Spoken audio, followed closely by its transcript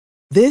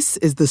This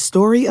is the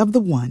story of the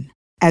one.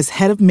 As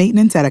head of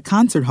maintenance at a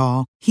concert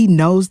hall, he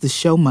knows the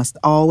show must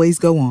always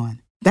go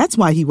on. That's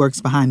why he works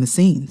behind the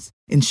scenes,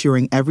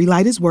 ensuring every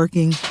light is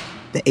working,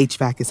 the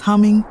HVAC is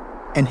humming,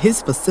 and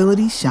his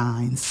facility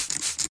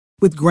shines.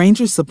 With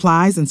Grainger's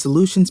supplies and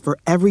solutions for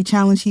every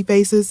challenge he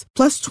faces,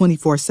 plus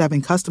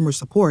 24/7 customer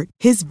support,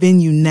 his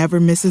venue never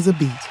misses a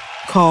beat.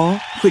 Call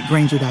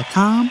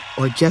quickgrainger.com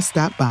or just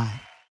stop by.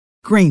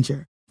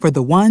 Grainger, for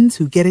the ones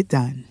who get it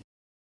done.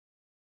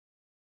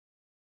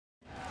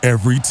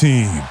 Every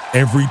team,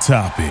 every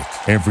topic,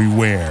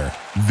 everywhere.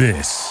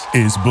 This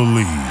is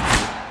Believe.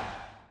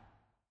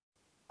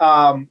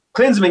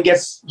 Klinsmann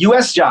gets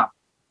U.S. job.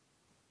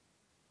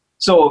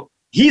 So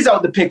he's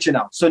out the picture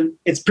now. So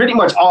it's pretty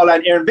much all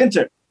on Aaron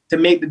Vinter to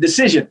make the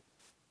decision.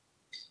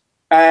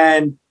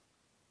 And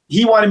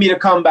he wanted me to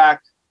come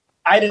back.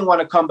 I didn't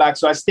want to come back.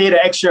 So I stayed an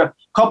extra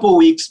couple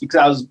weeks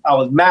because I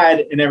was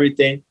mad and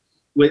everything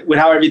with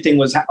how everything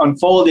was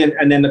unfolding.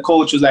 And then the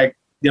coach was like,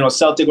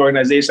 Celtic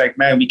organization, like,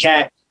 man, we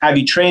can't have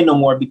you train no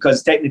more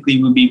because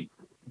technically we'd be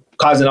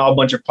causing a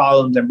bunch of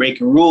problems and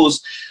breaking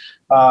rules.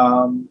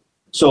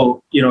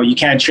 So, you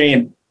can't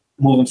train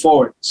moving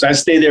forward. So I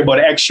stayed there about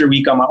an extra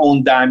week on my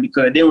own dime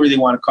because I didn't really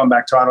want to come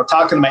back to Toronto.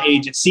 Talking to my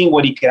agent, seeing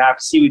what he could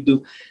have, see what he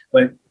do.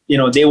 But,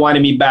 they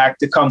wanted me back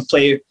to come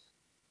play,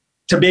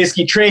 to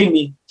basically trade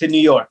me to New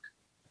York.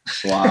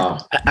 Wow.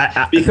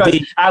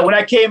 Because when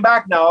I came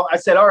back now, I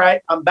said, all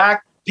right, I'm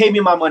back. Pay me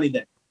my money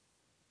then.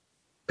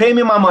 Pay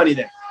me my money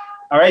then.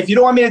 All right. If you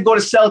don't want me to go to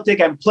Celtic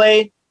and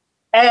play,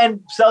 and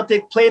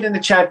Celtic played in the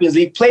Champions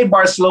League, played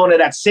Barcelona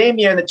that same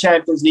year in the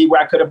Champions League where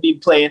I could have been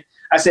playing,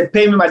 I said,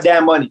 pay me my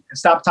damn money and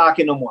stop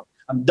talking no more.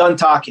 I'm done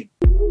talking.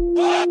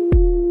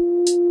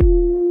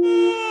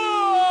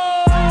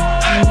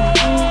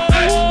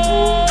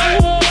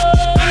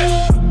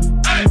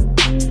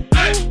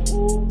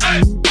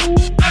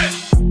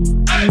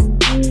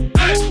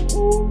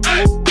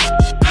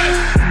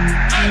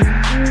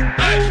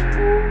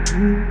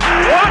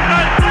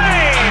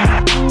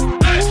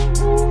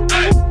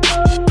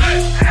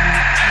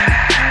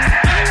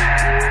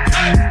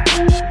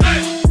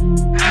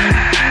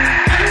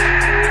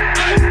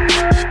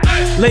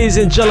 Ladies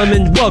and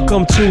gentlemen,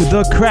 welcome to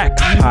the Crack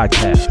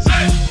Podcast.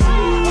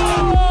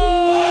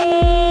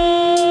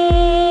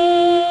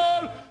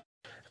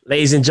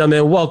 Ladies and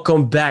gentlemen,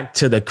 welcome back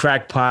to the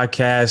Crack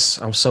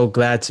Podcast. I'm so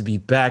glad to be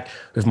back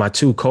with my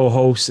two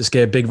co-hosts. Let's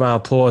get a big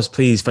round of applause,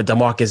 please, for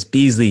DeMarcus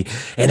Beasley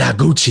and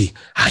Aguchi.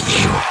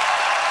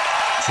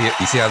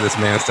 You see how this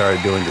man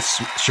started doing the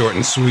short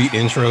and sweet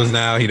intros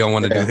now? He don't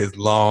want to do his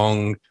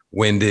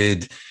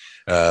long-winded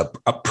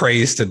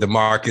praise to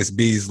DeMarcus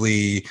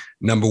Beasley,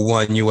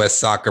 #1 U.S.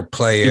 soccer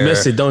player. You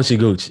missed it, don't you,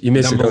 Gooch? You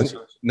missed it, don't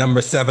you?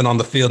 Number 7 on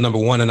the field,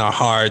 #1 in our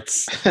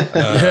hearts. Hey,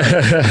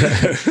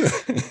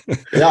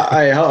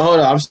 hold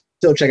on. I'm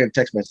still checking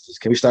text messages.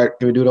 Can we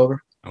do it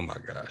over? Oh, my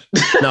gosh.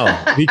 No,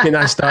 we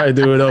cannot start and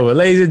do it over.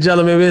 Ladies and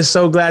gentlemen, we're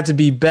so glad to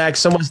be back.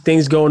 So much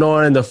things going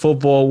on in the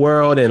football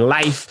world and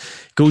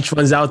life. Gooch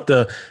runs out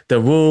the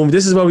room.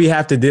 This is what we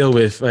have to deal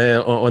with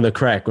on the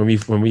Crack when we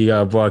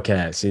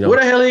broadcast. Where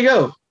the hell did he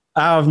go?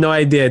 I have no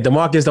idea.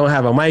 DeMarcus don't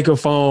have a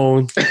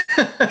microphone.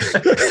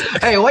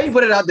 Hey, why you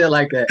put it out there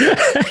like that?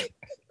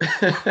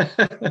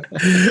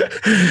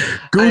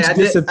 Gooch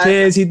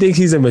disappears. He thinks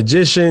he's a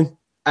magician.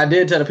 I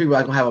did tell the people I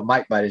was gonna have a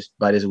mic by this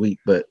week,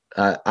 but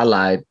I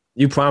lied.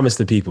 You promised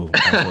the people.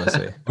 I want to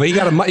say. Well, he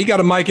got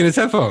a mic in his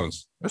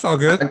headphones. That's all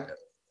good.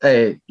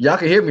 Hey, y'all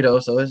can hear me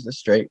though, so it's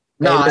straight.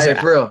 No, hey,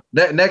 for real.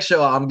 Next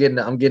show, I'm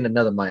getting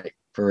another mic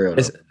for real.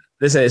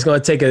 Listen, it's going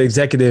to take an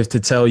executive to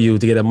tell you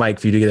to get a mic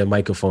for you to get a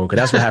microphone, because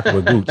that's what happened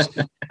with Gooch.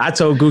 I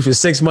told Gooch for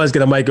 6 months,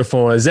 get a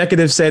microphone.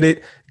 Executive said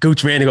it.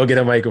 Gooch ran to go get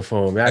a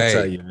microphone. Man, I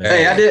tell you,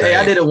 man. I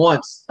did it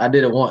once. I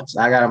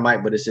got a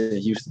mic, but it's in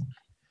Houston.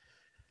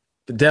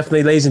 But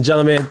definitely, ladies and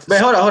gentlemen.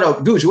 Man, hold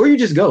on. Gooch, where you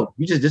just go?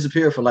 You just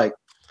disappeared for like.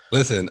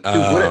 Listen,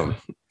 where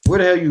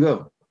the hell you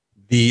go?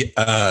 The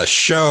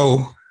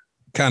show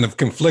kind of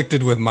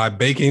conflicted with my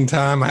baking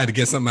time. I had to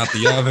get something out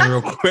the oven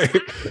real quick.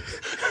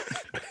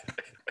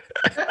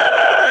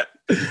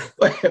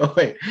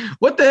 Wait.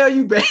 What the hell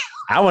you bake?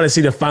 I want to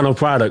see the final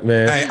product,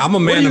 man. Hey, I'm a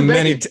man of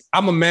many.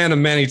 I'm a man of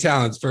many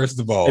talents. First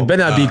of all, it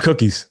better not be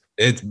cookies.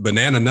 It's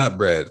banana nut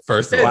bread.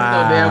 First of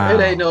all, it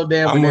ain't no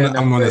damn.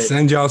 I'm gonna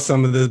send y'all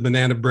some of this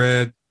banana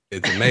bread.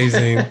 It's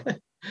amazing.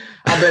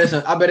 I bet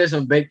it's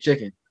some baked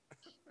chicken.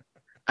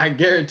 I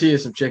guarantee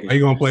it's some chicken. Are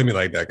you gonna play me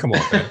like that? Come on,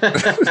 man.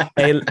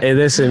 hey,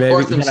 listen, man.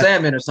 Or some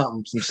salmon or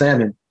something. Some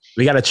salmon.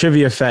 We got a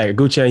trivia fact.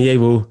 Gucci and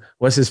Yewu,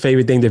 what's his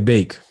favorite thing to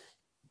bake?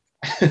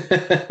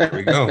 There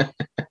we go.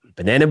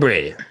 Banana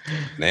bread.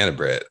 Banana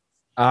bread.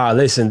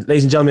 Listen,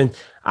 ladies and gentlemen,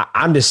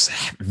 I'm just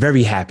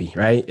very happy,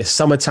 right? It's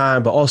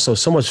summertime, but also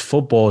so much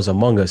football is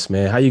among us,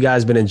 man. How you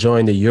guys been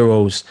enjoying the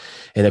Euros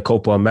and the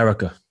Copa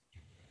America?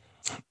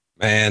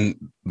 Man,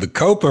 the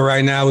Copa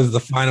right now is the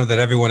final that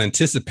everyone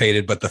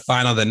anticipated, but the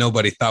final that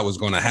nobody thought was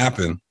going to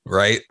happen,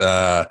 right?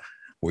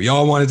 We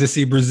all wanted to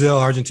see Brazil,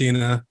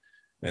 Argentina,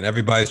 and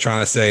everybody's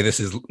trying to say this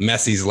is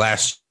Messi's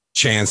last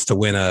chance to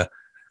win a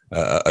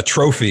a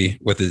trophy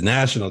with his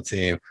national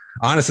team.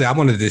 Honestly, I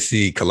wanted to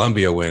see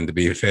Colombia win, to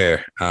be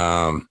fair.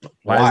 Why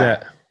is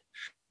that?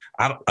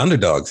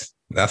 Underdogs.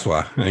 That's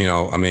why.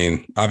 I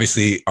mean,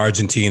 obviously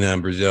Argentina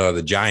and Brazil are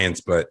the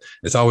giants, but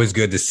it's always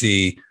good to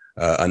see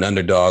an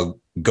underdog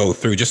go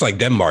through, just like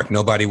Denmark.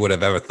 Nobody would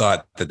have ever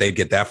thought that they'd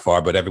get that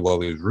far, but everyone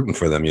was rooting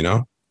for them,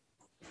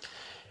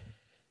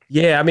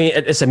 Yeah, I mean,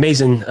 it's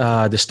amazing,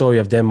 the story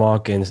of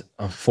Denmark, and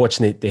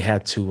unfortunate they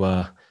had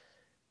to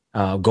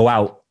go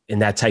out in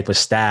that type of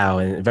style,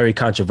 and very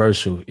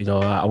controversial.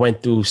 I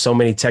went through so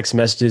many text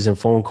messages and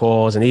phone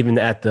calls, and even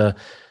at the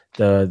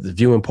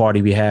viewing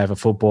party we have a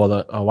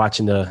football,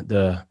 watching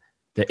the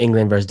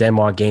England versus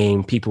Denmark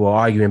game, people were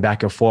arguing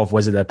back and forth,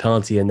 was it a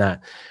penalty or not?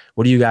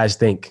 What do you guys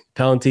think?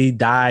 Penalty,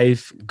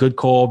 dive, good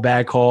call,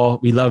 bad call?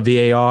 We love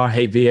VAR,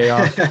 hate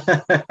VAR.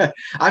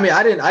 I mean,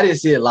 I didn't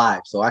see it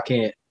live, so I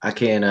can't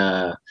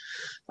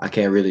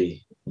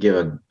really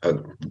give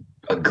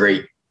a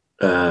great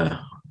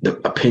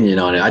opinion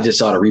on it. I just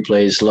saw the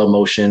replays, slow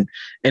motion,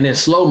 and in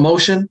slow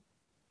motion,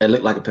 it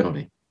looked like a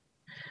penalty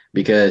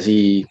because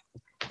he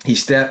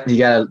stepped, he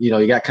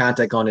got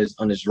contact on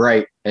his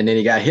right, and then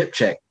he got hip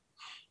checked.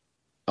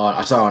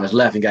 I saw on his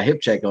left, he got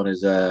hip checked on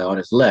his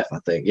left, I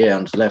think. Yeah,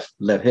 on his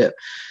left hip.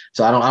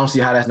 So I don't see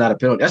how that's not a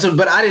penalty.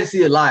 But I didn't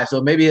see it live,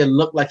 so maybe it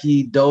looked like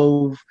he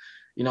dove.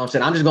 You know what I'm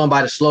saying? I'm just going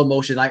by the slow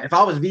motion. Like if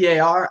I was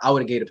VAR, I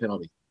would have gave a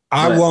penalty.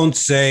 I won't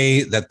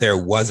say that there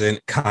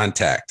wasn't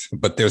contact,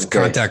 but there's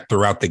contact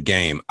throughout the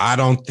game. I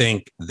don't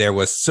think there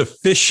was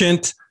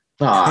sufficient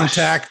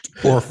contact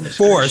or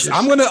force.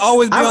 I'm going to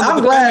always be on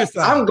the defender's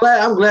side.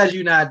 I'm glad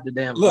you're not the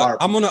damn. Look,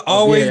 I'm going to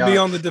always be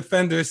on the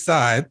defender's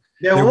side.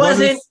 There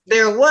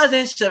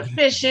wasn't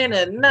sufficient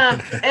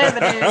enough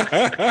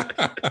evidence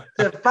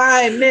to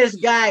find this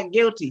guy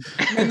guilty.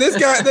 And this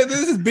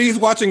is B's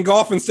watching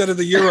golf instead of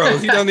the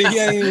Euros. He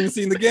ain't even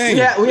seen the game.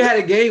 Yeah, we had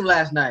a game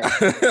last night.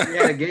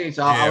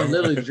 So I was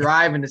literally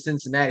driving to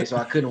Cincinnati, so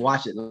I couldn't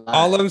watch it live.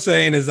 All I'm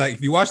saying is, like,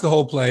 if you watch the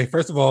whole play,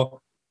 first of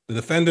all, the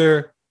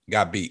defender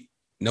got beat.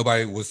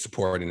 Nobody was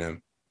supporting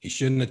him. He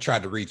shouldn't have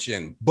tried to reach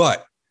in.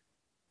 But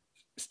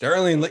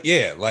Sterling,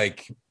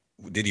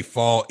 did he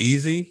fall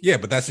easy? Yeah,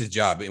 but that's his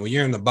job. And when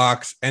you're in the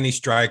box, any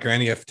striker,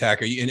 any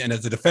attacker, and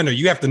as a defender,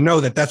 you have to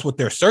know that that's what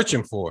they're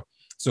searching for.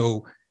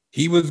 So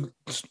he was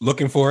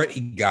looking for it.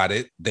 He got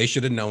it. They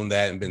should have known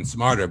that and been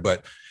smarter.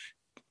 But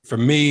for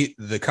me,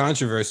 the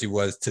controversy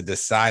was to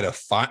decide a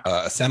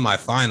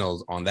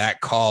semifinals on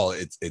that call.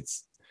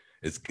 It's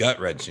gut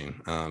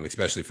wrenching,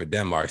 especially for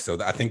Denmark. So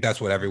I think that's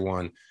what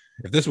everyone.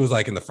 If this was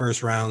like in the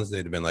first rounds,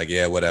 they'd have been like,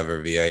 yeah,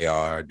 whatever,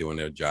 VAR doing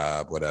their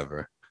job,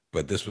 whatever.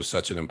 But this was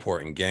such an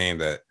important game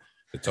that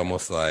it's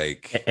almost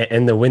like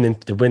and the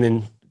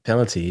winning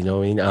penalty, you know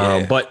what I mean?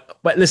 Yeah.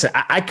 But listen,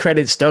 I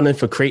credit Sterling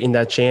for creating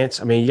that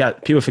chance. I mean,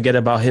 people forget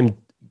about him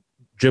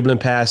dribbling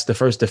past the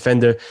first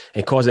defender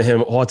and causing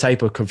him all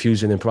type of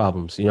confusion and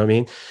problems. You know what I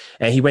mean?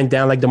 And he went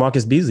down like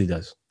DeMarcus Beasley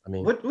does. I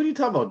mean, what are you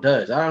talking about?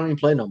 I don't even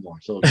play no more.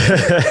 So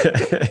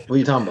what are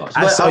you talking about?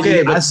 I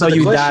saw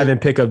you dive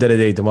and pick up the other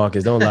day,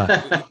 DeMarcus. Don't lie.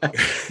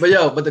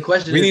 but the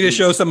question we need to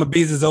show some of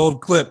Beasley's old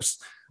clips.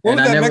 What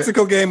was that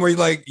Mexico game where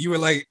you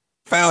were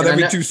fouled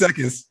every 2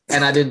 seconds?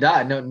 And I didn't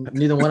die. No,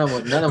 neither one of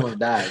them. None of them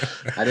died.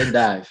 I didn't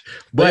dive.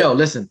 But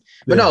listen.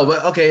 But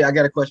okay. I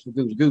got a question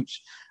for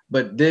Gooch.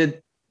 But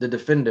did the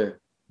defender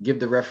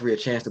give the referee a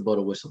chance to blow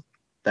the whistle?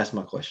 That's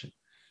my question.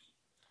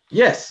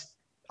 Yes.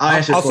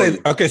 I'll say.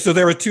 Okay, so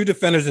there were two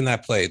defenders in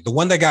that play. The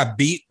one that got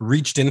beat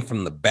reached in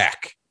from the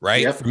back.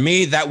 Right. Yep. For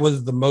me, that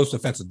was the most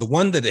offensive. The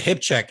one that the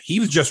hip check, he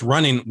was just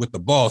running with the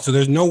ball, so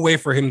there's no way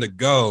for him to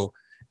go.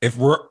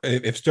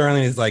 If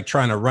Sterling is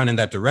trying to run in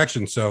that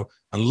direction. So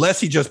unless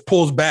he just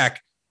pulls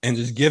back and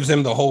just gives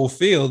him the whole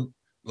field,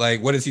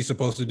 what is he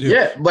supposed to do?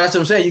 Yeah, but that's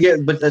what I'm saying.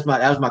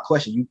 That was my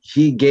question.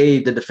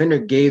 The defender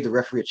gave the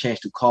referee a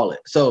chance to call it.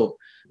 So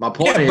my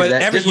point is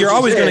that you're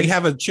always going to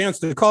have a chance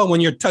to call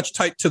when you're touch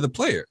tight to the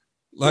player.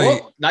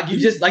 Like you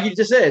just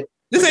said.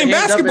 This ain't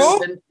basketball.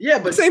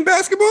 But this ain't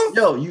basketball.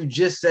 Yo, you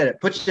just said it.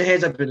 Put your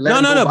hands up and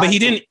let No. But he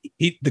didn't.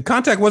 The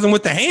contact wasn't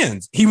with the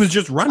hands. He was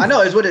just running. I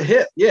know it's with his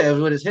hip. Yeah, it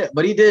was with his hip.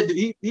 But he did.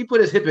 He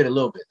put his hip in a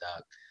little bit,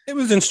 dog. It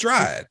was in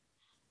stride.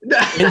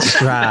 In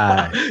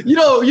stride. You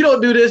don't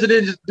do this and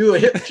then just do a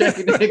hip check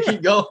and then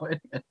keep going.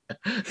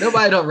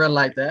 Nobody don't run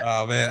like that.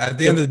 Oh man! At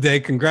the end of the day,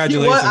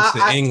 congratulations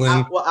to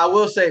England. I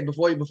will say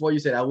before you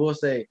say that, I will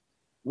say.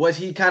 Was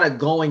he kind of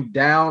going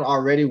down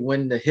already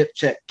when the hip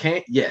check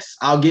came? Yes,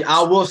 I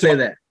will say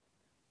that.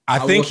 I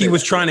think he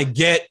was trying to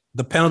get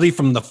the penalty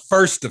from the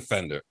first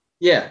defender.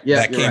 Yeah,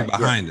 that came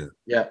behind him.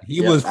 Yeah, he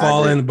was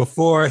falling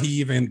before he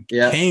even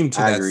came to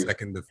that agree.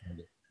 second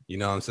defender. You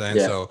know what I'm saying?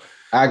 Yeah, so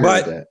I agree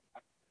with that.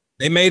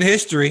 They made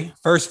history.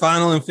 First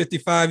final in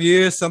 55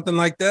 years, something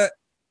like that.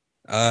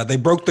 They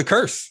broke the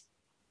curse.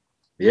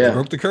 Yeah, they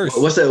broke the curse.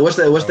 What's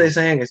they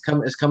saying? It's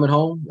coming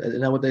home. Isn't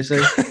that what they say?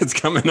 It's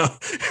coming home.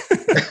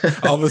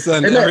 All of a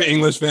sudden, every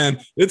English fan,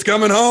 it's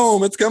coming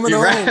home. It's coming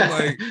home.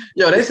 Right.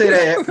 Yo, they say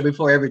that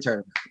before every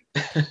tournament.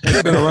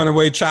 He's been a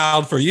runaway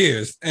child for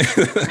years.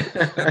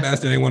 That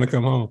bastard didn't want to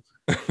come home.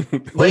 Who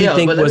do you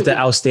think was the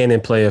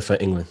outstanding player for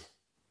England?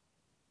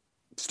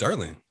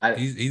 Sterling.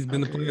 He's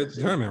been the player of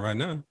the tournament right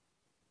now.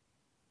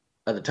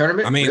 Of the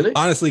tournament? I mean, really?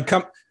 Honestly,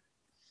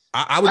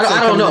 I would say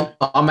I don't know.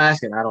 I'm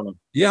asking. I don't know.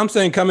 Yeah, I'm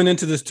saying coming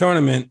into this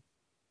tournament,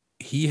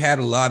 he had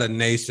a lot of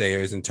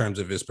naysayers in terms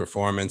of his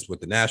performance with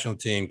the national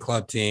team,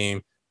 club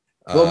team.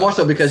 Well, more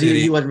so because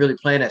he wasn't really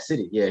playing at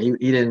City. Yeah, he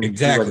didn't.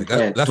 Exactly.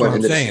 That's what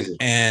I'm saying.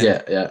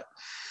 And yeah.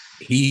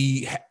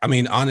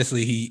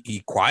 Honestly,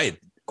 he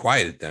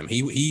quieted them.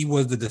 He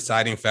was the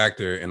deciding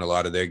factor in a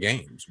lot of their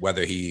games,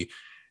 whether he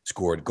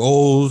scored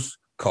goals,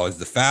 caused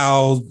the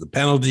fouls, the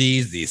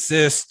penalties, the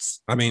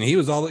assists. I mean,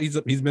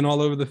 he's been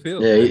all over the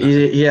field. Yeah,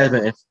 he has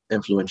been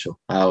influential.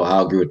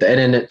 I'll agree with that.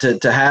 And then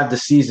to have the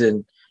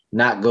season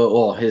not go,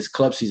 or his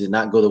club season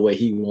not go the way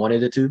he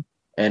wanted it to,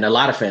 and a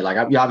lot of fans, like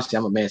obviously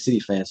I'm a Man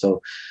City fan,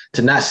 so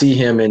to not see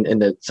him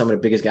in some of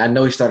the biggest games, I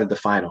know he started the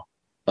final,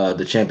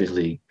 the Champions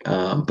League,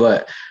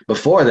 but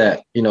before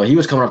that, he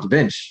was coming off the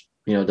bench.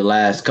 The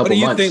last couple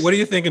months. What do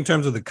you think in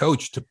terms of the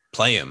coach to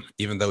play him,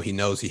 even though he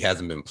knows he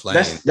hasn't been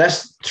playing?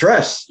 That's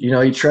trust.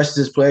 He trusts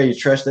his player. He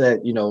trusts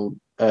that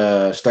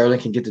Sterling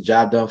can get the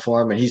job done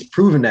for him, and he's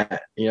proven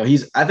that.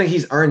 I think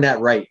he's earned that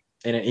right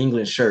in an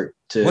England shirt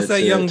to. What's that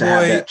to, young to boy?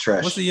 Have that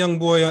trust. What's the young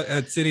boy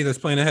at City that's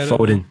playing ahead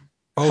Foden.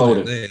 of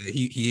Foden?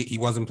 He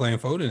wasn't playing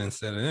Foden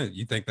instead of it.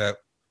 You think that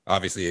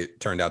obviously it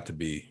turned out to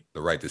be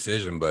the right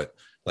decision, but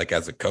like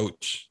as a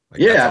coach,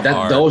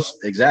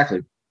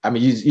 exactly. I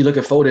mean, you look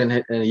at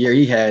Foden in a year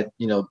he had,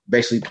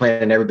 basically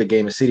playing every big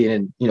game in City,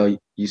 and then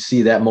you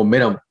see that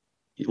momentum.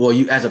 Well,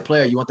 you as a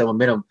player, you want that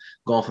momentum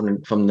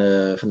going from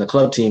the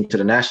club team to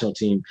the national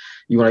team.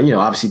 You want to,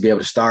 obviously be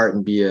able to start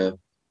and be an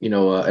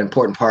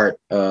important part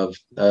of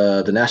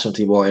the national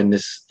team or in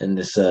this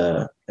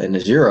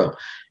Euro.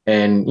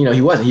 And he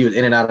wasn't. He was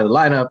in and out of the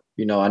lineup.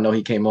 I know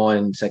he came on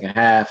in the second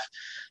half,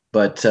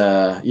 but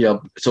so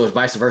it's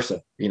vice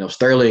versa.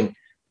 Sterling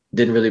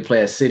didn't really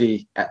play at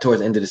City towards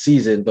the end of the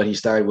season, but he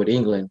started with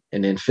England.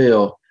 And then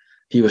Phil,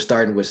 he was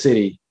starting with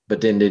City, but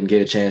then didn't get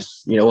a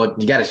chance. He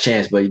got a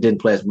chance, but he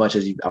didn't play as much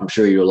as I'm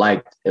sure you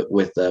liked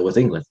with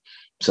England.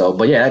 So,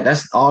 but yeah,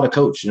 that's all the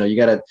coach. You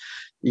gotta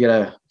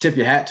tip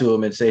your hat to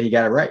him and say he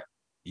got it right.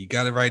 You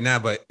got it right now,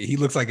 but he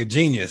looks like a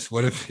genius.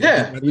 What if he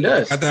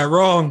does? Got that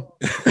wrong?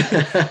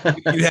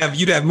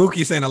 you'd have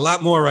Mookie saying a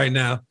lot more right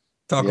now,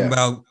 talking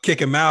about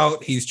kick him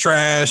out. He's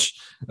trash.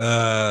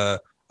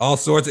 All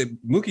sorts of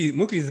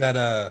Mookie's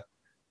that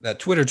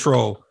Twitter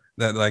troll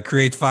that like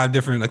creates 5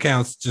 different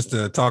accounts just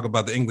to talk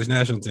about the English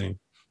national team.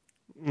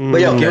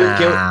 But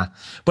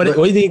what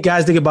do you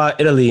guys think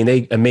about Italy and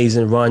they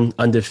amazing run,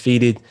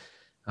 undefeated?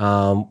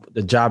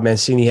 The job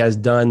Mancini has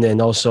done,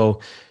 and also,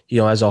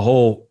 as a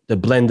whole, the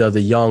blend of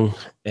the young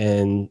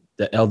and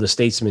the elder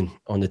statesmen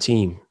on the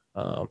team.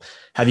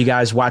 Have you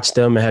guys watched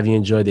them and have you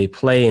enjoyed their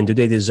play? And do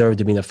they deserve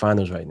to be in the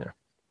finals right now?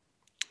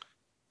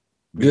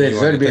 Do they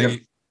deserve to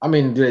be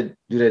do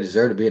they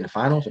deserve to be in the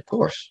finals? Of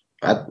course,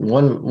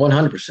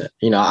 100%.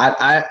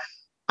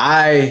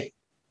 I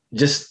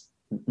just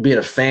being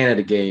a fan of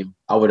the game,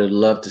 I would have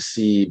loved to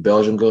see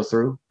Belgium go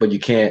through, but you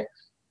can't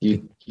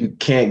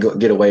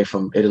get away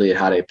from Italy and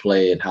how they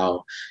play and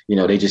how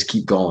they just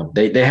keep going.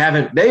 They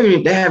haven't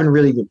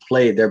really even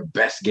played their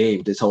best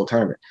game this whole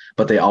tournament,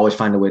 but they always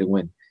find a way to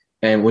win.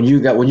 And when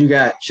you got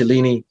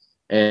Chiellini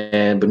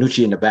and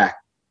Bonucci in the back,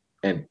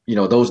 and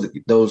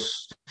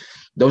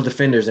those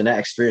defenders and that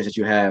experience that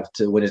you have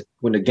to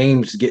when the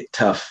games get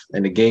tough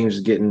and the games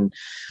getting,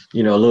 a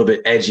little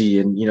bit edgy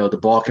and, the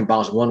ball can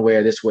bounce one way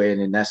or this way.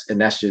 And that's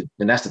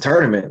the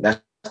tournament.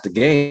 That's the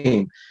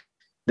game.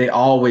 They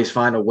always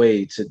find a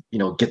way to,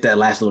 get that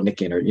last little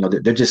nick in, or,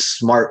 they're just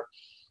smart,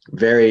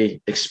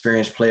 very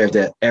experienced players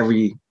that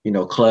every,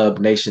 club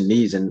nation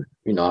needs. And,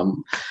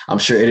 I'm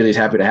sure Italy's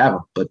happy to have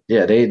them, but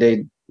yeah,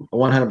 they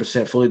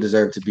 100% fully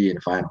deserve to be in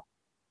the final.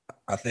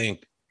 I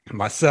think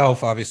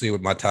myself, obviously,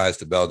 with my ties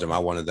to Belgium, I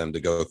wanted them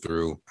to go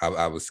through.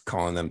 I was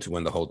calling them to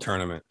win the whole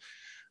tournament.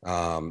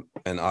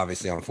 And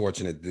obviously,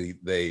 unfortunately,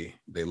 they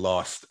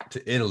lost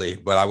to Italy.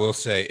 But I will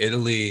say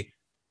Italy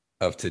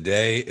of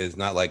today is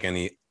not like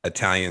any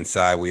Italian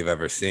side we've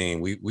ever seen.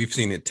 We've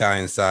seen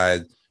Italian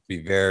side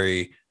be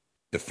very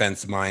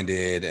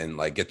defense-minded and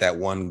like get that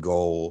one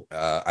goal.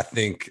 I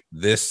think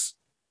this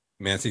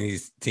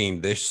Mancini's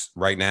team,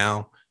 right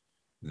now,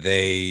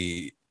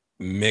 they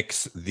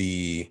mix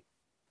the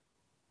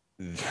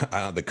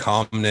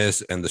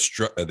calmness and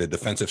the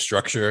defensive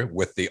structure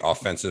with the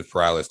offensive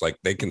prowess. Like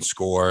they can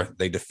score,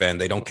 they defend,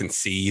 they don't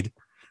concede,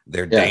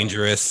 they're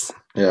dangerous.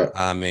 Yeah,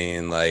 I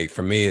mean, like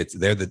for me,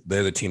 they're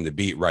the team to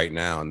beat right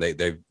now, and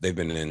they've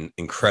been in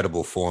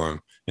incredible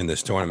form in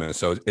this tournament.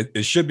 So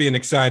it should be an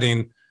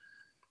exciting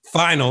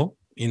final.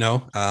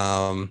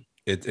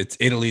 It's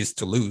Italy's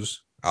to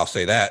lose. I'll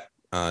say that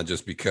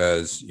just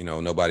because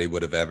nobody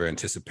would have ever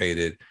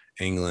anticipated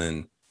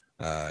England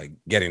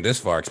getting this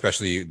far,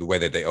 especially the way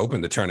that they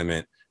opened the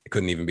tournament. It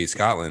couldn't even beat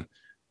Scotland,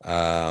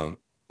 or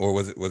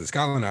was it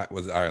Scotland? Or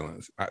was it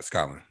Ireland?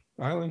 Scotland,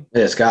 Ireland?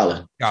 Yeah,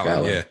 Scotland.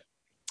 Yeah,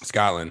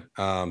 Scotland.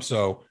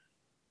 So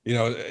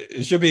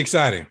it should be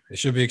exciting. It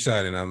should be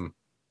exciting.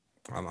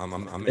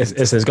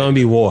 It's going to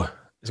be war.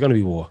 It's going to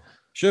be war.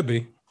 Should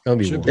be.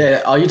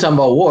 Yeah. Oh, you talking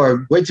about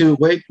war? Wait till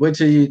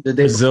the day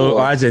Brazil,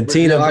 before.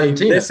 Argentina.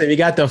 Argentina. Listen, we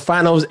got the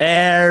finals.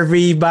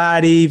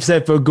 Everybody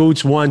except for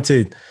Gooch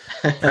wanted.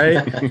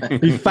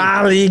 Right? We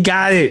finally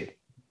got it.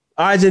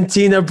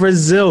 Argentina,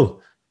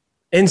 Brazil.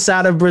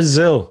 Inside of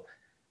Brazil.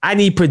 I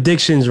need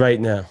predictions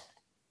right now.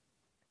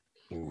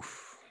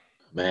 Oof.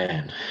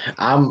 Man,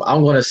 I'm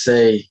gonna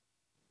say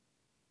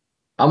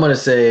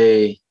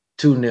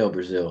 2-0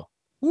 Brazil.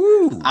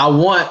 Woo. I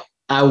want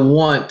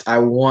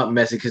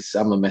Messi because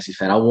I'm a Messi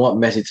fan. I want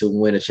Messi to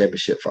win a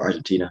championship for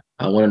Argentina.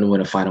 I want him to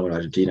win a final with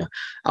Argentina.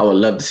 I would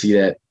love to see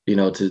that,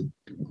 to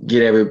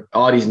get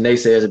all these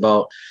naysayers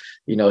about,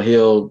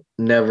 he'll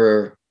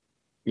never,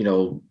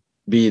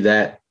 be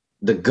the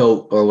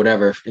GOAT or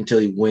whatever until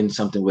he wins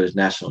something with his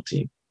national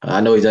team. I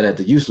know he's done it at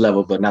the youth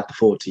level, but not the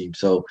full team.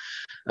 So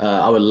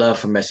I would love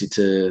for Messi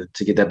to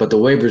get that. But the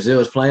way Brazil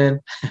is playing,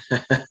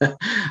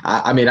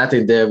 I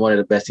think they're one of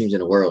the best teams in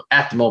the world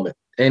at the moment,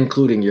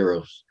 including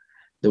Euros,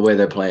 the way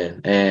they're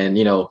playing. And,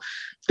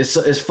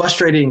 it's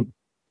frustrating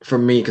for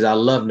me because I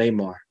love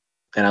Neymar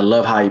and I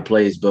love how he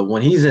plays. But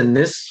when he's in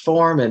this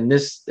form and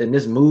this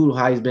mood,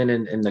 how he's been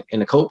in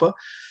the Copa,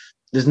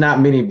 there's not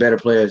many better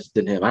players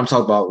than him. I'm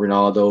talking about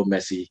Ronaldo,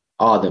 Messi,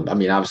 all of them. I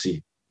mean,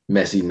 obviously,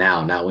 Messi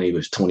now, not when he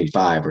was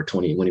 25 or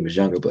 20 when he was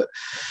younger, but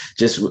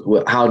just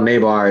how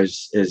Neymar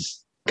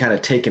is kind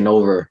of taking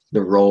over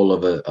the role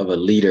of a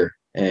leader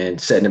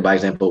and setting it by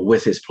example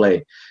with his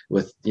play,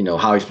 with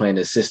how he's playing,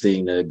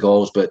 assisting the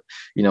goals, but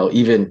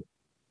even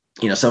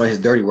some of his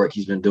dirty work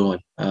he's been doing,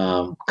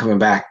 coming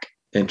back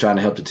and trying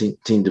to help the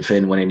team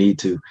defend when they need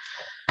to.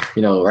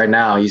 Right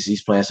now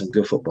he's playing some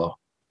good football.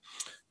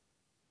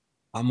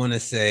 I'm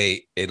gonna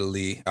say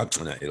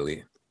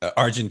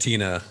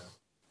Argentina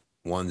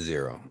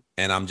 1-0.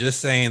 And I'm just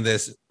saying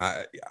this.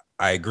 I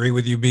agree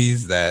with you,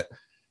 Bees, that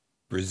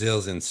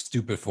Brazil's in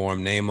stupid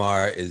form.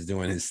 Neymar is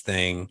doing his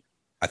thing.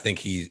 I think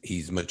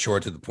he's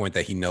matured to the point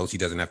that he knows he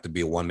doesn't have to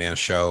be a one-man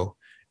show.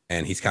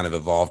 And he's kind of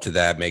evolved to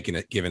that,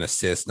 giving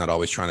assists, not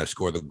always trying to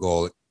score the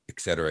goal, et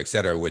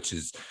cetera, which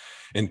has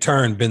in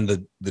turn been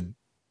the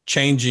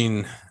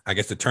changing, I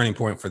guess, the turning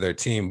point for their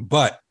team.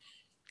 But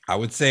I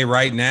would say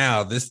right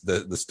now,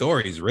 the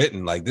story is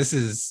written. Like, this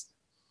is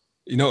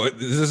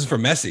for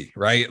Messi,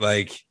 right?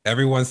 Like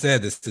everyone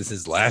said, this is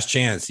his last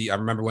chance. I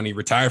remember when he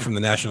retired from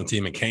the national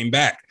team and came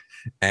back.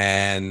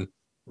 And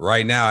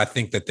right now, I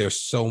think that there's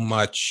so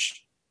much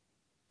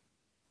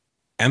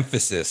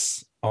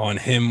emphasis on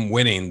him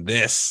winning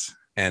this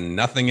and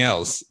nothing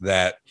else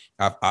that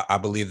I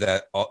believe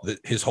that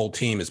his whole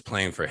team is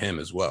playing for him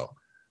as well,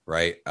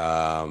 right?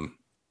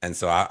 And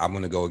so I'm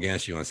going to go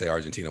against you and say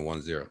Argentina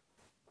 1-0.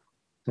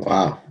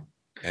 Wow.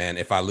 And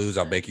if I lose,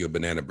 I'll bake you a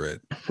banana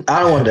bread. I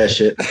don't want that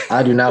shit.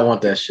 I do not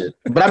want that shit.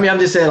 But I'm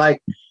just saying,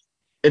 like,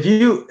 if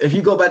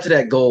you go back to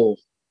that goal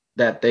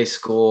that they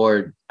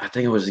scored, I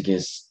think it was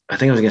against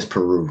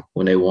Peru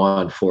when they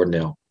won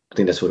 4-0. I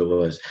think that's what it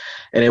was.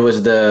 And it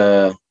was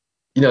the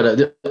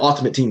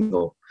ultimate team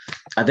goal.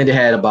 I think they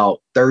had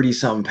about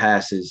 30-something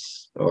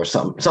passes or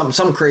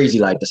something crazy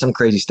like that, some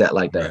crazy stat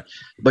like that. Right.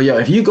 But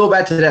if you go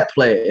back to that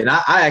play, and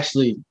I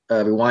actually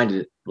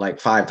rewinded it like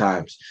 5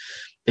 times.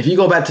 If you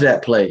go back to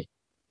that play,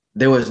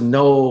 there was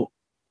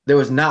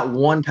not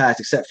one pass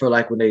except for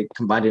like when they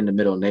combined it in the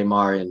middle,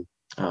 Neymar and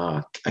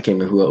I can't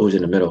remember who was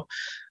in the middle,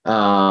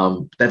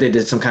 that they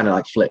did some kind of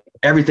like flick.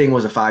 Everything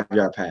was a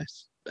 5-yard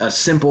pass, a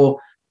simple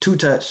two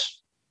touch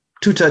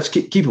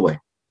keep away.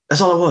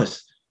 That's all it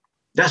was.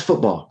 That's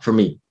football for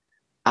me.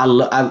 I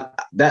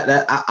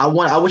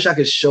wish I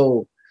could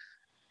show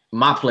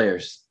my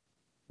players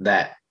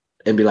that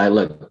and be like,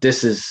 look,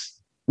 this is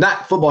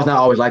not football's not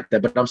always like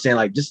that, but I'm saying,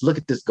 like, just look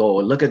at this goal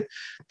and look at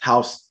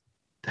how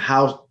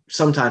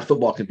sometimes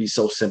football can be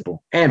so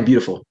simple and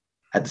beautiful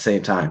at the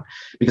same time,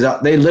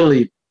 because they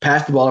literally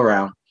passed the ball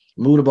around,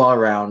 moved the ball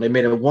around. They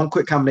made one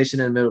quick combination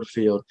in the middle of the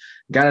field,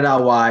 got it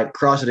out wide,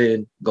 crossed it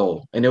in,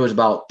 goal. And it was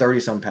about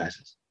 30-some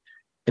passes.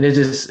 And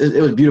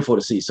it was beautiful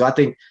to see. So I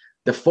think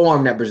the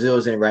form that Brazil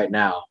is in right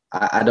now,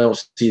 I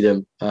don't see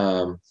them,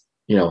 having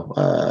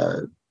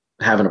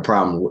a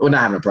problem. Well,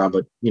 not having a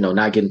problem, but,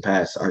 not getting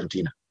past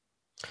Argentina.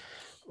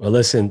 Well,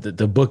 listen,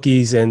 the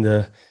bookies and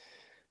the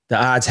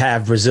odds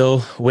have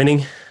Brazil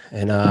winning.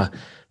 And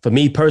for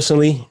me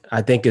personally,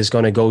 I think it's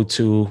going to go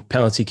to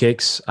penalty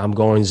kicks. I'm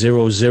going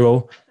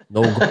 0-0,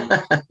 no goal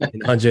in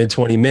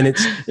 120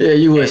 minutes. Yeah,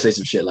 you would say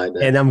some shit like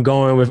that. And I'm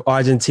going with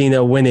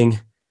Argentina winning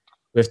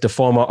with the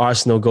former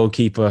Arsenal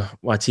goalkeeper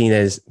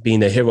Martinez being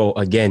the hero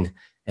again,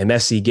 and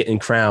Messi getting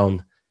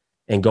crowned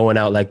and going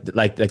out like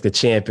the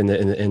champ in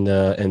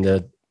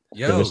the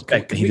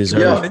respect that he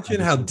deserves. Can you mention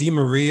how Di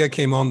Maria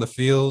came on the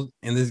field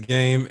in this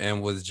game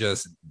and was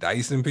just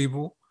dicing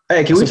people?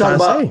 Hey, can we talk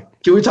about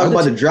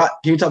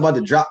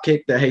the drop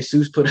kick that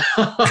Jesus put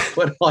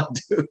on,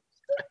 dude?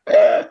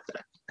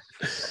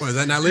 Is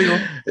that not legal?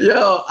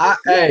 Yo,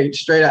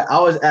 straight up.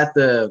 I was at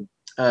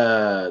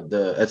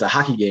it's a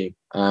hockey game,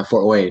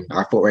 Fort Wayne.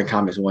 Our Fort Wayne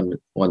Comets won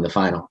the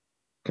final.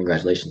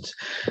 Congratulations.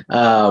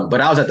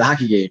 But I was at the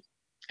hockey game,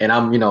 and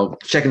I'm,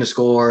 checking the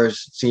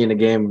scores, seeing the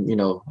game,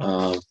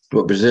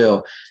 with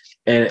Brazil,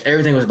 and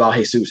everything was about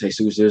Jesus.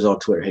 It was on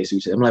Twitter,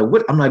 Jesus. I'm like,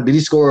 what? I'm like, did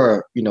he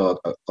score,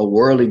 a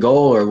worldly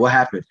goal or what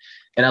happened?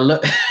 And I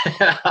look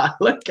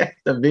at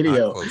the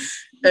video,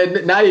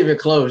 and not even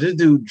close. This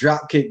dude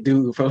drop kick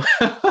dude from,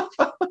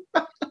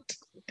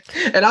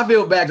 and I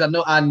feel bad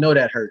because I know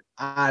that hurt.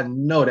 I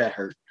know that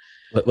hurt.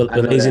 Well,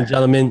 ladies and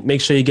gentlemen, make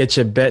sure you get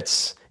your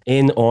bets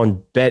in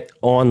on Bet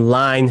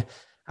Online,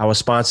 our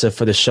sponsor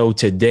for the show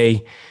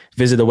today.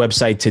 Visit the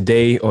website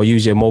today or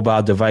use your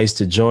mobile device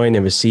to join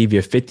and receive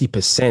your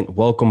 50%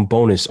 welcome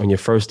bonus on your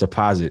first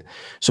deposit.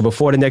 So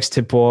before the next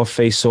tip-off,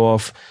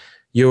 face-off,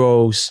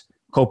 Euros,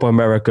 Copa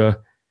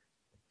America,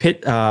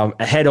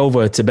 head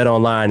over to Bet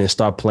Online and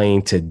start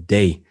playing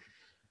today.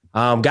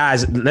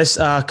 Guys, let's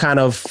I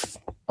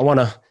want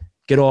to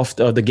get off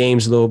the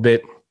games a little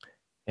bit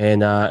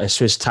and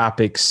switch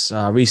topics.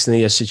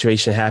 Recently, a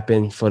situation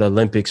happened for the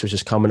Olympics, which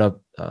is coming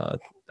up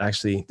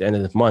actually the end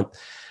of the month.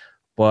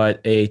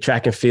 But a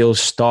track and field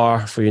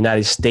star for the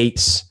United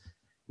States,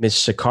 Miss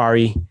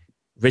Sha'Carri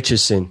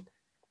Richardson,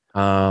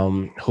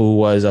 who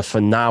was a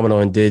phenomenal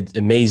and did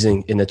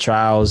amazing in the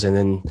trials and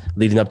then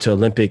leading up to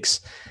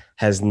Olympics,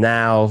 has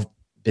now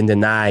been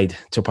denied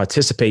to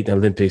participate in the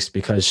Olympics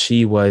because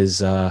she was,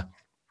 got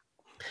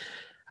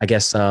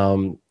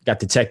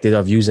detected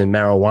of using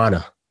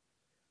marijuana.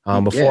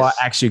 Before I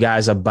ask you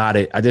guys about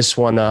it, I just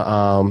want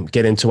to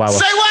get into our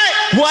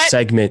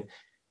segment.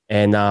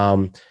 And,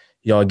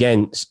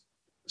 again,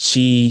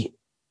 she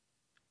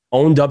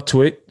owned up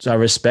to it. So I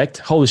respect.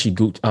 How old is she?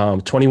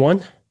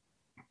 21?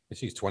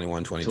 She's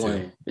 21, 22.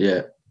 20,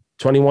 yeah.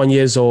 21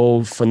 years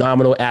old,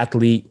 phenomenal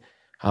athlete.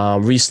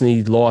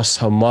 Recently lost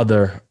her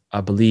mother,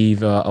 I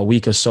believe, a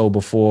week or so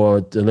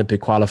before the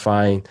Olympic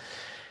qualifying.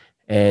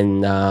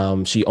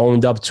 And she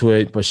owned up to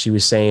it, but she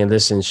was saying,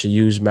 listen, she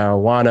used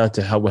marijuana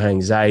to help with her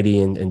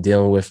anxiety and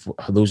dealing with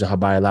her losing her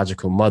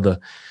biological mother.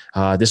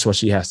 This is what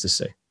she has to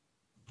say.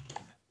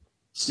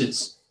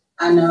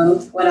 I know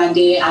what I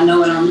did. I know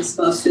what I'm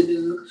supposed to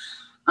do.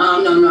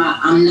 I'm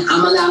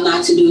allowed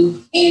not to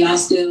do, and I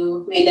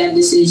still made that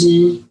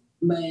decision,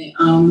 but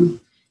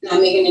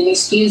not making an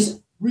excuse.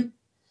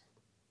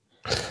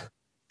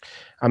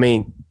 I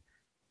mean,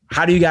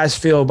 how do you guys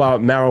feel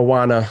about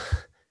marijuana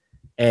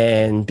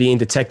and being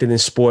detected in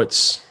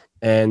sports?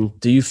 And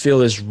do you feel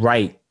it's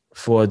right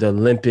for the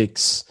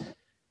Olympics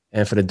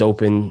and for the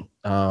doping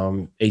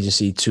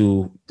agency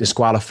to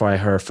disqualify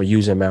her for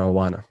using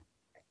marijuana?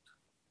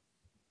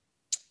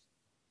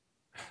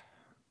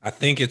 I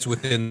think it's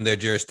within their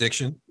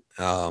jurisdiction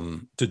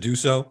to do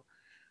so,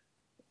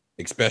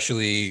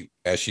 especially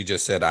as she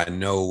just said, I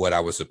know what I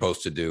was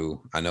supposed to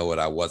do. I know what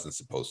I wasn't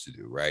supposed to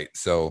do, right?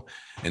 So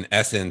in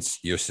essence,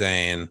 you're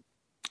saying,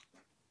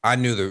 I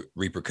knew the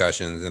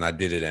repercussions and I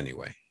did it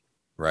anyway,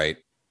 right?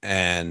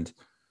 And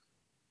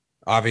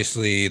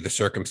obviously the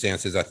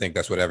circumstances, I think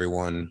that's what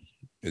everyone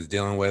is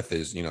dealing with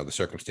is, the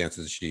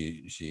circumstances.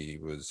 She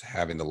was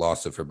having the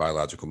loss of her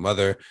biological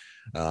mother.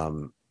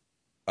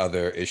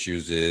 Other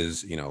issues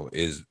is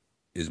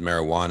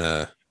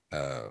marijuana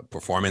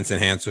performance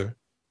enhancer?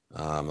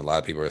 A lot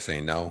of people are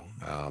saying no.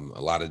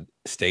 A lot of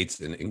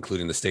states,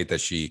 including the state that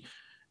she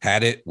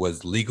had it,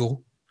 was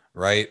legal,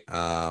 right?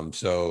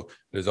 So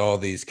there's all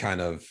these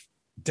kind of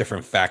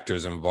different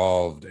factors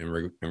involved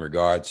in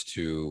regards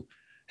to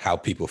how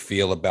people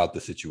feel about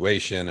the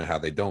situation and how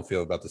they don't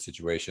feel about the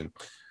situation.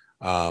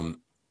 For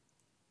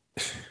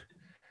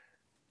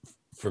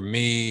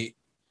me,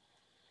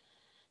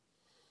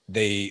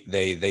 they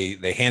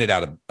handed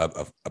out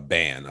a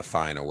ban, a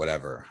fine or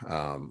whatever.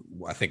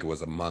 I think it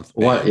was a month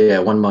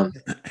ban. 1 month.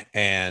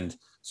 And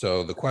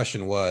so the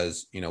question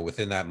was,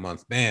 within that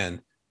month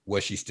ban,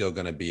 was she still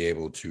going to be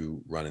able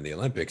to run in the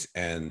Olympics?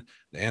 And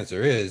the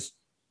answer is,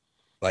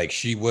 like,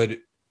 she would,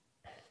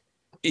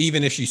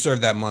 even if she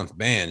served that month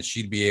ban,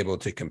 she'd be able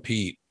to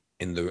compete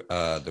in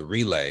the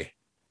relay.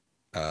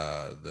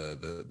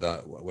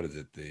 What is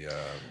it?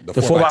 The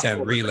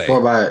 4x10 relay.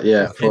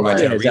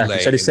 4x10 relay.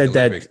 So they said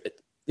that.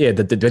 Yeah,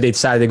 they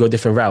decided to go a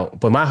different route.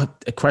 But my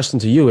question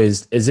to you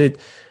is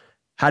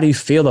how do you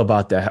feel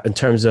about that in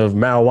terms of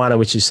marijuana,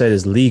 which you said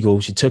is legal?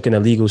 She took in a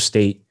legal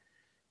state,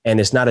 and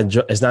it's not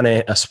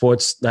a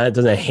sports. It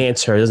doesn't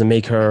enhance her. It doesn't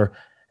make her.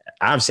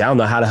 Obviously, I don't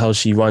know how the hell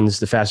she runs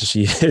the fastest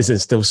she is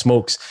and still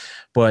smokes.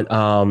 But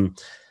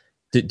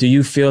do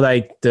you feel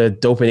like the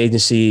doping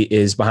agency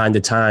is behind the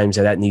times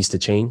and that needs to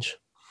change?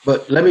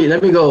 But let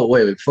me go.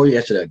 Wait, before you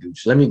answer that,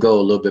 Gooch, let me go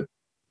a little bit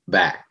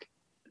back.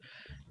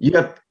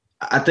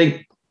 I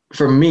think.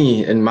 For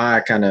me, in my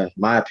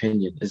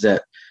opinion, is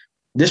that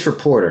this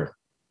reporter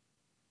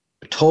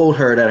told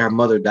her that her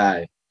mother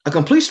died. A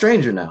complete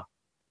stranger now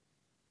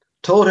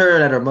told her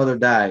that her mother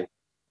died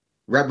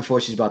right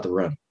before she's about to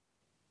run.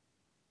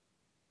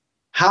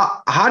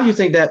 How do you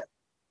think that?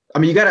 I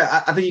mean,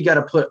 I think you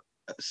gotta put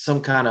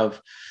some kind of,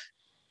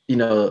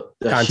 the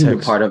Context. human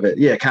part of it.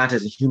 Yeah,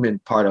 context and human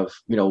part of,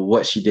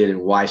 what she did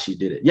and why she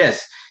did it.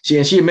 Yes, she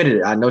admitted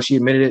it. I know she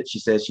admitted it. She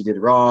said she did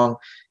it wrong.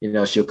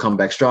 She'll come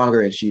back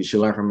stronger and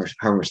she'll learn from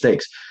her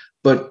mistakes.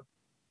 But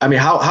I mean,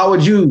 how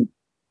would you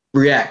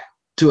react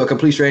to a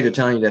complete stranger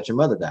telling you that your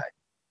mother died?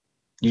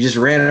 You just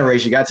ran a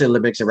race, you got to the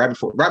Olympics, and right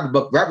before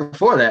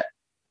that,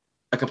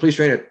 a complete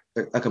stranger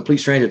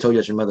told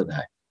you that your mother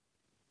died.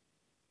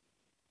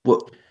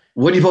 What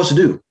are you supposed to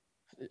do?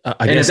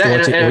 I guess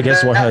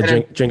they want her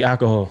to drink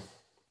alcohol.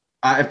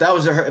 If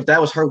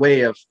that was her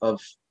way of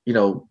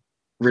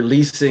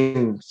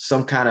releasing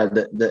some kind of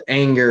the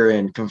anger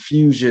and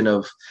confusion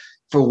of,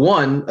 for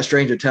one, a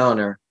stranger telling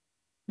her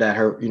that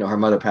her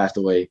mother passed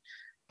away,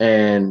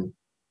 and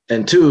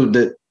two,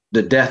 the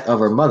death of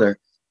her mother,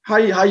 how are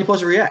you supposed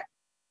to react?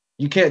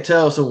 You can't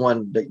tell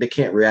someone they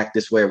can't react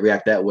this way or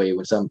react that way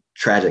when something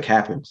tragic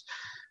happens.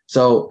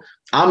 So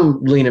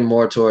I'm leaning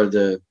more toward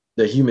the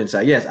human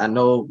side. Yes, I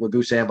know what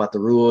Gooch saying about the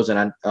rules,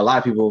 and a lot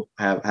of people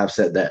have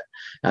said that.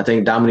 I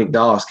think Dominique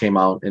Dawes came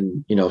out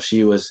and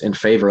she was in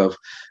favor of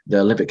the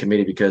Olympic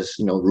Committee because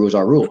rules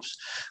are rules.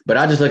 But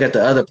I just look at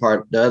the other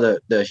part,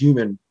 the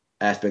human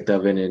aspect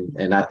of it,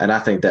 and I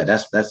think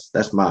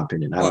that's my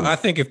opinion. I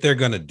think if they're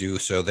going to do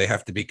so, they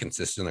have to be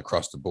consistent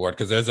across the board,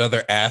 because there's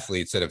other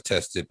athletes that have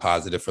tested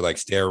positive for like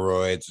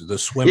steroids, the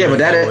swimmers.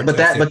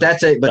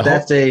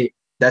 Yeah,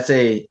 that's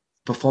a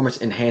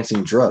performance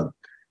enhancing drug.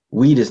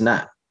 Weed is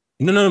not.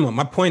 No.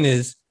 My point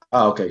is,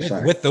 okay,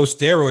 sorry. With those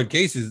steroid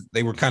cases,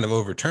 they were kind of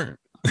overturned.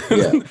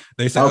 Yeah.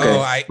 They said, okay,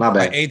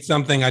 I ate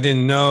something I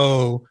didn't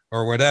know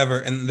or whatever.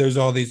 And there's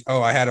all these,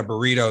 I had a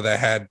burrito that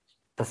had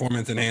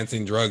performance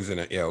enhancing drugs in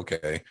it. Yeah,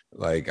 okay.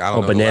 Like, I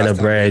don't know. Banana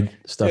bread,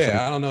 stuff.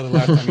 Yeah, I don't know the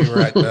last time you were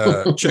at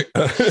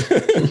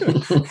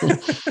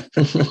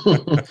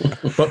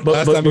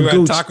last time you were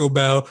at Taco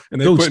Bell and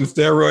they're putting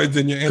steroids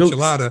in your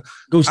enchilada.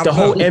 Gooch, the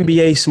whole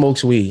NBA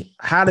smokes weed.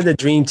 How did the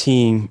dream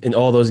team and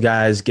all those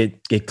guys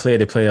get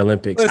cleared to play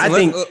Olympics?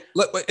 Listen,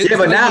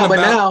 but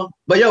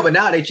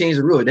now they changed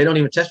the rule. They don't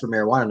even test for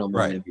marijuana no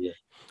more in the NBA.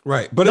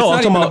 Right, but no,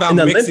 it's not even about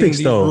the mixing Olympics,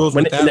 these though. rules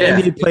When with the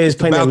that. NBA players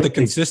playing about the the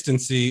Olympics.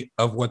 consistency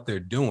of what they're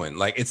doing.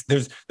 Like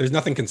there's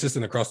nothing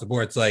consistent across the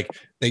board. It's like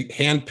they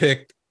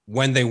handpicked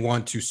when they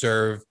want to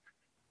serve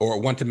or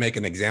want to make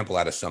an example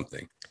out of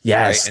something.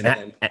 Yes,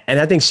 right?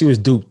 and I think she was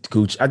duped,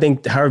 Gooch. I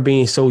think her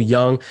being so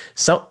young,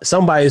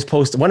 somebody is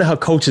supposed to, one of her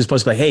coaches is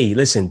supposed to be like, hey,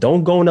 listen,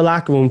 don't go in the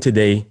locker room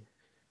today.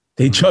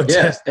 They drug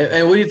test.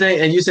 And what do you think?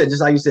 And you said,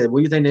 just like you said, what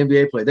do you think the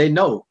NBA play? They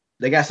know.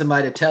 They got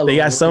somebody to tell them. They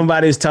got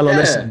somebody to tell them,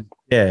 listen,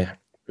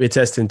 we're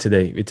testing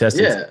today. We're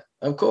testing. Yeah,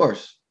 of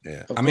course.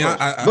 Yeah. Go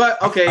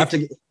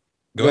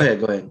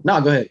ahead. No,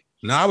 go ahead.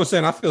 No, I was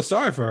saying I feel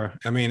sorry for her.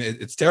 I mean,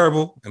 it's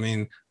terrible. I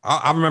mean,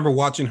 I remember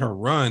watching her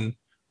run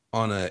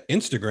on an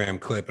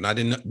Instagram clip, and I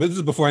didn't know, but this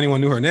is before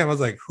anyone knew her name. I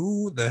was like,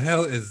 who the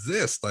hell is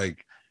this?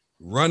 Like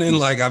running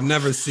like I've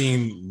never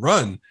seen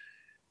run.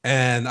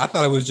 And I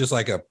thought it was just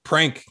like a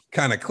prank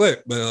kind of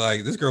clip, but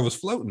like this girl was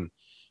floating.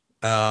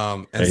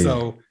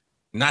 So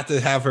not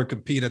to have her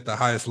compete at the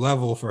highest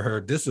level for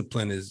her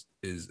discipline is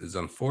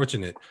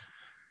unfortunate.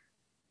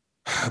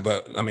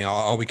 But I mean,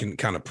 all we can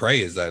kind of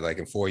pray is that like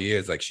in 4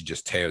 years, like she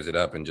just tears it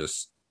up and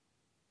just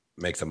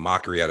makes a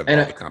mockery out of all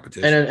the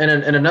competition.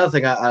 And another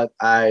thing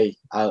I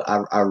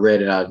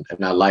read and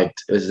I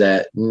liked is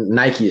that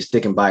Nike is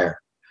sticking by her.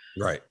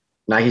 Right.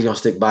 Nike's gonna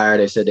stick by her.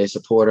 They said they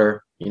support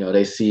her.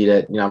 They see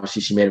that,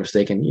 obviously she made a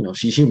mistake, and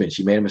she's human.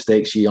 She made a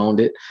mistake. She owned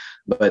it,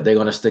 but they're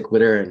gonna stick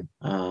with her. And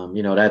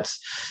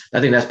I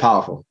think that's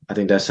powerful. I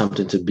think that's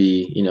something to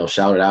be,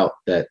 shouted out,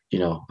 that,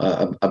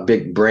 a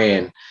big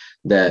brand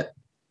that,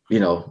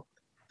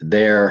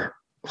 their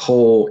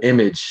whole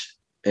image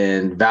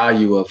and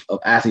value of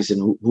athletes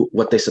and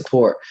what they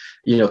support,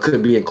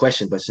 could be in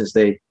question. But since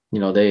they're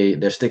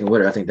sticking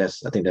with her, I think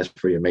that's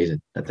pretty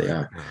amazing that they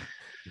are.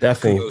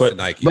 Definitely.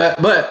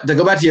 But to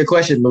go back to your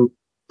question, Luke.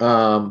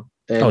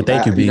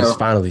 Thank you, Bees.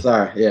 Finally.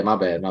 Sorry. Yeah, my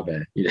bad.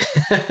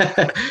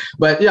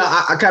 But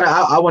yeah,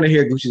 I want to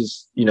hear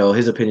Gooch's,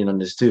 his opinion on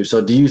this too.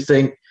 So do you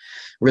think,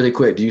 really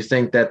quick,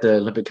 that the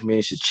Olympic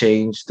Committee should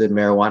change the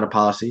marijuana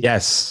policy?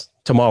 Yes.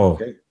 Tomorrow.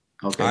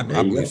 Okay. I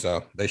believe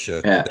so. They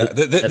should. Yeah.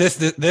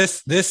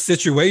 This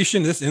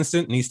situation, this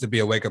instant needs to be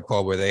a wake up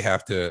call where they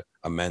have to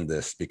amend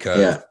this,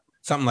 because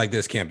something like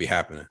this can't be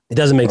happening. It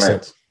doesn't make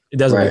sense. It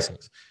doesn't make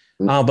sense.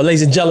 But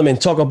ladies and gentlemen,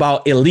 talk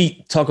about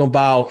elite, talk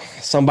about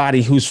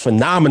somebody who's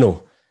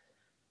phenomenal.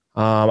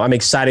 I'm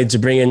excited to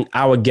bring in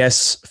our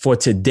guests for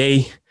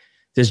today.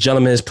 This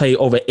gentleman has played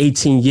over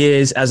 18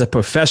 years as a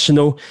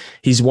professional.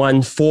 He's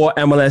won 4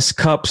 MLS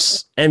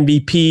Cups,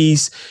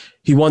 MVPs.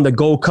 He won the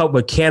Gold Cup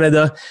with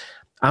Canada.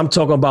 I'm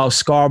talking about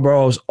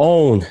Scarborough's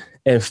own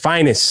and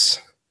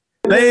finest.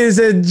 Ladies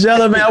and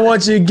gentlemen, I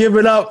want you to give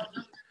it up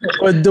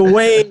for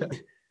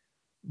Dwayne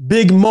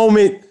Big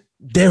Moment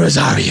De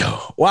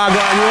Rosario. I'm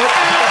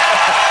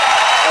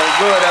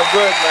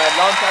good, man.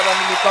 Long time I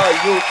didn't call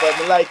you, but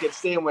I like it.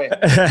 Same way.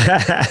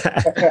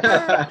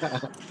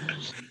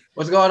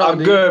 What's going on?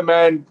 I'm good,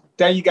 man.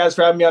 Thank you guys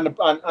for having me on the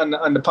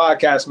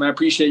podcast, man. I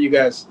appreciate you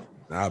guys.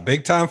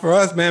 Big time for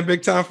us, man.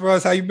 Big time for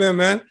us. How you been,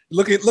 man?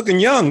 Looking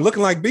young,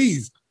 looking like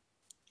bees.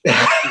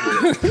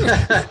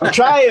 I'm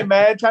trying,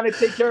 man. Trying to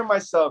take care of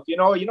myself. You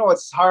know,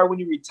 it's hard when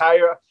you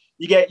retire.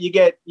 You get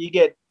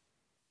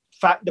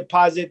fat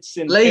deposits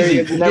and lazy.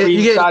 You get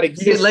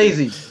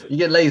lazy.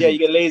 Yeah, you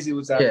get lazy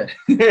with that.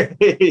 Yeah.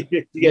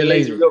 you get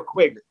lazy real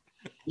quick.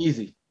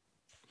 Easy.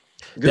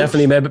 Good.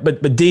 Definitely, man.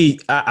 But D,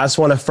 I just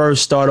want to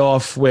first start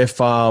off with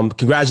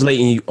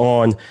congratulating you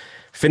on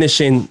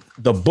finishing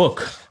the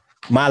book,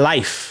 My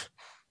Life,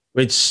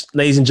 which,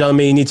 ladies and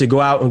gentlemen, you need to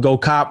go out and go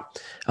cop.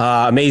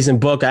 Amazing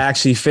book. I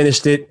actually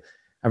finished it.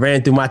 I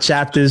ran through my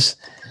chapters,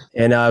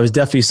 and it was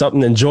definitely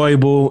something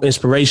enjoyable,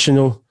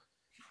 inspirational.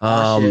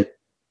 Oh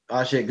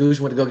shit! Goose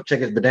went to go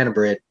check his banana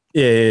bread.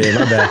 Yeah,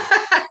 my bad.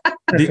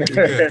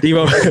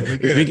 D-Ro,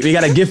 we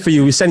got a gift for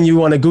you. We're sending you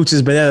one of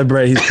Gooch's banana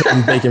bread. He's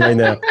baking right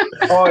now.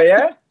 Oh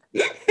yeah.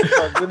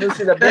 This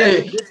is the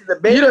baby. Hey, this is the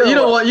baby. You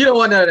don't want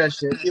none of that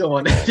shit. You don't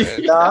want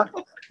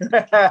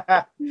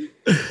that.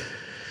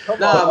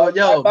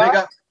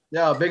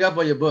 Nah. Big up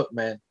on your book,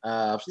 man.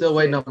 I'm still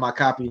waiting on my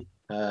copy.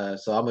 So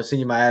I'm gonna send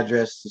you my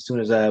address as soon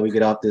as we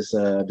get off this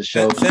the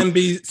show. Send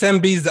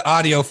Bees the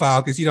audio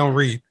file because you don't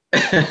read.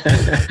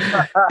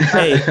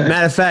 Hey,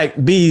 matter of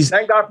fact, Bees.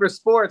 Thank God for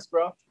sports,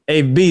 bro.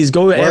 Hey, Bees,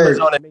 go to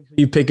Amazon and make sure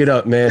you pick it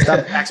up, man. Stop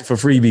asking for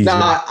freebies.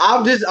 Nah,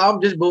 man.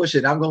 I'm just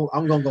bullshit. I'm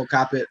gonna go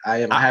cop it.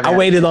 I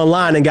waited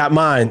online and got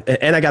mine,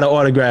 and I got an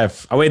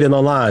autograph. I waited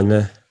online,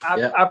 man.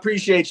 I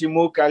appreciate you,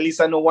 Mook. At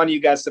least I know one of you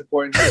guys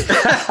supporting me.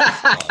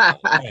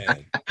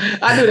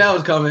 I knew that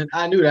was coming.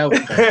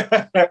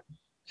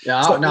 Yeah,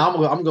 I'm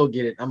gonna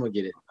get it. I'm gonna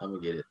get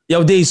it.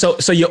 Yo, D, so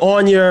you're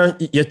on your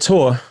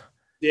tour.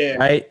 Yeah.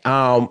 Right.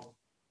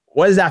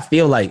 What does that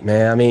feel like,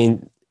 man? I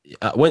mean,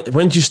 when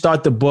did you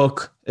start the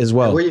book as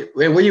well?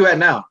 Where you at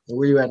now?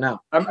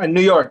 I'm in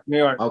New York.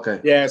 Okay.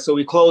 Yeah. So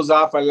we close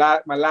off my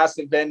last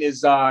event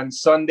is on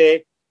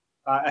Sunday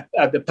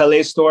at the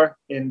Pele store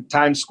in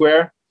Times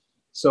Square.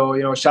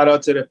 So, shout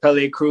out to the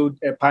Pele crew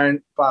at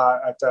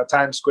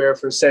Times Square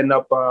for setting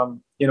up,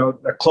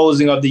 the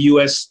closing of the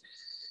U.S.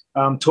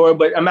 Tour.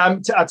 But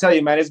I'll tell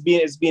you, man,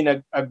 it's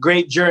been a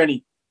great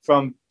journey.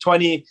 From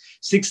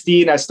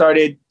 2016, I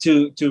started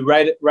to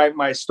write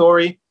my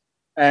story,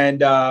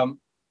 and I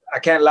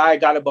can't lie, I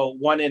got about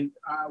one and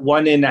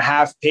a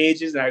half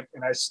pages, and I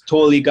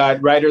totally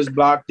got writer's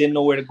block. Didn't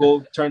know where to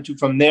go turn to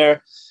from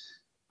there.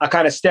 I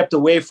kind of stepped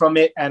away from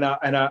it, and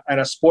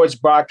a sports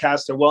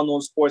broadcaster, well-known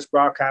sports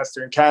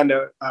broadcaster in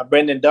Canada,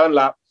 Brendan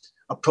Dunlap,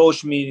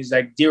 approached me. He's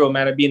like, "Dero,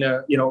 man,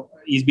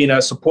 he's been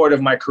a support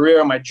of my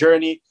career, my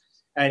journey,"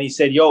 and he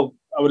said, "Yo,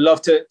 I would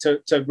love to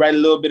write a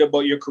little bit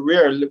about your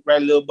career,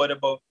 write a little bit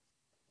about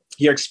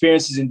your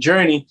experiences and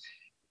journey."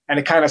 And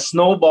it kind of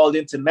snowballed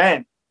into,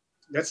 man,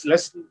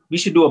 we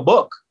should do a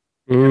book.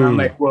 And I'm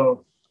like,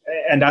 well,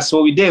 and that's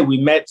what we did. We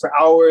met for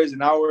hours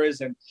and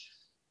hours, and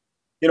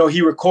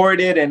he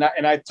recorded, and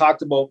I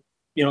talked about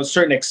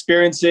certain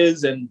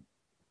experiences, and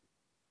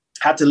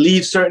had to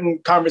leave certain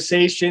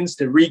conversations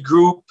to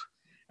regroup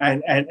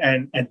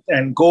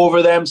and go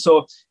over them.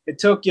 So it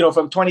took,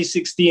 from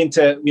 2016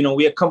 to,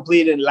 we had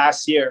completed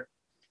last year.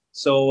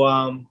 So,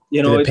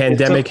 did the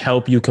pandemic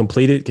help you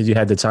complete it? Because you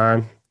had the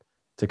time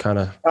to kind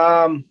of.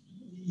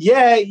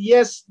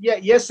 Yes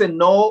and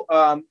no.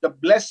 The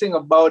blessing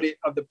of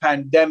the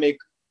pandemic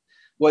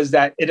was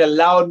that it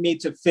allowed me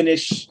to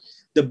finish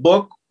the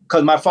book,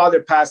 because my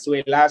father passed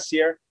away last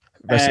year.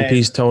 Rest in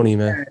peace, Tony,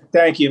 man.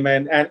 Thank you,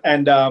 man.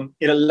 And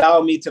it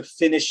allowed me to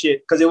finish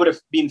it, because it would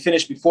have been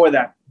finished before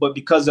that. But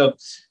because of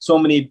so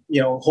many,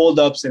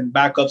 holdups and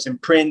backups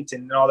and print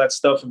and all that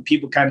stuff, and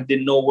people kind of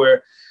didn't know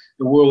where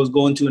the world was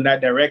going to in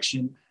that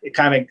direction, it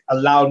kind of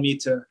allowed me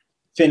to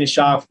finish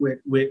off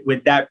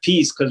with that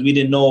piece, because we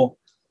didn't know,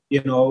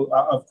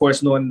 of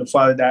course, knowing the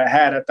father that I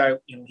had, I thought,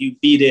 he'd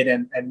beat it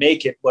and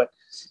make it. But,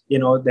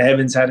 the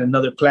heavens had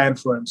another plan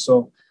for him.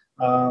 So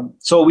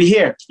we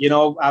here,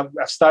 I've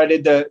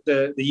started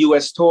the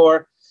U.S.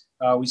 tour.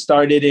 We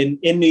started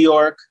in New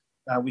York.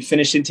 We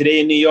finished today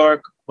in New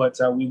York, but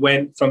we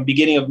went from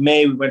beginning of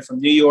May. We went from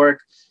New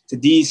York to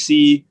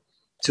D.C.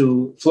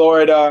 to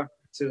Florida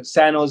to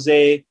San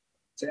Jose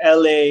to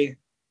L.A.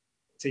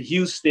 to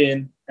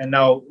Houston, and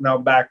now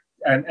back.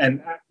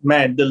 And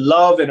man, the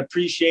love and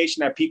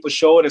appreciation that people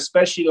showed,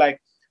 especially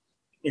like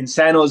in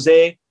San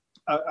Jose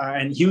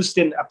and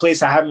Houston, a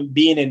place I haven't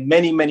been in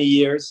many, many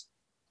years.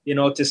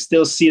 To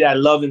still see that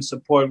love and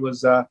support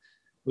was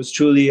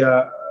truly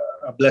a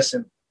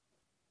blessing.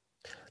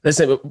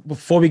 Listen,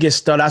 before we get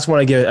started, I just want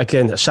to give,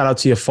 again, a shout out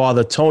to your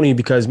father, Tony,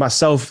 because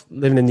myself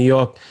living in New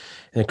York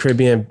and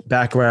Caribbean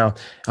background,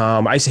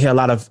 I used to hear a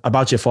lot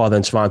about your father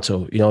in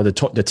Toronto,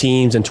 the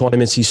teams and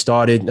tournaments he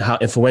started, how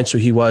influential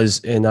he was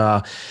in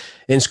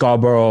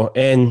Scarborough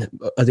and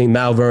I think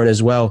Malvern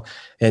as well,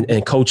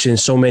 and coaching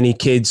so many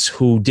kids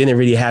who didn't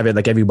really have it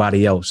like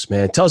everybody else,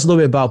 man. Tell us a little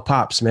bit about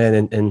Pops,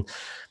 man, and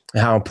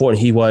how important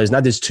he was,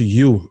 not just to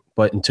you,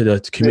 but into the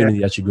community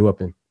that you grew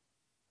up in.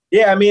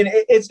 Yeah, I mean,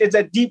 it's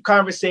a deep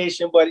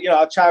conversation, but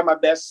I'll try my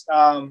best.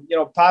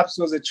 Pops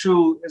is a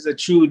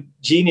true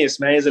genius,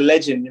 man. He's a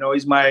legend.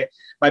 He's my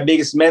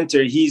biggest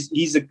mentor. He's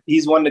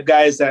one of the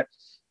guys that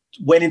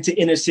went into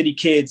inner city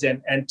kids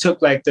and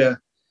took like the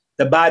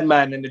bad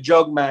man and the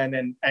drug man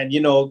and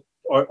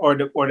or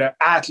the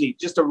athlete,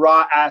 just a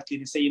raw athlete,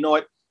 and say, you know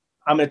what,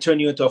 I'm going to turn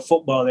you into a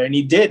footballer, and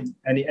he did,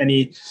 and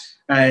he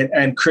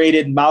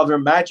created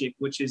Malvern Magic,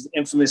 which is the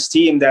infamous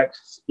team that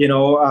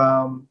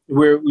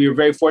we're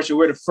very fortunate.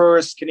 We're the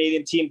first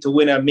Canadian team to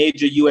win a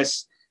major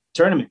U.S.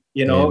 tournament.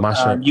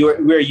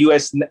 We're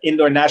U.S.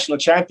 indoor national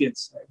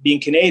champions,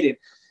 being Canadian.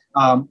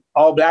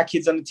 All black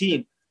kids on the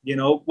team.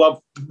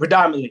 Well,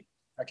 predominantly.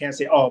 I can't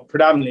say all,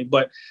 predominantly,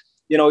 but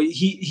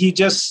he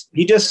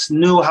just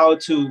knew how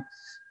to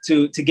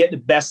get the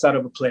best out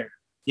of a player.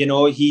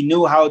 He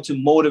knew how to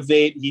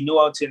motivate, he knew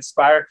how to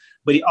inspire,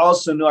 but he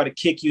also knew how to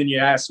kick you in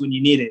your ass when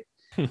you need it.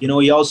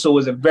 He also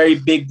was a very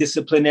big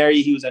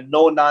disciplinary. He was a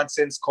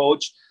no-nonsense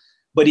coach,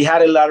 but he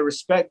had a lot of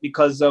respect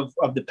because of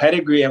the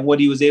pedigree and what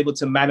he was able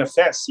to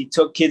manifest. He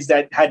took kids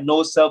that had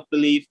no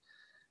self-belief,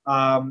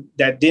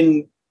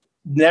 that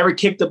never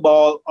kicked the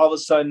ball, all of a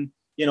sudden,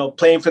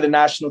 playing for the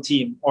national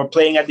team or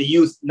playing at the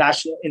youth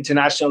national,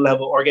 international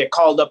level, or get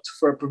called up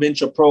for a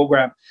provincial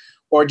program,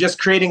 or just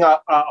creating a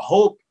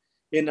hope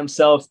in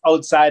himself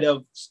outside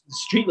of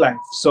street life.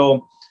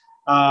 So,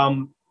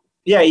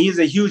 he's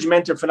a huge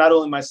mentor for not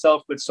only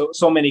myself, but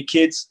so many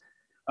kids.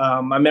 I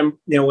remember,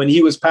 when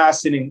he was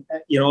passing,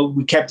 and,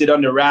 we kept it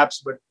under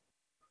wraps, but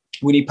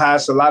when he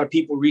passed, a lot of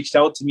people reached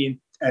out to me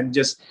and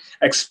just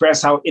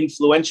expressed how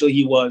influential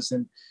he was.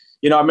 And,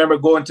 I remember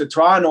going to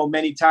Toronto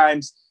many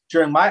times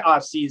during my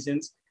off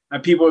seasons,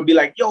 and people would be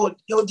like, yo,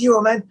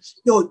 Dero, man,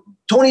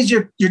 Tony's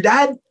your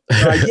dad?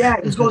 Like, yeah.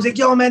 He goes like,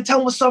 yo, man, tell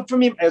him what's up for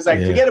me. I was like,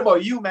 forget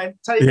about you, man.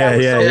 Tell your dad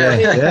what's up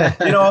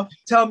for me.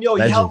 Tell him, yo,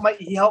 he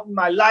helped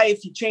my life.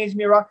 He changed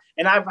me around.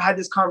 And I've had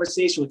this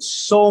conversation with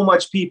so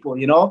much people,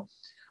 and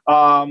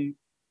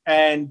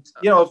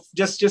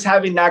just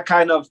having that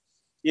kind of,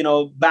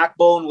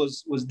 backbone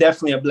was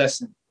definitely a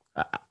blessing.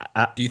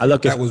 Do you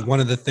think that was one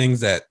of the things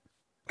that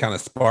kind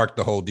of sparked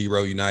the whole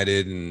Dero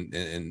United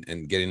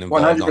and getting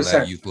involved 100%. On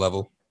that youth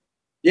level?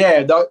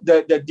 Yeah,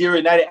 the Dero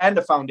United and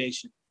the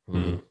foundation.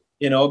 Mm-hmm.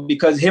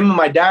 Because him and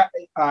my dad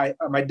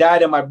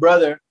and my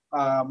brother,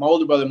 my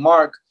older brother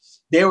Mark,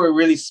 they were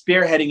really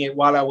spearheading it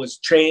while I was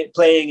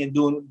playing and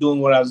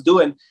doing what I was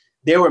doing.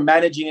 They were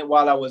managing it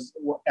while I was,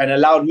 and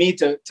allowed me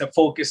to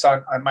focus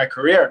on my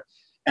career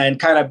and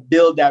kind of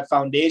build that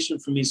foundation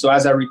for me. So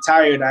as I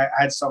retired, I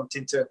had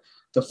something to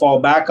fall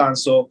back on.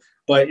 So,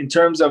 but in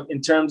terms of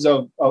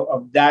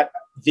that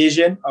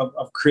vision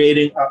of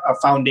creating a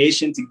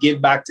foundation to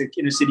give back to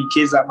inner city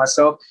kids like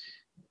myself,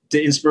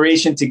 the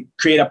inspiration to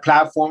create a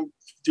platform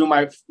through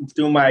my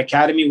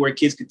academy where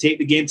kids could take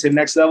the game to the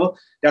next level,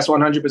 that's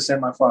 100%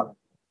 my father.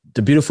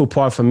 The beautiful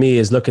part for me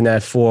is looking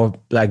at 4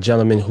 Black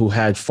gentlemen who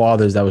had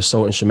fathers that were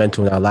so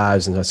instrumental in our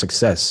lives and our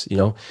success.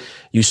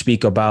 You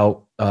speak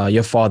about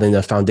your father in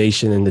the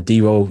foundation and the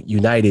Dero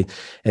United,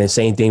 and the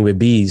same thing with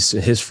Bees,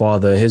 his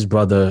father, his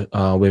brother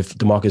with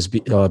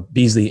DeMarcus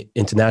Beasley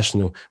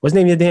International. What's the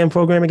name of your damn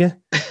program again?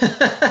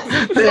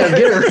 Damn,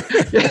 get her.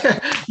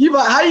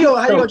 How you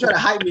gonna try to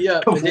hype me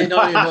up? They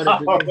don't even know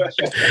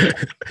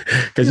that.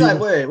 Because you're like,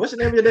 wait, what's the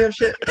name of your damn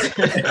shit?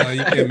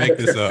 You can't make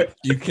this up.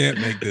 You can't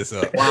make this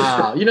up.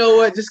 Wow. You know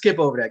what? Just skip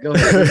over that. Go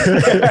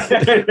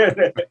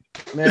ahead.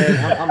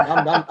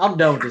 Man, I'm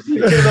done with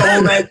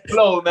this.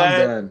 Flow,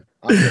 man.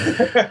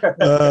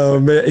 I'm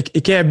done. Man,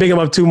 you can't big him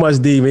up too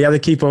much, D. Man, you have to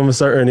keep him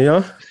certain,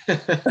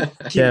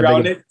 Keep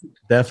grounded.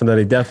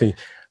 Definitely.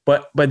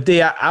 But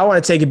D, I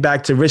want to take it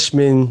back to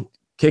Richmond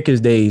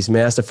Kickers days,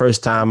 man. That's the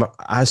first time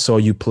I saw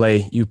you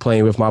play. You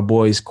playing with my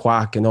boys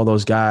Kwak and all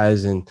those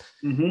guys, and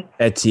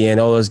Etienne,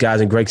 all those guys,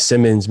 and Greg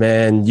Simmons,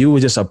 man. You were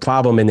just a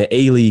problem in the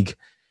A-League.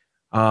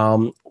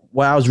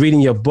 While I was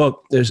reading your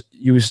book, it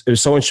was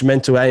so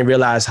instrumental. I didn't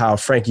realize how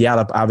Frank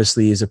Yallop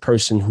obviously is a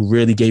person who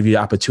really gave you the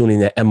opportunity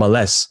in the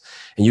MLS.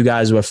 And you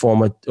guys were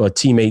former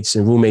teammates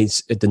and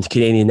roommates at the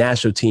Canadian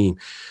national team.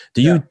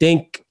 Do you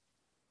think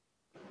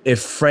if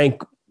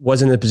Frank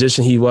wasn't in the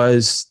position he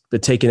was,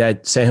 but taking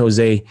at San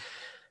Jose,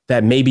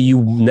 that maybe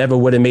you never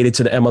would have made it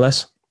to the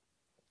MLS?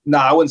 No,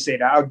 I wouldn't say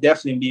that. I would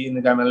definitely be in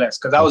the MLS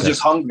because I was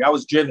just hungry. I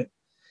was driven.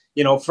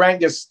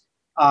 Frank just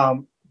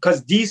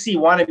because DC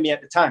wanted me at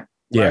the time.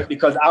 Right?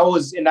 Because I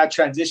was in that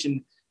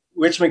transition.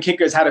 Richmond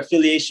Kickers had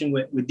affiliation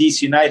with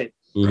DC United.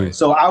 Right.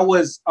 So I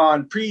was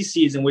on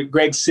preseason with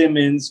Greg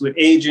Simmons, with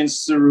Adrian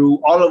Saru,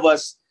 all of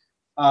us.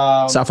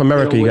 South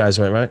America, you guys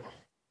went, right?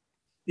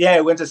 Yeah,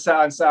 I went to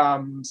San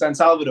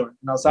Salvador,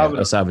 in El Salvador.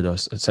 El Salvador,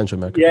 Central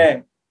America.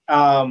 Yeah.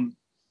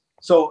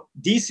 So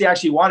DC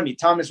actually wanted me.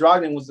 Thomas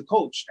Rognan was the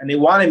coach, and they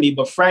wanted me.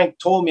 But Frank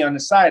told me on the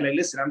side, like,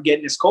 listen, I'm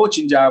getting this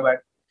coaching job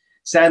at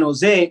San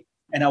Jose,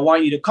 and I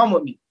want you to come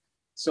with me.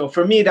 So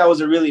for me, that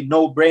was a really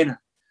no-brainer.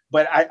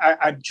 But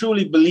I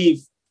truly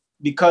believe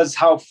because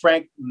how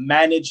Frank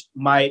managed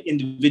my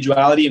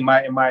individuality and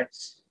my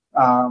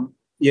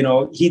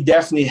he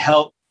definitely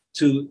helped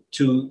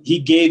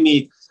he gave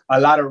me a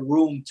lot of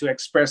room to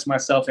express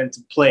myself and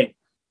to play.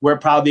 Where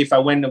probably if I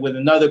went with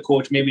another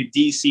coach, maybe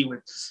DC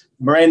with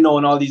Moreno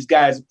and all these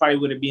guys, it probably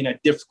would have been a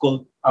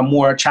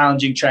more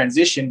challenging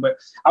transition. But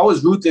I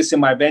was ruthless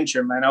in my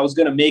venture, man. I was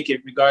going to make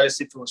it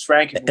regardless if it was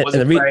Frank, if it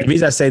wasn't Frank. The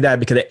reason I say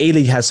that, because the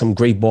A-League has some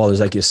great ballers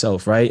like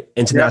yourself, right?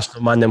 International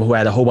among them who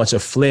had a whole bunch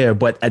of flair.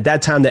 But at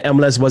that time, the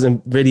MLS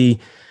wasn't really,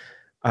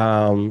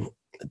 didn't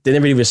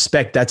really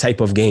respect that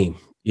type of game.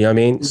 You know what I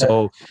mean? Yeah.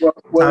 So,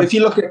 well, if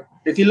you look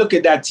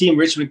at that team,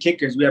 Richmond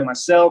Kickers, we had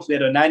myself, we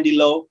had a Nandi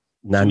Lowe,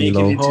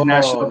 Jamaican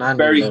international,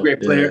 very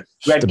great player.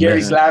 We had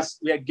Gary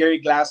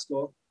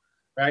Glasgow,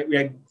 right? We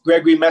had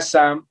Gregory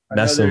Messam,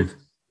 another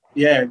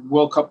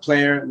World Cup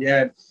player. We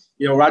had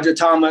Roger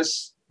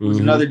Thomas, who's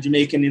another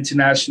Jamaican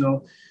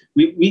international.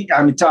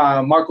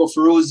 Marco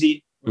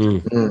Ferruzzi,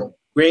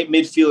 great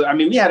midfielder. I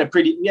mean, we had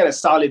a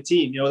solid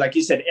team. Like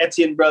you said,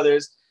 Etienne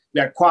brothers.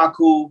 We had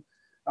Kwaku.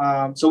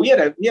 So we had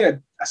a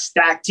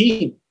stacked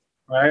team,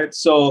 right?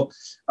 So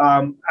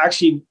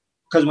actually,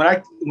 because when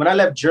I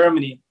left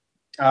Germany,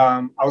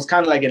 I was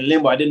kind of like in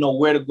limbo. I didn't know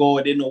where to go.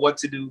 I didn't know what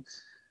to do,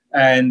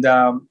 and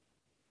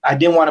I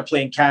didn't want to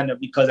play in Canada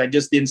because I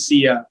just didn't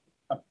see a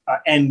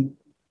end.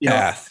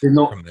 Path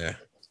from there.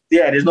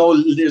 Yeah, there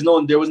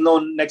was no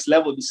next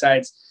level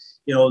besides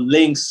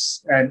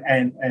Lynx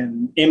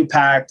and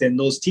Impact and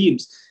those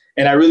teams,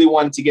 and I really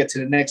wanted to get to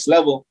the next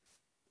level.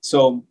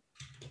 So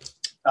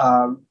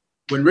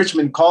when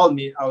Richmond called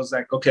me, I was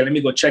like, okay, let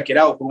me go check it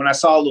out. But when I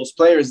saw all those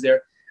players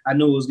there, I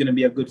knew it was going to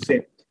be a good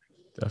fit.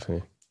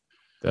 Definitely.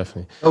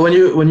 So when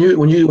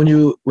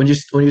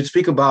you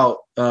speak about,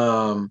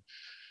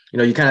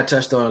 you kind of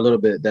touched on a little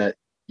bit that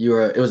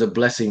it was a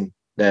blessing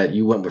that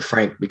you went with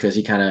Frank because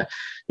he kind of,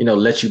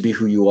 let you be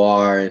who you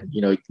are and,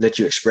 let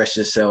you express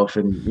yourself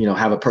and,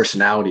 have a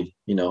personality,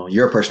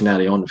 your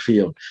personality on the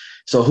field.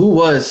 So who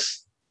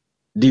was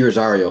De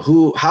Rosario?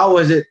 How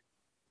was it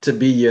to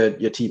be your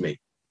teammate?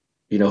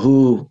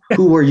 Who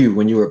were you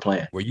when you were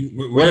playing? Were you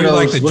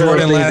like the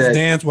Jordan Last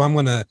Dance where I'm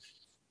gonna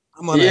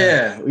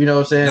yeah, you know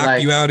what I'm saying?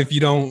 Knock you out if you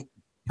don't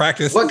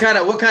practice. What kind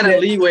of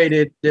leeway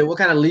did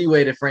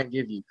Frank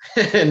give you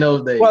in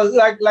those days? Well,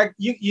 like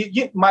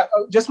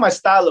my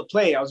style of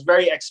play, I was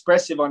very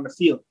expressive on the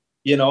field.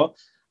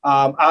 I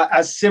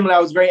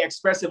was very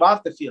expressive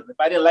off the field.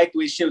 If I didn't like the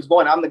way shit was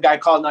going, I'm the guy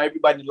calling out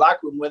everybody in the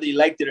locker room whether he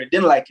liked it or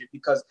didn't like it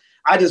because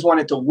I just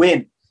wanted to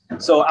win.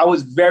 So I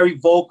was very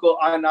vocal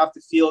on and off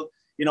the field.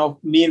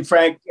 Me and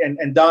Frank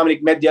and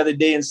Dominic met the other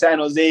day in San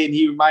Jose, and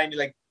he reminded me,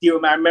 like,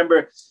 man, I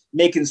remember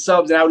making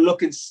subs, and I would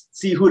look and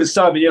see who to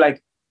sub, and you're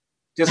like,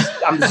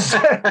 I'm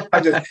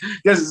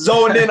just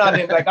zoned in on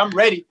him, like, I'm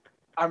ready.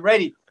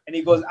 And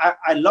he goes,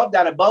 I love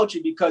that about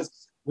you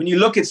because when you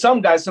look at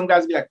some guys be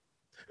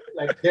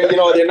like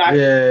they're not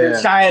they're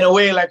shying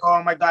away, like,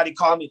 oh my God, he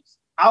called me.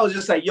 I was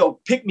just like,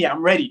 yo, pick me,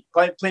 I'm ready.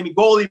 Play me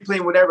goalie,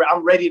 play whatever,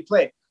 I'm ready to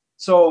play.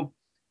 So,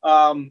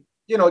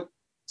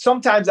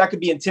 sometimes that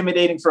could be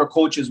intimidating for a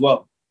coach as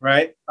well,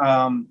 right?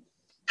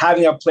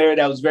 Having a player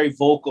that was very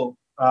vocal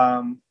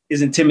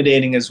is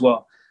intimidating as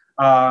well.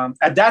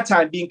 At that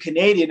time, being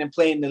Canadian and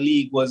playing in the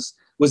league was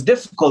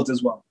difficult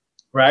as well,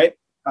 right?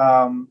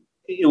 We're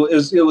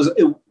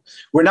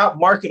not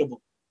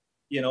marketable,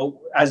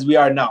 as we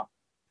are now.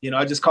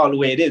 I just call it the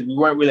way it is. We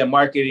weren't really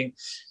marketing,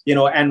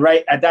 and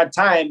right at that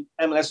time,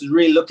 MLS was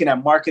really looking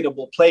at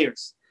marketable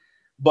players.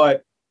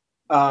 But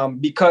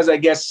because I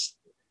guess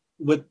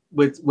with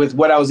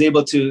what I was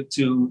able to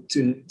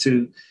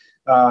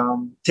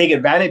take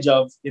advantage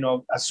of,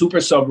 a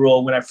super sub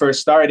role when I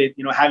first started,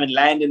 having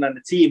Landon on the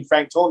team,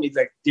 Frank told me, he's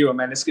like, Dero,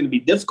 man, it's going to be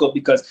difficult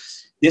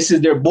because this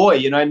is their boy,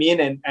 you know what I mean?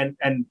 And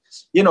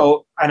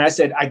I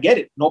said, I get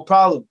it. No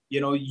problem.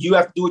 You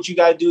have to do what you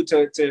got to do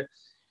to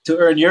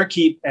earn your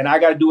keep. And I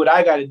got to do what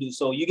I got to do.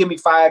 So you give me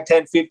 5,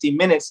 10, 15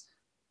 minutes,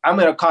 I'm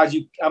going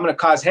to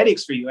cause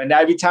headaches for you. And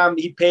every time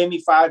he paid me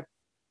 5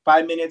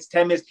 minutes,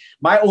 10 minutes,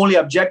 my only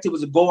objective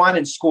was to go on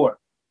and score.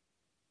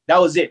 That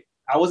was it.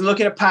 I wasn't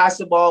looking to pass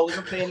the ball. I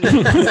wasn't playing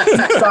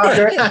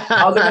soccer.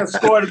 I was going to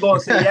score the goal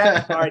and say,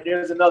 yeah, all right,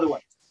 there's another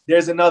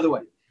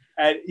one.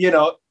 And,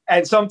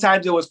 and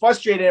sometimes it was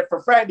frustrating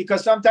for Frank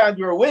because sometimes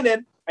we were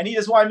winning and he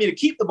just wanted me to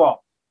keep the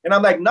ball. And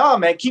I'm like, no,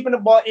 man, keeping the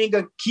ball ain't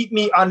going to keep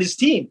me on this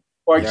team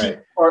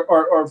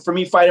or for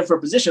me fighting for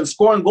a position.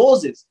 Scoring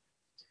goals is.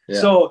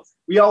 Yeah. So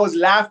we always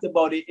laughed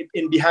about it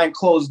in behind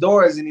closed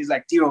doors. And he's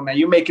like, Dero, man,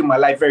 you're making my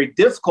life very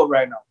difficult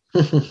right now.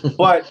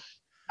 But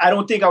I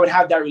don't think I would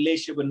have that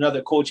relationship with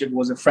another coach if it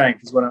wasn't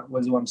Frank, is what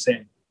I'm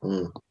saying.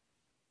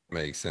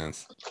 Makes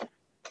sense.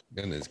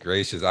 Goodness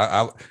gracious.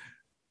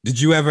 Did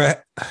you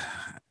ever,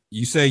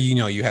 you say,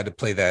 you had to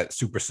play that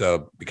super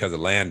sub because of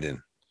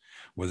Landon.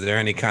 Was there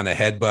any kind of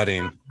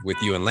headbutting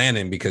with you and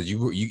Landon? Because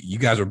you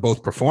guys were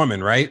both performing,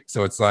 right?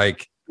 So it's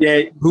like,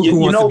 who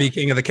wants to be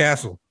king of the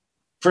castle?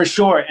 For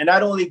sure. And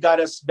that only got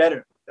us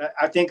better.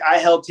 I think I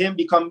helped him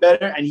become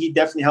better, and he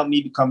definitely helped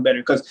me become better.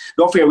 Because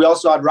don't forget, we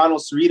also had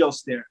Ronald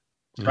Cerritos there,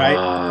 right?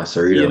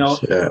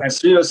 Cerritos, and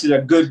Cerritos is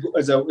a good,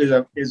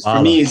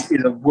 for me, is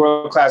a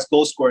world-class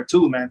goal scorer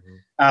too, man.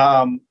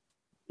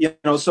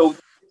 So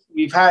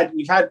we've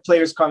had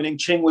players coming in.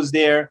 Ching was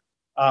there.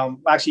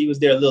 Actually, he was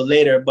there a little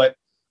later, but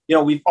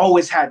we've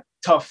always had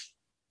tough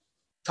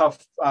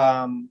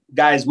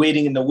guys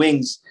waiting in the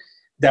wings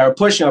that are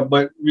pushing up.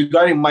 But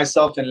regarding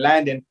myself and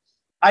Landon,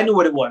 I knew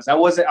what it was. It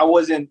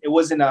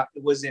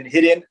wasn't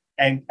hidden,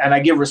 and I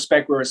give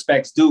respect where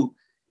respect's due.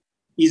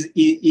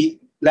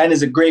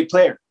 Landon's a great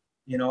player,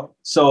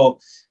 So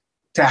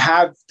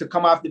to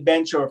come off the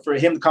bench, or for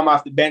him to come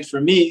off the bench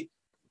for me,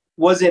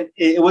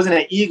 it wasn't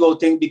an ego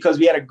thing, because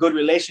we had a good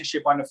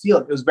relationship on the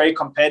field. It was very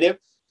competitive.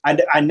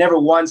 I never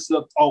once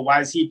looked, oh, why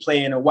is he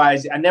playing, or I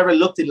never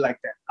looked at it like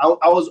that.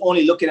 I was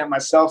only looking at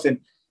myself and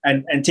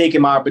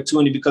taking my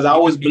opportunity, because I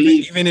always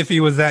believe. Even if he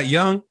was that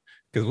young,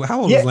 because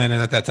how old was Landon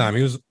at that time?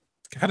 He was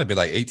had to be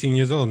like 18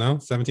 years old, no?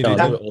 17, no,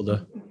 18? a little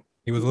older.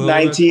 He was a little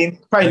 19,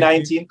 older? Probably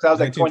 19, because I was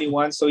like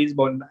 21, so he's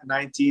about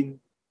 19,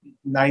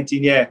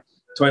 yeah,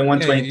 21,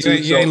 22.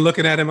 You ain't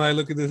looking at him, I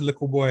look at this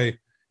little boy.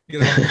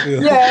 Yeah,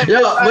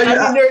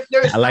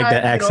 I like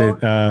that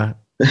accent.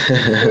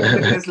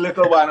 This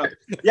little one.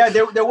 Yeah,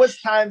 there was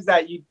times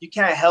that you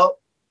can't help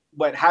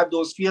but have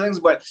those feelings.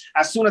 But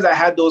as soon as I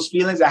had those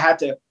feelings, I had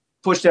to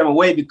push them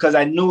away, because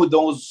I knew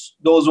those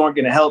weren't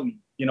going to help me.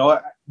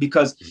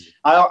 Because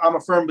I'm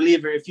a firm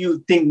believer. If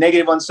you think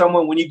negative on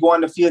someone, when you go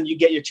on the field and you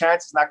get your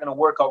chance, it's not going to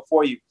work out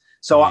for you.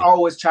 So I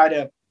always try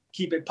to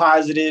keep it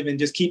positive and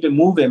just keep it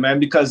moving, man.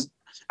 Because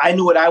I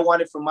knew what I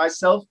wanted for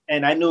myself,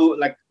 and I knew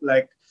like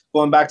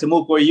going back to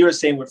Mook, what you were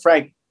saying with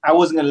Frank, I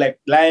wasn't going to let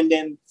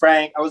Landon,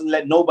 Frank, I wasn't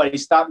going to let nobody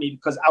stop me,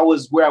 because I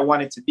was where I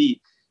wanted to be,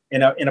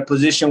 in a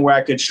position where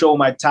I could show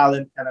my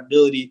talent and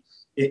ability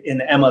in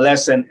the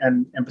MLS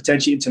and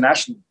potentially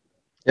internationally.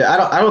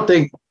 Yeah, I don't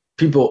think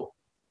people,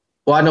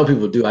 well, I know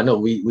people do. I know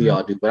we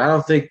all do, but I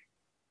don't think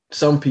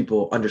some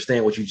people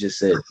understand what you just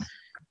said.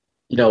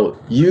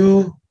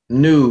 You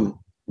knew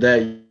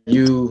that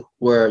you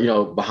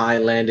were,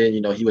 behind Landon.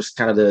 He was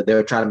kind of they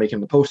were trying to make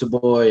him the poster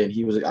boy, and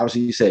he was,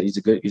 obviously, you said he's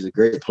a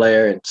great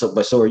player, and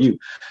but so are you.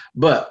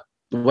 But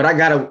what I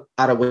got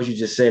out of what you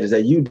just said is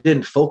that you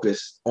didn't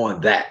focus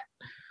on that.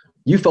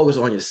 You focus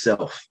on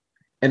yourself.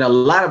 And a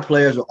lot of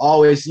players are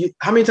always,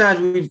 how many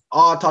times we've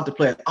all talked to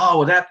players, oh,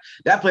 well,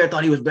 that player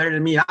thought he was better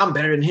than me, I'm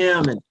better than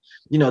him, and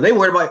they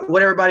worried about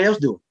what everybody else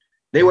doing.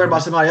 They worry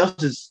about somebody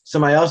else's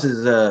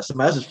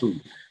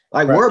food.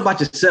 Like, right. Worry about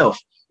yourself.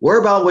 Worry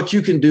about what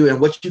you can do and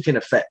what you can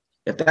affect.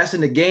 If that's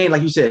in the game,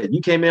 like you said, you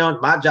came in on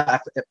my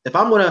job. If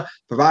I'm going to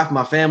provide for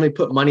my family,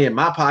 put money in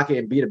my pocket,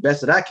 and be the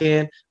best that I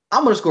can,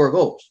 I'm going to score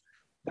goals.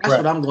 That's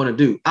right. What I'm going to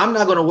do. I'm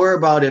not going to worry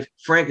about if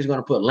Frank is going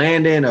to put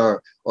Landon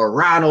or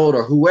Ronald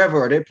or whoever,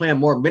 or they're playing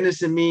more minutes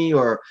than me,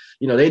 or,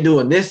 they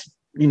doing this,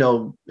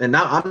 and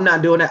I'm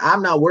not doing that.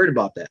 I'm not worried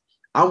about that.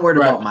 I'm worried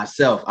about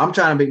myself. I'm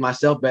trying to make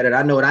myself better. And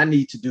I know what I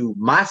need to do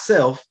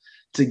myself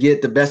to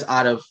get the best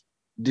out of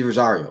De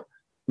Rosario.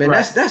 Man,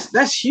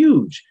 that's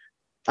huge.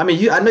 I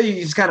mean, I know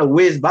you just kind of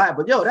whizzed by it,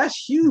 but that's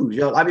huge.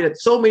 I mean,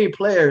 so many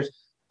players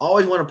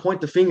always want to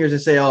point the fingers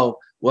and say, oh,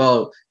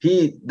 well,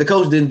 the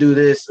coach didn't do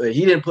this, or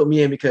he didn't put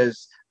me in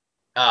because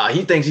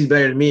he thinks he's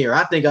better than me, or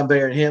I think I'm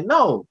better than him.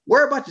 No,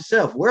 worry about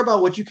yourself. Worry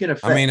about what you can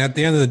affect. I mean, at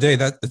the end of the day,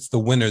 it's the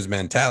winner's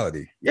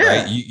mentality.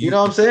 Yeah, right? You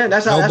know what I'm saying?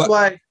 That's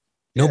why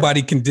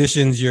nobody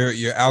conditions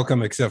your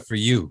outcome except for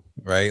you,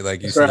 right?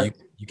 Like you said,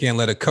 you can't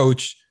let a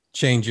coach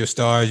change your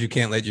stars. You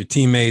can't let your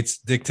teammates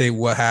dictate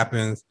what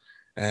happens.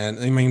 And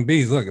I mean,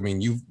 Bees, look, I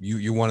mean,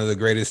 you're one of the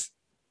greatest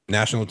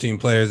national team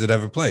players that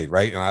ever played,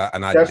 right?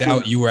 And I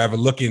doubt you were ever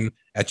looking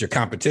at your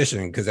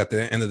competition, because at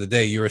the end of the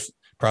day, you were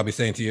probably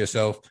saying to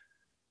yourself,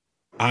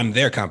 I'm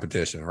their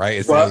competition, right?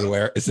 It's the other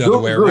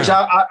way around.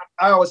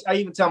 I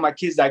even tell my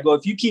kids, I go,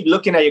 if you keep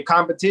looking at your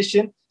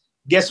competition,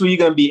 guess where you're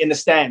going to be? In the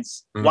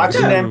stands,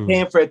 watching them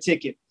paying for a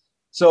ticket.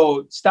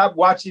 So stop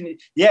watching.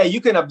 Yeah,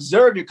 you can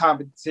observe your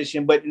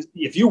competition, but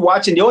if you're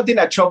watching, the only thing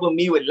that troubled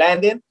me with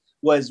Landon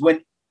was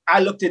when I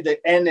looked at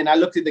the end and I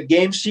looked at the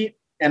game sheet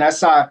and I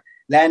saw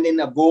Landon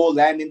a goal,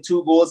 Landon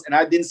 2 goals, and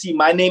I didn't see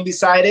my name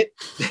beside it.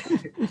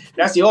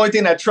 That's the only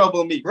thing that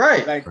troubled me.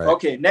 Right. Like,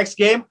 okay, next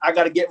game, I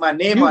got to get my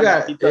name on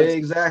it, because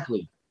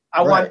exactly.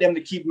 I want them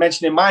to keep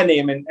mentioning my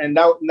name, and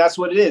that's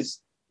what it is.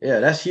 Yeah,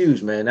 that's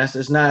huge, man.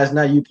 It's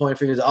not you pointing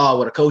fingers. Oh,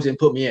 well, the coach didn't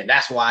put me in.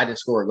 That's why I didn't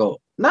score a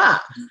goal. Nah.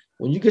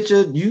 When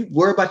you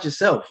worry about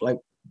yourself. Like,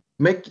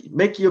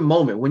 make your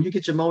moment. When you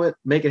get your moment,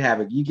 make it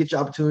happen. You get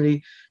your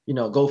opportunity,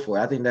 go for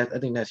it. I think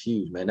that's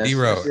huge, man.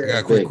 D-Ro, I got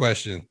a quick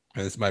question.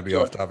 This might be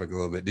off topic a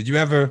little bit. Did you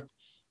ever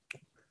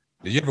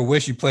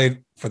wish you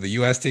played for the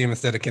U.S. team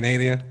instead of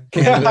Canada?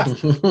 Canada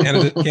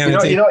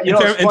team.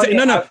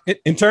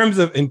 In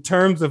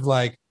terms of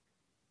like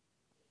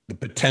the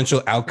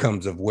potential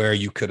outcomes of where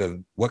you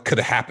what could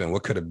have happened,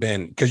 what could have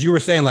been, because you were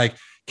saying like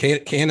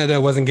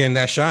Canada wasn't getting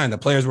that shine, the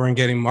players weren't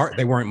getting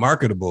they weren't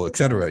marketable,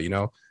 etc.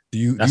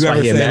 That's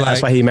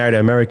why he married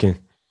an American.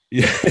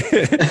 Yeah.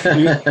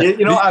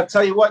 I'll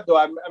tell you what though.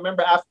 I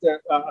remember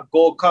after a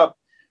Gold Cup,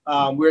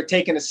 we were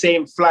taking the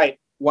same flight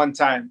one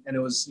time, and it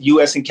was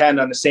U.S. and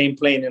Canada on the same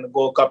plane in the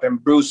Gold Cup.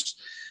 And Bruce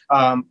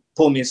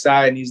pulled me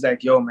aside, and he's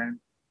like, "Yo, man,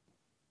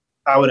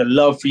 I would have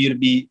loved for you to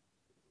be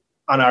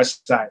on our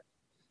side."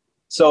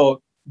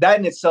 So that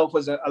in itself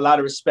was a lot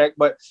of respect.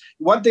 But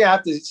one thing I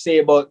have to say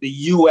about the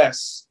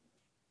U.S.,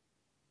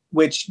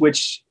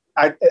 which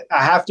I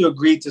have to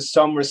agree to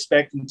some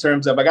respect in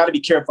terms of, I got to be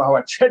careful how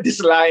I tread this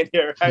line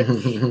here, right?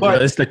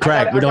 But it's the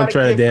crack. We don't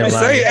tread a damn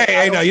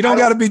line. No, you don't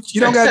got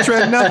to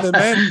tread nothing,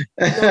 man.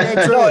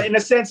 No, in the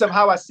sense of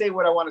how I say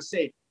what I want to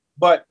say.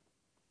 But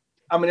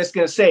I'm just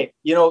going to say,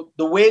 the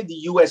way the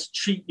U.S.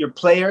 treat your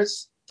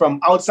players from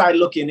outside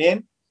looking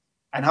in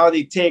and how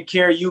they take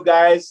care of you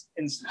guys,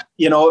 and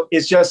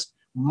it's just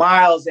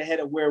miles ahead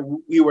of where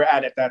we were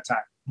at that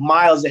time.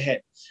 Miles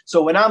ahead.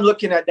 So when I'm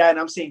looking at that and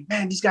I'm saying,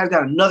 man, these guys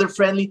got another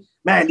friendly,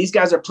 man, these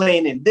guys are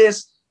playing in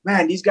this,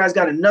 man, these guys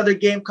got another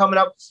game coming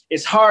up.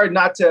 It's hard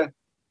not to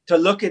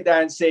look at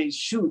that and say,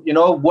 shoot,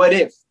 what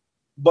if?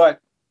 But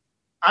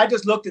I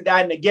just looked at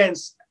that and again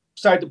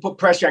started to put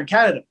pressure on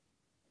Canada,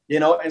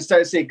 and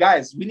started to say,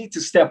 guys, we need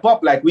to step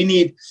up. Like we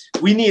need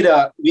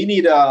a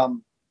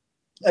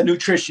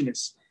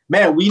nutritionist,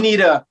 man. We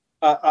need the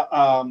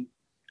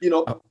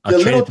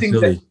little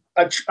things that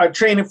a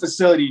training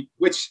facility,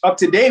 which up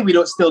to date we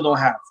still don't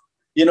have.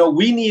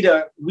 We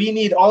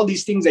need all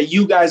these things that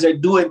you guys are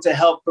doing to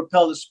help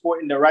propel the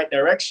sport in the right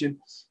direction.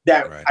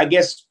 That right. I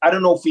guess I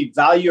don't know if we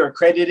value or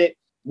credit it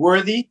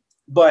worthy,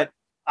 but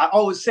I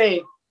always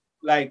say,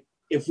 like,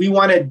 if we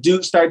want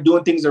to start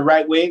doing things the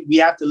right way, we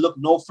have to look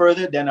no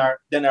further than our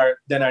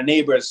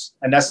neighbors,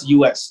 and that's the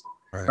U.S.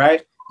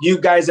 Right? You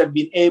guys have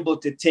been able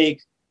to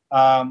take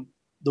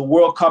the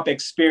World Cup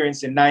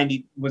experience in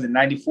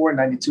 94,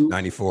 92?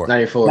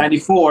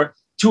 94.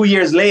 2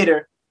 years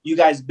later, you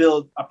guys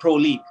build a pro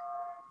league.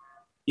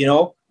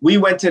 We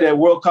went to the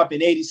World Cup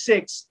in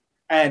 86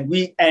 and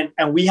we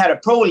had a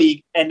pro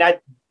league, and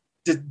that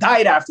just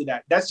died after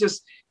that. That's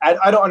just,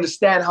 I don't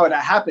understand how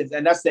that happens.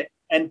 And that's the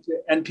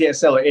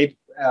NPSL or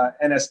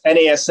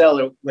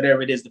NASL or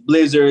whatever it is, the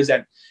Blizzards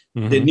and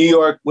the New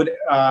York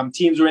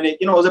teams were in it.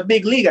 It was a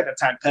big league at the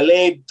time.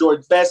 Pelé,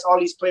 George Best, all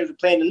these players were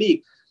playing the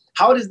league.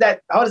 How does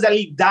that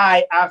league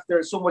die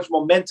after so much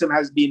momentum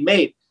has been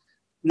made?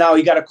 Now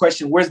you got to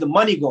question, where's the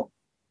money going?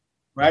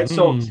 Right.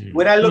 So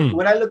when I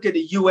look at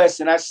the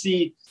US and I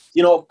see,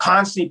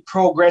 constant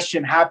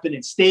progression happening,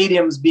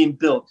 stadiums being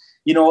built,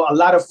 a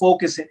lot of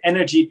focus and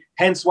energy,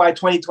 hence why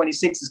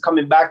 2026 is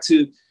coming back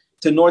to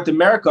North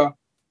America,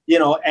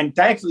 and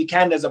thankfully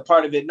Canada's a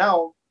part of it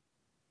now.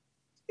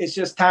 It's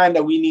just time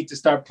that we need to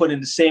start putting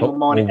the same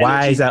amount of energy.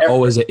 Why is that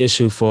always an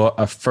issue for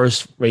a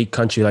first-rate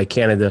country like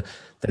Canada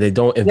that they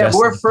don't invest? Yeah,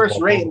 we're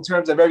first-rate in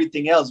terms of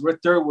everything else. We're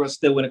third world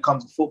still when it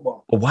comes to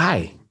football. But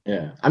why?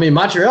 Yeah, I mean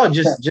Montreal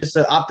just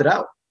opted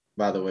out.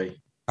 By the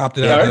way,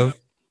 opted out of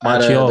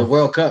Montreal, the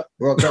World Cup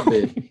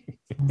bid.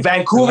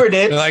 Vancouver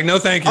did. They're like, no,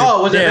 thank you.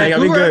 Oh, was it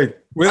Vancouver? Be good.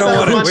 We don't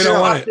want it. We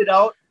don't want it.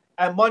 Out,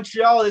 and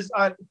Montreal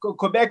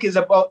Quebec is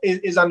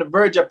on the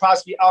verge of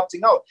possibly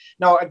opting out.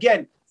 Now,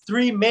 again,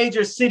 3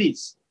 major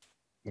cities.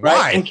 Right?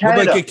 Why? In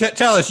Canada. But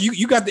tell us,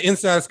 you got the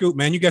inside scoop,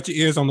 man. You got your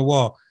ears on the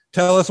wall.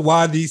 Tell us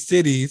why these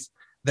cities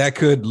that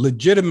could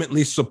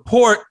legitimately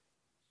support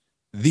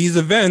these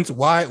events,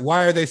 why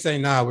are they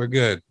saying, nah, we're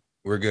good?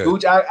 We're good.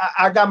 Gooch,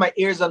 I got my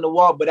ears on the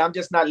wall, but I'm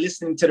just not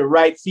listening to the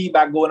right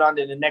feedback going on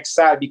in the next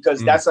side,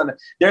 because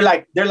they're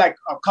like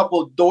a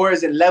couple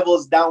doors and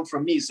levels down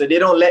from me. So they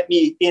don't let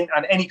me in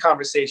on any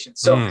conversation.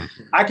 So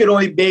I could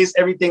only base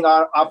everything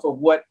off of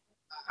what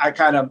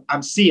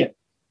I'm seeing.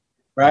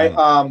 Right.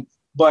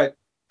 But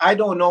I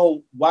don't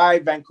know why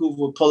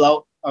Vancouver would pull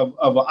out of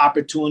an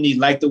opportunity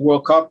like the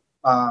World Cup.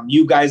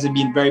 You guys have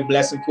been very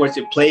blessed, of course,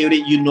 to play with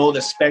it.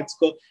 The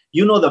spectacle,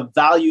 the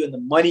value and the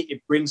money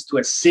it brings to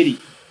a city.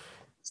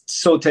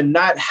 So to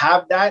not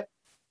have that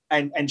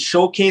and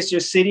showcase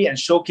your city and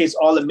showcase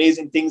all the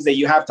amazing things that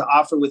you have to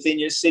offer within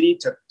your city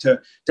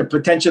to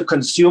potential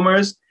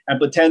consumers and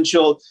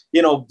potential,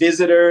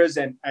 visitors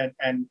and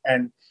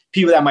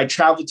people that might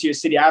travel to your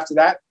city after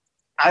that,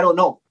 I don't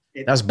know.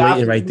 That's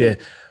blatant right there.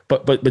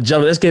 But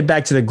gentlemen, let's get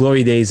back to the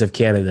glory days of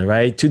Canada,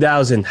 right?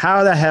 2000.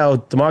 How the hell,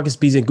 DeMarcus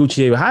Beasley and Gucci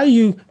Diego, how do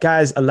you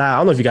guys allow, I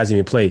don't know if you guys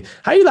even played,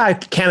 how you allow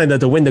Canada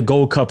to win the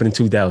Gold Cup in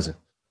 2000?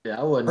 Yeah,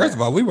 I wouldn't. First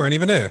of all, we weren't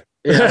even there.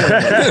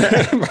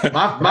 Yeah,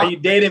 now you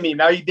dating me.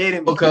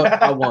 Gold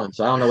Cup, I won,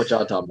 so I don't know what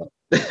y'all talking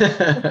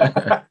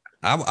about.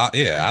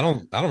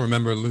 I don't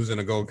remember losing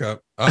a Gold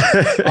Cup.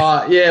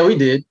 Yeah, we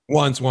did.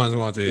 Once. Yeah. We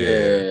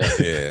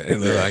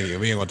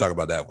ain't gonna talk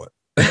about that one.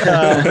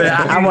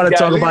 I want to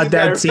talk about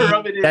that team,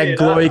 that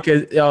glory,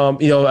 because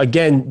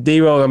again,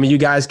 D-Roll, I mean, you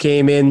guys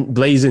came in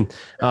blazing.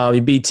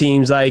 You beat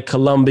teams like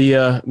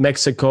Colombia,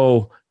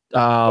 Mexico,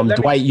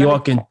 Dwight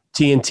York, and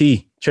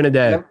TNT,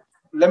 Trinidad.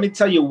 Let me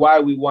tell you why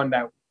we won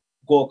that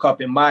Gold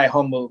Cup, in my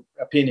humble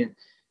opinion,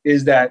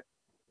 is that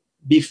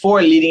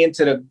before leading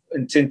into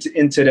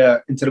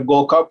the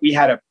Gold Cup, we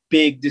had a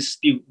big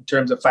dispute in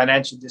terms of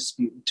financial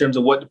dispute, in terms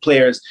of what the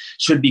players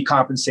should be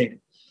compensated.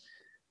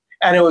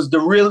 And it was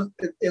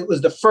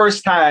the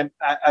first time,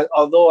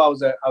 although I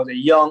was a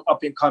young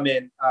up and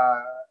coming,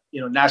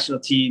 national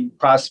team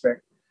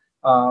prospect.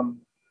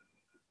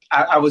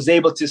 I was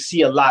able to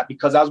see a lot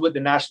because I was with the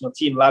national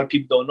team. A lot of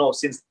people don't know,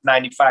 since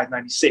 95,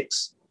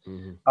 96.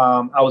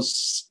 I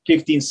was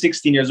 15,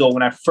 16 years old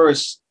when I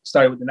first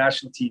started with the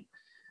national team.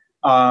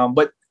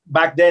 But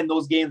back then,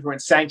 those games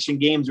weren't sanctioned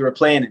games we were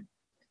playing in.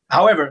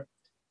 However,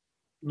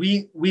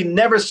 we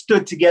never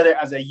stood together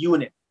as a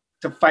unit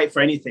to fight for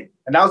anything.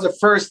 And that was the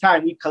first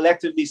time we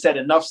collectively said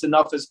enough's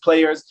enough as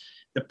players.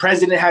 The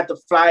president had to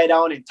fly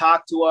down and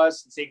talk to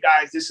us and say,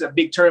 guys, this is a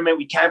big tournament.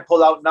 We can't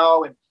pull out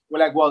now. And we're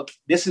like, well,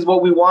 this is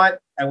what we want,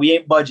 and we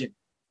ain't budging.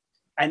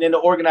 And then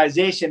the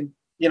organization,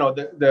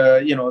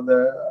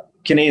 the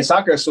Canadian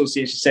Soccer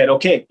Association said,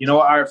 okay,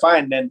 all right,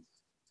 fine. Then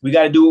we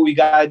got to do what we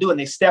got to do. And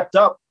they stepped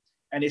up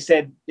and they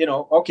said,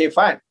 okay,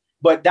 fine.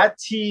 But that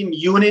team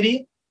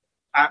unity,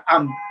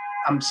 I'm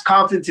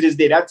confident to this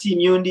day, that team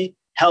unity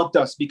helped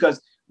us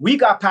because we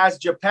got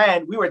past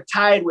Japan. We were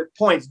tied with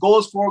points,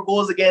 goals for,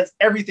 goals against,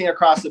 everything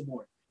across the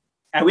board.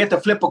 And we had to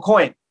flip a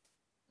coin.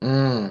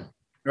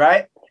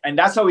 Right? And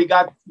that's how we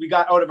got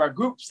out of our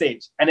group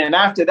stage. And then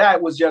after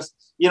that was just,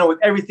 with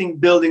everything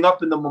building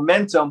up in the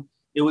momentum,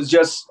 it was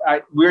just,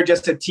 we were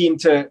just a team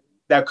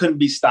that couldn't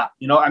be stopped.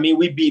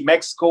 We beat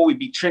Mexico, we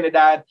beat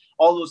Trinidad,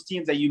 all those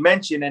teams that you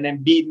mentioned, and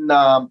then beating,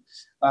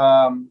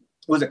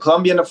 was it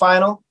Colombia in the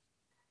final?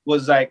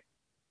 Was it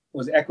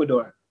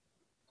Ecuador?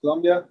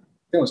 Colombia? I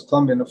think it was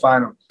Colombia in the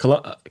final.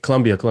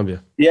 Colombia.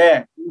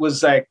 Yeah, it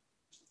was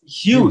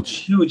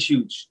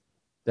huge.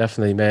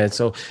 Definitely, man.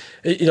 So,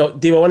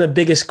 Devo, one of the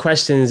biggest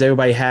questions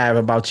everybody have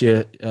about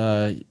your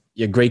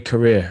great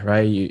career,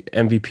 right? You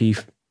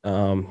MVP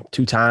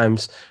 2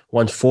 times,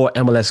 won 4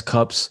 MLS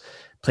Cups,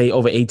 played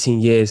over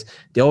 18 years.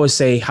 They always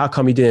say, how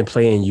come you didn't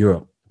play in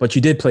Europe? But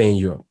you did play in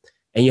Europe.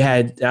 And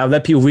I'll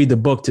let people read the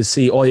book to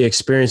see all the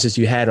experiences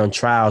you had on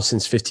trial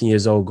since 15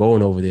 years old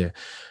going over there.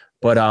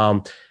 But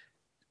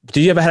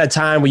did you ever had a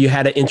time where you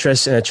had an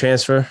interest in a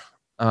transfer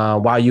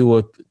while you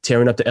were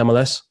tearing up the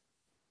MLS?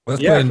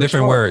 Let's put it in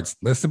different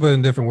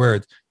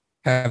words.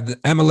 Have the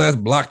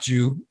MLS blocked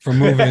you from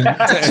moving?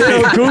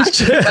 Goose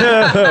chill.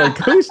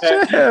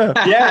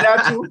 Yeah,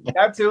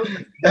 that too.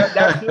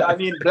 I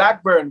mean,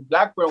 Blackburn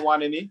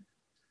wanted me,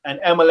 and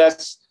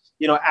MLS,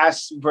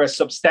 asked for a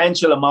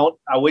substantial amount.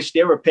 I wish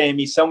they were paying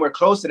me somewhere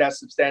close to that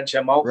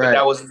substantial amount, but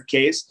that wasn't the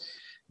case.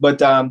 But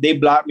they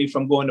blocked me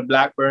from going to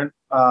Blackburn,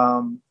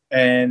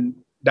 and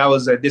that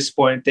was a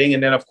disappointing thing.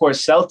 And then, of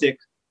course, Celtic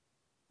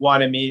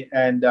wanted me,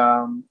 and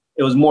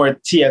it was more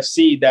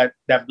TFC that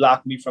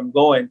blocked me from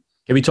going.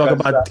 Can we talk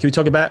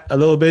about a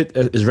little bit?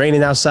 It's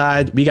raining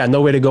outside. We got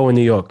nowhere to go in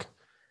New York.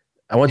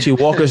 I want you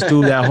to walk us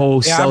through that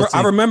whole Celtic.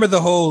 I remember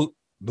the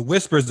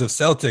whispers of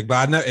Celtic,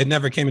 but it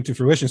never came into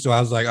fruition. So I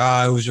was like,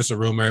 it was just a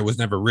rumor. It was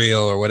never real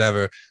or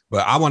whatever.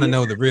 But I want to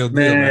know the real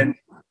deal, man.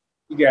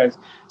 You guys.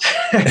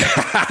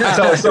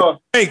 so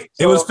fake.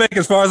 It was fake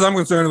as far as I'm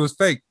concerned. It was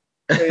fake.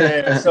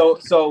 Yeah. So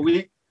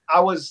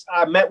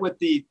I met with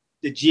the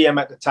GM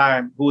at the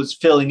time who was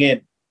filling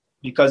in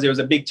because there was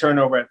a big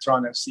turnover at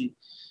Toronto FC.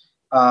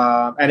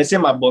 And it's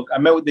in my book. I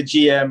met with the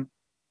GM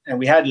and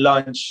we had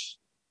lunch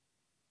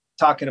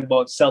talking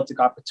about Celtic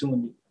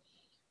opportunity.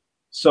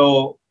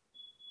 So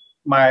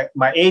my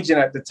agent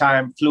at the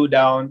time flew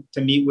down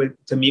to meet with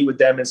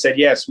them and said,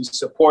 yes, we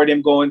support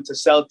him going to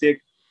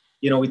Celtic.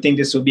 We think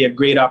this would be a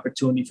great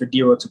opportunity for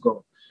Dero to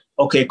go.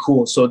 Okay,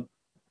 cool. So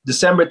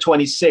December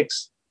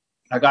 26th,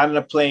 I got on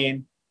a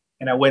plane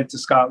and I went to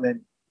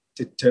Scotland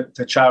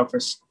to trial for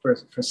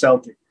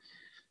Celtic.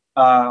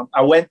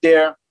 I went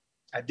there.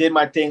 I did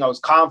my thing. I was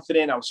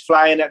confident. I was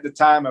flying at the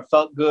time. I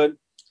felt good.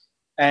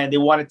 And they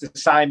wanted to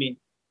sign me.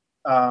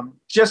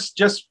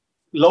 Just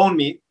loan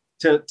me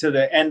to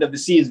the end of the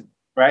season,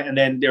 right? And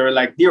then they were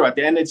like, Dero, at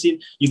the end of the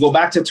season, you go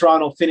back to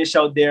Toronto, finish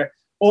out there.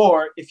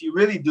 Or if you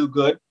really do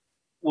good,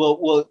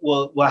 we'll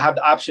have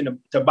the option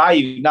to buy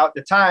you. Now, at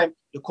the time,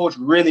 the coach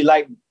really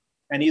liked me.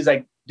 And he's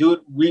like,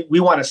 dude, we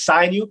want to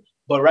sign you.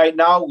 But right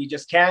now, we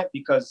just can't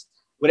because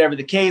whatever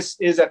the case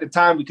is at the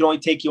time, we can only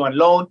take you on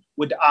loan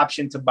with the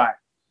option to buy.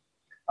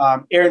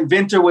 Aaron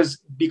Winter was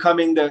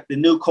becoming the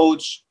new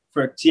coach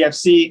for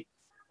TFC.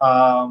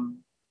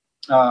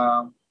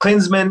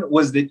 Klinsmann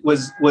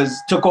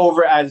took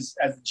over as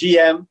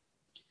GM.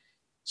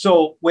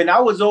 So when I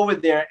was over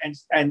there and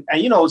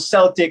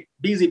Celtic,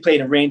 Beasley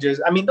played in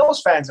Rangers. I mean,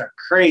 those fans are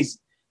crazy.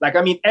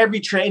 Every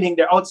training,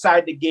 they're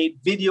outside the gate,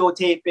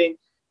 videotaping.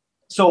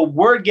 So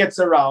word gets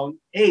around,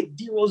 hey,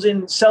 Dero's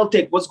in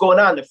Celtic. What's going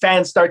on? The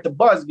fans start to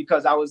buzz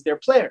because I was their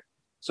player.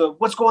 So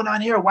what's going on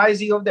here? Why is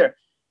he over there?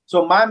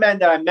 So my man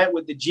that I met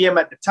with the GM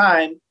at the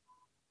time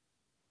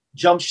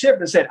jumped ship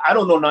and said, I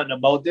don't know nothing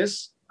about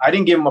this. I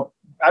didn't give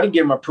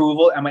him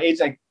approval. And my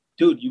agent's like,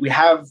 dude,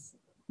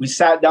 we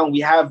sat down,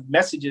 we have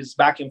messages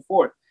back and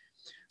forth.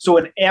 So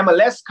when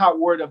MLS caught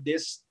word of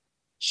this,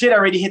 shit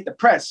already hit the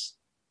press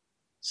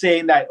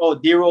saying that,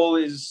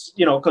 Dero is,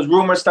 because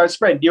rumors start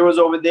spreading. Dero's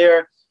over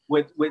there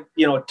with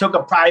took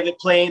a private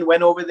plane,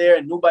 went over there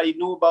and nobody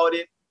knew about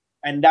it.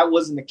 And that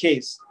wasn't the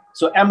case.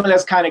 So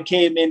MLS kind of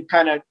came in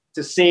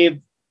to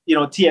save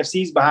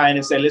TFC's behind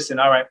and said, listen,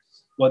 all right,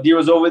 well,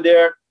 Dero's over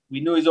there. We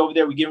knew he's over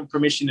there. We give him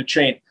permission to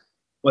train.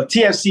 Well,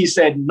 TFC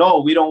said,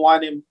 no, we don't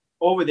want him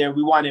over there.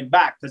 We want him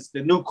back because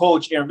the new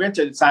coach, Aaron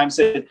Winter at the time,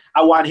 said,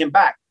 I want him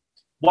back.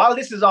 while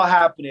this is all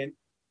happening,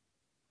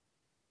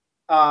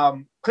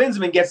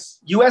 Klinsmann gets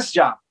U.S.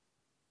 job.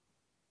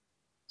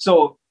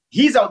 So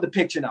he's out the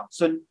picture now.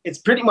 So it's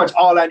pretty much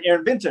all on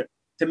Aaron Winter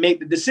to make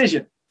the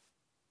decision.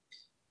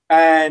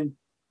 And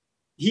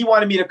he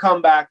wanted me to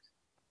come back.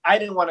 I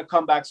didn't want to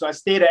come back. So I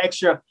stayed an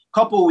extra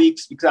couple of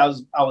weeks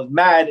because I was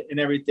mad and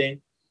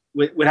everything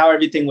with how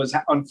everything was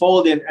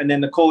unfolding. And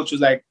then the coach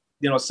was like,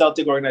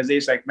 Celtic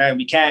organization, like, man,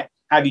 we can't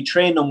have you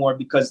train no more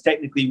because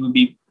technically we'd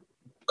be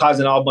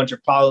causing a bunch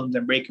of problems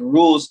and breaking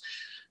rules.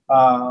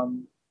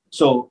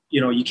 So,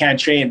 you can't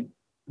train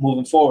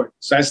moving forward.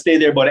 So I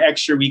stayed there about an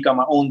extra week on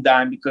my own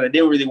dime because I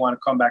didn't really want to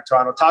come back to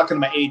Toronto, talking to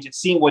my agent,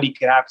 seeing what he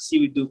could have, see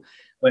what he do.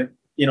 But,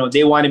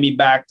 they wanted me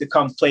back to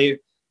come play,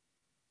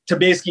 to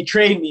basically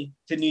trade me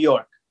to New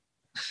York.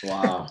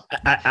 Wow.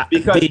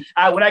 Because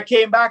when I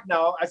came back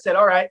now, I said,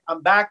 all right,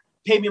 I'm back.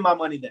 Pay me my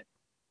money then.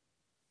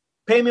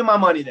 Pay me my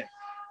money then.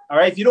 All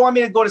right. If you don't want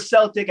me to go to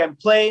Celtic and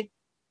play,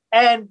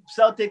 and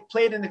Celtic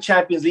played in the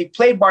Champions League,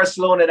 played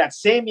Barcelona that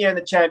same year in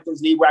the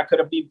Champions League where I could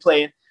have been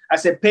playing, I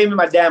said, pay me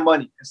my damn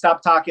money and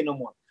stop talking no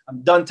more.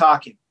 I'm done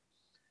talking.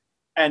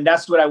 And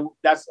that's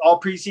all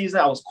preseason.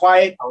 I was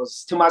quiet. I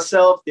was to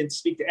myself, didn't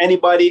speak to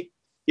anybody.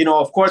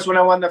 Of course, when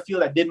I went on the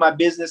field, I did my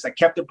business. I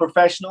kept it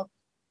professional.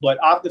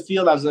 But off the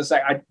field, I was just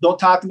like, don't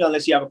talk to me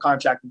unless you have a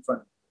contract in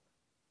front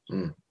of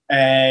me.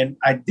 And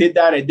I did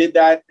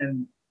that.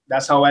 And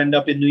that's how I ended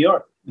up in New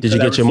York. Did you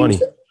get your money?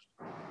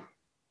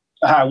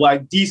 Well,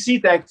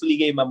 DC thankfully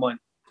gave my money.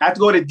 I had to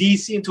go to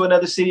DC into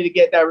another city to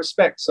get that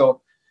respect.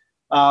 So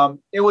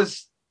it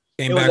was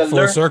back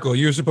full circle.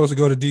 You were supposed to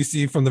go to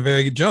DC from the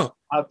very jump.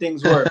 How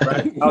things work,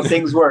 right? How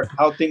things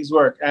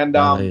work. And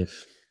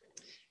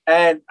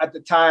and at the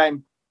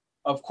time,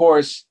 of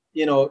course,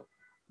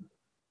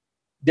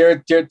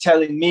 they're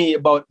telling me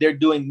they're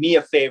doing me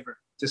a favor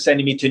to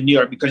sending me to New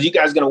York because you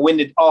guys are gonna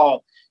win it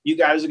all. You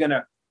guys are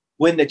gonna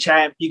win the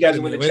champ. You guys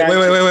are win the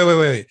championship.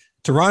 Wait.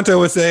 Toronto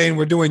was saying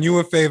we're doing you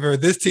a favor.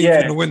 This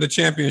team's gonna win the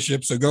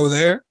championship, so go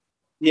there.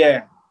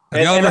 Yeah.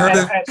 Have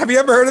you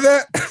ever heard of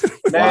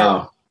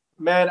that?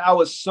 Man, I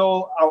was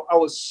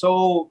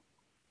so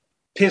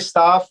pissed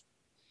off.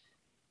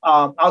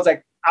 I was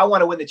like, I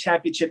want to win the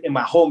championship in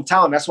my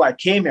hometown. That's why I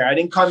came here. I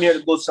didn't come here to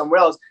go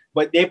somewhere else.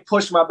 But they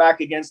pushed my back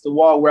against the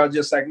wall where I was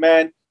just like,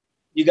 man,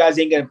 you guys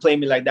ain't gonna play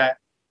me like that.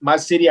 My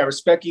city, I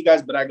respect you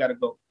guys, but I gotta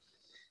go.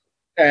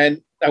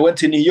 And I went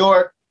to New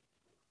York.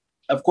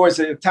 Of course,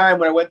 at the time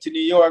when I went to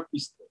New York,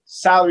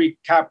 salary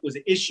cap was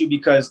an issue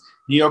because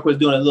New York was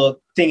doing a little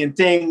thing,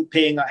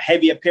 paying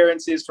heavy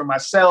appearances for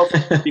myself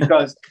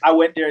because I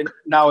went there.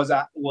 Now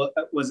I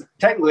was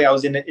technically I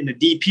was in the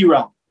DP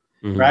realm,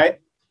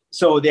 right?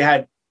 So they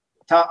had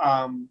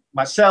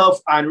myself,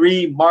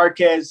 Henri,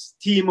 Marquez,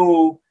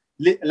 Timu,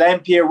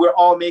 Lampier. We're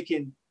all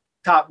making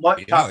top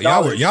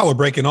y'all were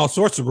breaking all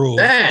sorts of rules.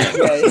 Damn.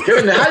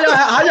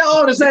 How y'all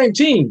on the same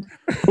team?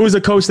 Who was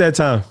the coach that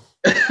time?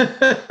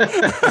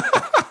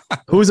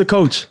 Who was the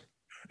coach?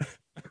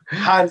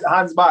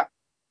 Hans Bach.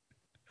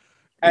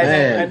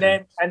 And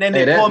then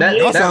they pulled me in.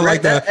 Y'all sound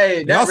like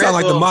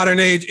the modern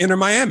age Inter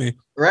Miami.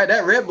 Right,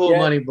 that Red Bull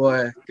money,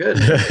 boy. Good.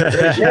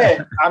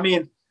 Yeah, I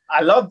mean,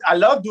 I love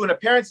doing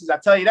appearances. I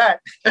tell you that.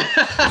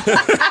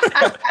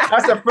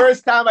 That's the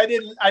first time I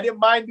didn't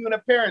mind doing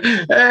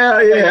appearances.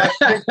 Hell yeah!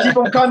 Keep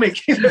them coming.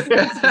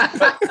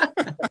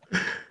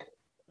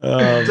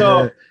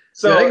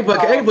 So they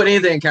can put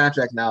anything in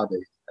contract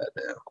nowadays.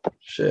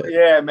 Shit.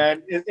 Yeah,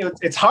 man.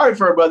 It's hard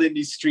for a brother in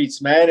these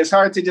streets, man. It's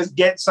hard to just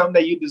get something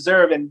that you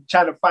deserve and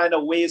trying to find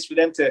out ways for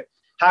them to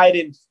hide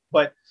in.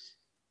 But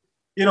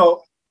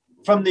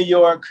from New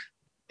York,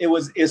 it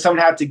was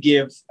something I had to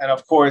give, and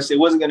of course, it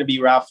wasn't going to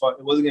be Rafa,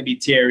 it wasn't going to be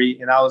Terry,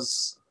 and I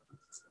was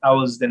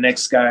the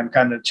next guy and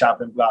kind of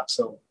chopping block.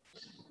 So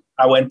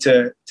I went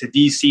to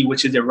DC,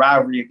 which is a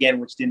rivalry again,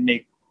 which didn't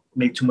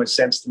make too much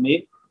sense to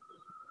me.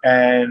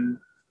 And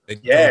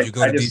you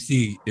go to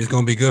DC, it's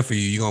going to be good for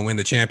you. You're going to win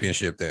the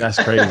championship there.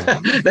 That's crazy.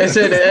 They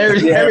said that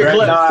every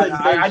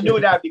I knew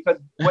that because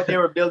what they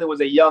were building was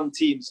a young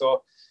team.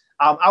 So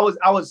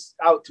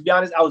to be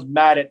honest, I was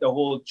mad at the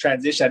whole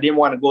transition. I didn't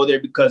want to go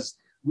there because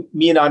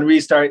me and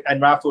Henri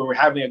and Rafa were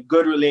having a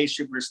good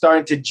relationship. We're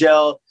starting to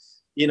gel.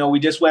 We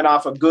just went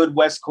off a good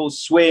West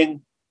Coast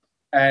swing.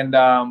 And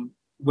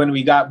when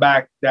we got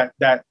back,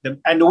 the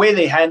way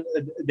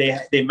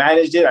they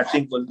managed it, I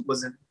think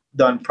wasn't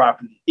done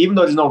properly. Even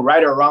though there's no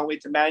right or wrong way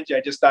to manage it,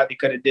 I just thought they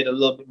could have did a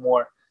little bit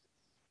more.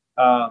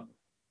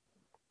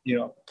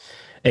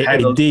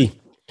 Hey, D,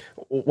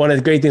 one of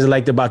the great things I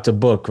liked about the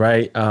book,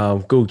 right?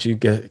 Gooch, you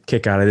get a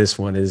kick out of this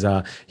one is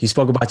you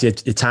spoke about your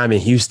time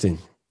in Houston.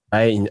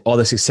 Right, and all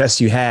the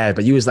success you had,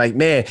 but you was like,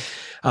 man,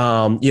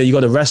 you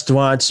go to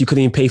restaurants, you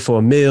couldn't even pay for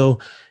a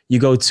meal. You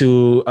go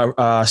to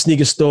a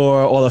sneaker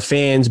store, all the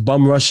fans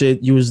bum rush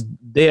it. You was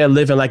there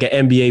living like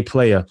an NBA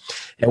player.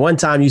 And one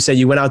time you said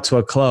you went out to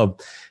a club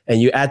and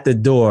you at the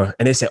door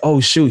and they said, oh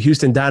shoot,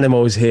 Houston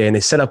Dynamo is here. And they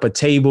set up a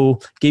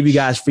table, gave you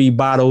guys free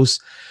bottles.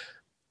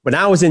 When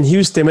I was in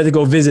Houston, went to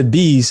go visit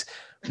Bees,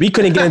 we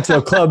couldn't get into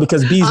a club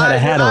because Bees had a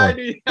hat on.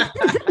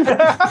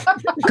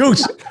 Gooch,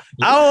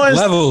 I always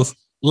levels.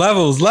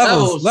 Yeah,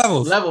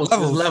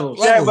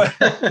 but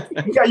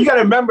you got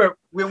to remember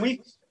when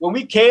we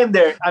came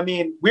there. I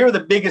mean, we were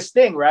the biggest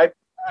thing, right?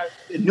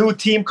 A new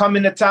team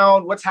coming to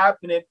town. What's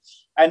happening?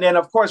 And then,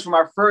 of course, from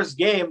our first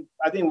game,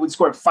 I think we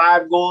scored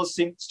 5 goals.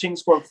 Ching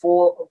scored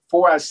 4.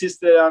 I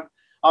assisted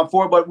on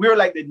 4. But we were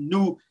like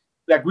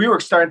we were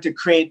starting to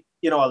create,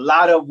 a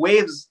lot of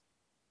waves.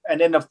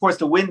 And then, of course,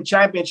 to win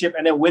championship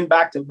and then win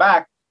back to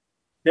back.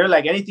 They're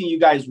like, anything you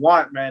guys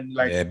want, man.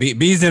 Like, yeah,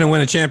 Bees didn't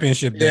win a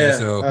championship there,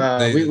 so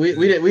we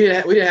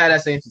didn't have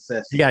that same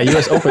success. You got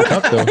U.S. Open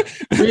Cup though.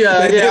 we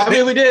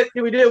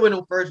did win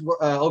the first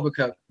Open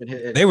Cup.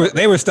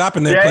 They were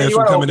stopping their players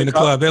from coming in the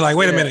club. They're like,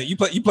 wait a minute, you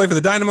play for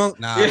the Dynamo?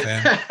 Nah,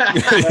 man.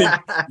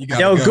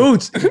 Yo,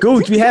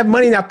 Gooch, we have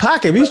money in our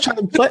pocket. We was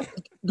trying to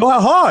go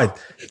out hard.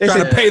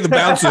 Trying to pay the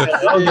bouncer.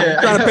 Trying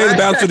to pay the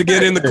bouncer to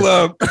get in the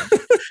club.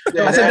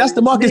 I said that's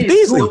the Marcus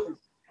Beasley.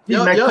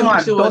 Man, come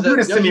on, don't do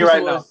this to me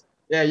right now.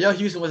 Yeah, your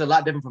Houston was a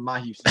lot different from my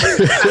Houston.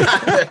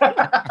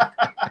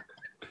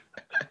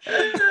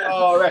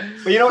 Oh, right.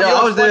 But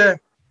I was there.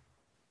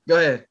 Go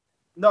ahead.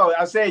 No,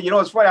 I was saying,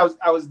 it's funny.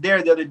 I was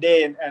there the other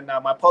day, and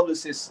my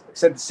publicist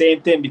said the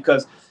same thing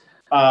because,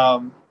 I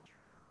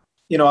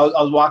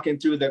was walking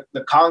through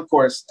the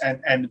concourse,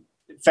 and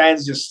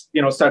fans just,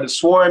 started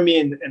swarming me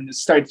and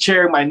started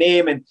cheering my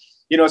name, and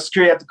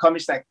security had to come.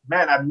 It's like,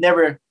 man, I've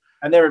never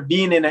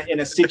been in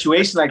a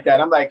situation like that.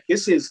 I'm like,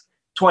 this is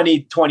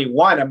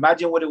 2021.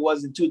 Imagine what it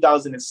was in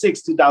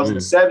 2006,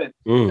 2007.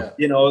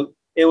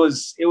 It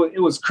was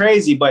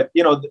crazy, but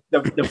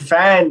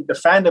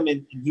the fandom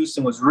in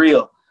Houston was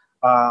real.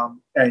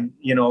 And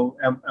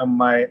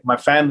my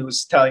family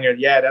was telling her,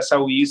 yeah, that's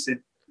how it used to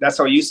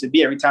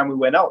be. Every time we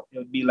went out, it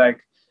would be like,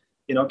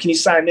 can you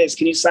sign this?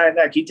 Can you sign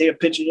that? Can you take a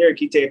picture here?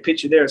 Can you take a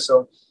picture there?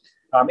 So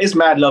it's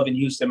mad love in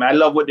Houston, man. I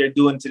love what they're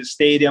doing to the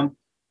stadium.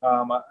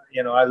 I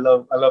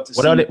love to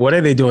see. What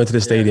are they doing to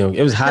the stadium?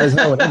 It was hot as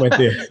hell when I went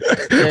there.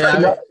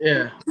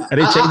 Yeah. Are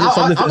they changing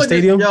something to the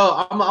stadium?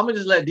 I'm gonna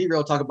just let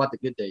D-Roll talk about the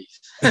good days.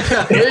 we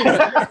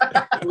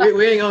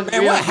ain't gonna.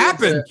 Man, what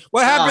happened?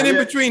 What happened in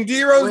between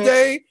D-Roll's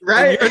day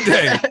and your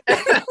day?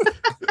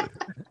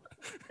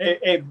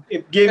 Hey,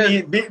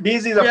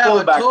 Beasley's a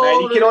fullback,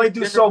 man. He can only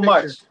do so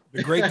much.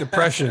 The Great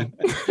Depression.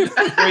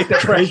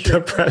 Great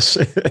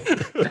Depression.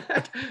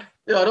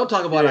 Yo, don't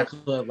talk about our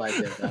club like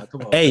that.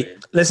 Come on. Hey, man.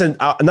 Listen,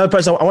 another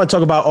person I want to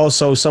talk about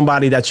also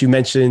somebody that you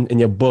mentioned in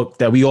your book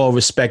that we all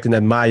respect and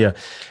admire,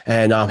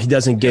 and he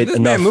doesn't get this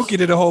enough. Man, Mookie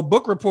did a whole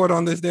book report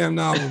on this damn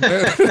novel.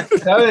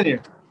 Telling you.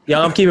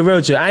 Yeah, I'm keeping it real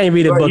with you. I ain't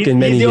read a book in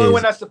many years. He's the only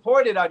one I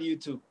supported on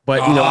YouTube.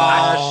 But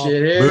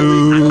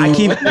I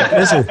keep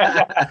listen.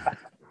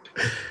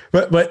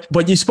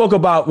 But you spoke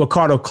about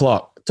Ricardo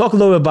Clark. Talk a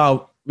little bit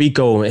about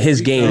Rico and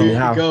his game and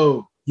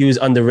how he was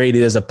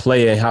underrated as a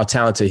player and how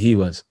talented he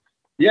was.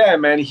 Yeah,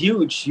 man,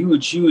 huge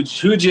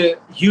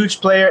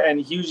player and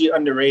hugely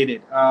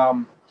underrated.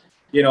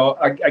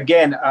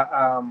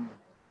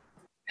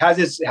 Has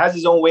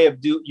his own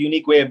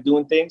unique way of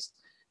doing things.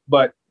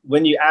 But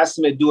when you asked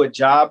him to do a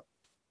job,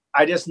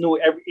 I just knew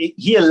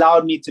he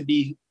allowed me to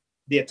be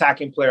the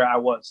attacking player I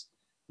was,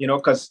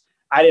 because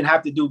I didn't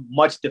have to do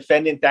much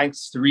defending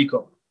thanks to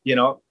Rico,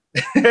 Yeah,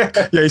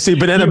 you see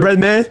Banana Bread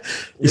Man?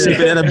 See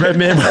Banana Bread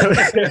Man?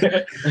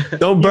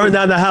 Don't burn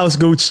down the house,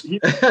 Gooch.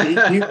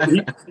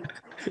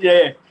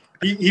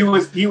 He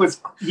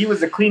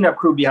was a cleanup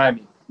crew behind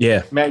me.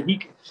 Yeah, man.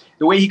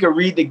 The way he could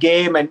read the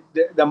game and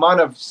the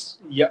amount of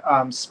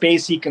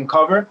space he can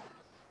cover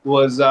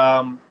was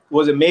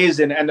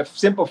amazing. And the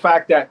simple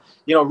fact that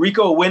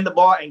Rico will win the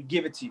ball and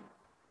give it to you.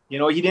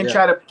 He didn't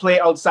try to play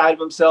outside of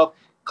himself.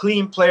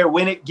 Clean player,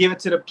 win it, give it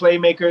to the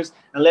playmakers,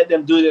 and let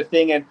them do their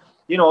thing. And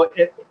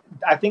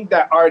I think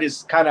that art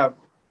is kind of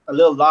a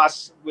little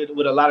lost with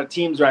a lot of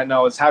teams right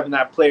now, is having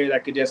that player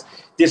that could just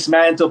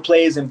dismantle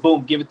plays and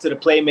boom, give it to the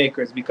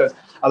playmakers, because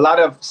a lot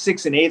of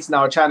 6 and 8s now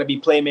are trying to be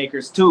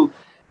playmakers too.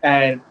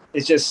 And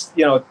it's just,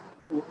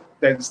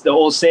 that's the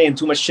old saying,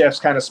 too much chefs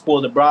kind of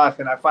spoil the broth.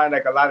 And I find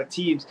like a lot of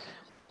teams,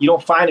 you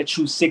don't find a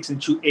true 6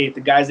 and true 8,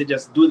 the guys that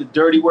just do the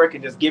dirty work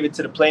and just give it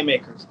to the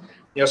playmakers.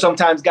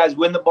 Sometimes guys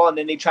win the ball and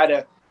then they try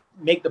to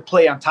make the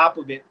play on top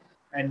of it.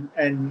 And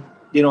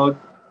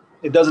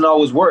it doesn't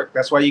always work.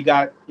 That's why you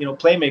got,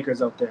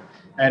 playmakers out there.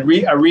 And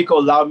Rico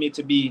allowed me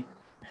to be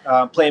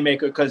a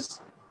playmaker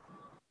because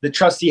the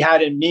trust he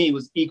had in me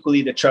was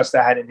equally the trust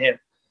I had in him.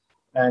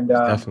 And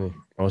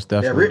most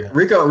definitely. Yeah,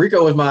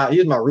 Rico was my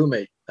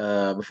roommate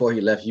before he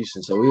left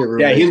Houston. So we were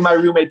roommates. Yeah, he's my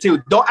roommate too.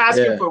 Don't ask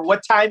him for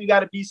what time you got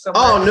to be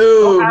somewhere. Oh,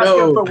 Don't ask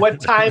him for what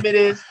time it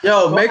is.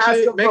 Yo, Don't make ask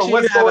sure him for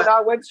what's going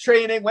on, when's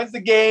training, when's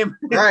the game.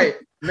 Right.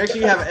 Make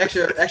sure you have an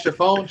extra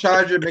phone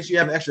charger. Make sure you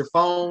have an extra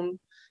phone.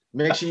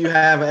 Make sure you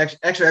have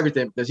extra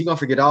everything, because he's gonna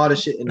forget all the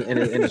shit in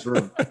his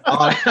room.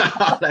 all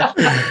that.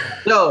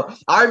 Yo,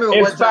 I remember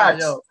one time.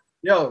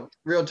 Yo,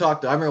 real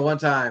talk though. I remember one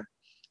time.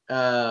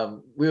 I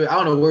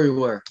don't know where we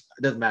were.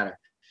 It doesn't matter.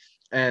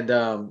 And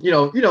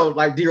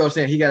like D-Ro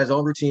saying, he got his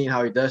own routine,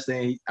 how he does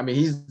things.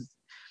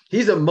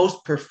 He's the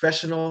most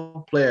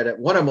professional player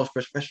one of the most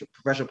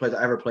professional players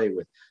I ever played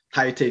with.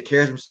 how he takes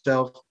care of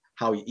himself,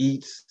 how he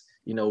eats,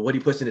 you know, what he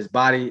puts in his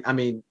body. I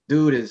mean,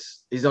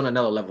 he's on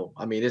another level.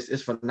 I mean,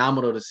 it's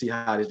phenomenal to see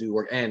how this dude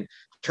works. And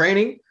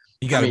training,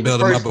 you got to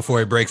build him up before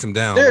he breaks him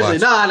down. Seriously,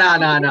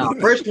 no.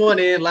 First one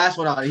in, last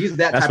one out. He's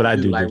that type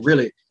of dude. Like,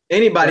 really,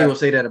 anybody will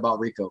say that about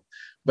Rico.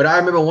 But I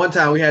remember one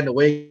time we had an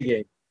away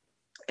game,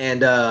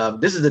 and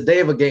this is the day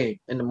of a game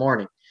in the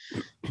morning,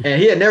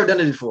 and he had never done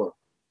it before.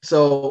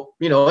 So,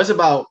 you know, it's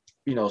about,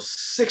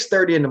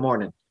 6:30 in the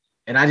morning,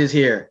 and I just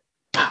hear,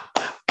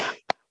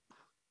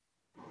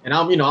 and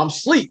I'm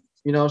asleep,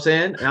 you know what I'm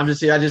saying? And I'm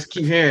just here, I just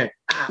keep hearing,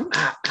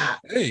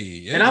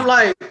 Hey. And I'm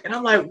like,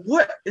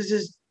 what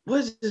is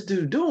this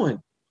dude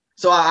doing?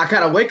 So I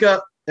kind of wake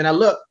up and I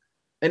look,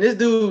 and this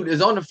dude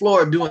is on the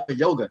floor doing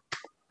yoga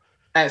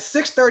at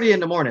 6:30 in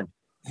the morning,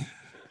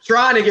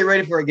 trying to get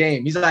ready for a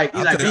game. He's like,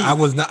 I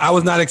was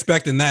not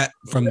expecting that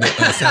from the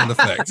sound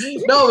effects.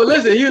 No, but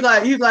listen, he's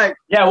like,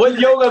 yeah, what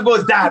yoga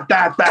goes da.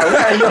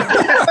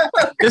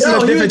 This is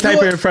a different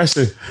type of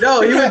impression.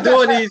 No, he was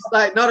doing these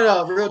like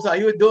no, real talk.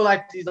 He was doing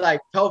like these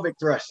like pelvic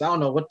thrusts. I don't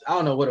know what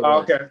it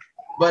was. Okay.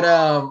 But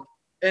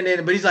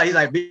he's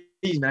like, man,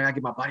 I gotta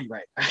get my body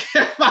right.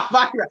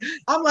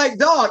 I'm like,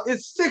 dog,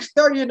 it's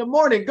 6:30 in the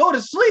morning. Go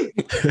to sleep.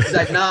 He's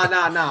like, nah.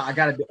 I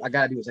gotta do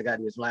this.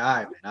 I'm like,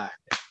 all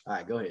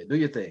right, go ahead, do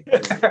your thing.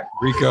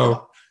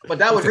 Rico. But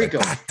that was Rico.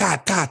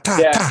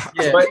 Yeah.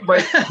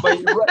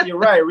 But you're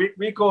right.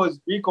 Rico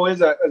is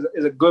a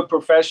good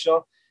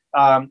professional.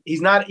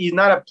 He's not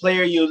a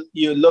player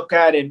you look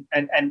at and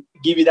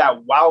give you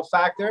that wow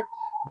factor.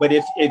 But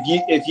if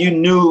you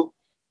knew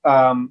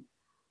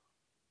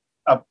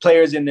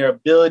players in their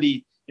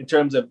ability in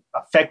terms of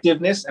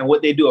effectiveness and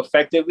what they do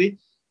effectively,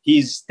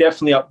 he's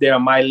definitely up there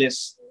on my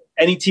list.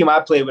 Any team I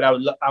play with,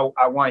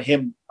 I want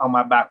him on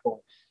my backbone,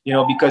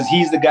 because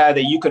he's the guy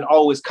that you can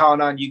always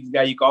count on. He's the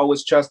guy you can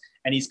always trust,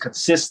 and he's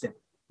consistent.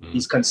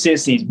 He's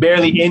consistent. He's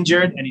barely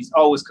injured, and he's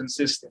always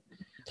consistent.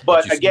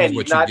 But again,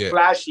 he's not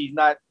flashy. He's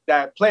not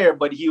that player,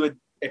 but he would,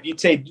 if you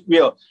say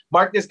real,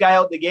 mark this guy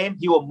out the game,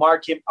 he will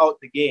mark him out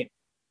the game.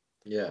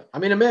 Yeah. I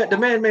mean, the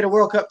man made a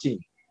World Cup team.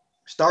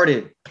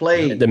 Started,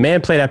 played. The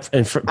man played at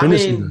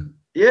Bundesliga.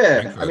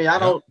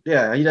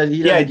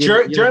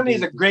 Germany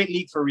is a great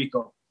league for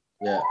Rico.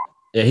 Yeah.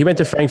 Yeah, he went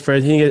to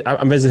Frankfurt.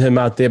 I visited him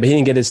out there, but he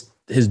didn't get his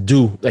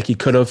due like he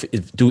could have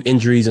due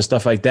injuries and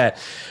stuff like that.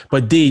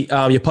 But D,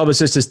 your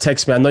publicist just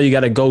texted me. I know you got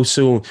to go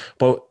soon,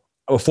 but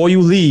before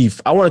you leave,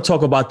 I want to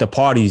talk about the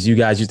parties you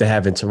guys used to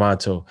have in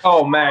Toronto.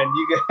 Oh man,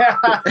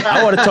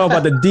 I want to talk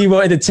about the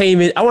Devo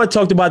Entertainment. I want to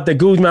talk about the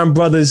Guzman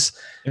brothers.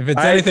 If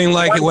it's anything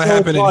like what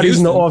happened in in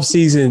Houston, the off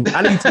season,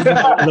 I need to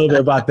talk a little bit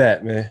about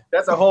that, man.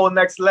 That's a whole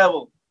next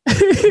level.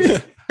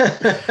 look,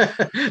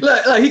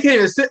 he can't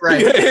even sit right.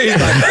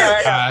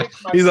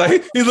 He's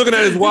looking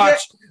at his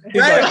watch.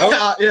 He's like,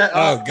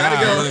 oh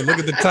God, go. Look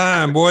at the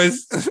time,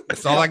 boys.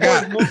 That's all I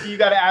got. You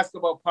got to ask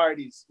about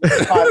parties.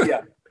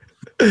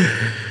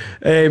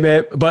 Hey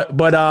man, but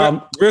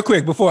real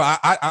quick before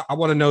I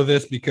want to know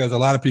this, because a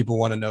lot of people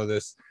want to know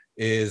this,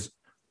 is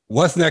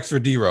what's next for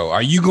D-Ro?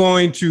 Are you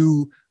going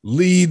to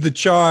lead the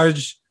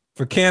charge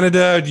for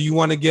Canada? Do you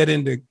want to get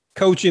into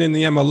coaching in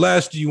the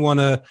MLS? Do you want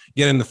to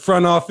get in the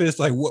front office?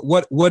 Like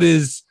what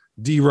is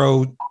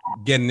D-Ro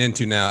getting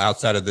into now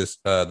outside of this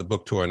the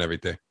book tour and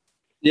everything?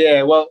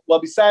 Yeah, well,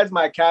 besides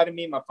my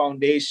academy, my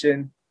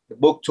foundation, the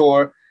book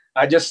tour,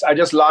 I just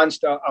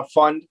launched a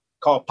fund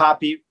called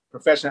Poppy,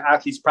 Professional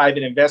Athletes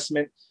Private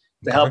Investment,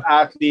 to help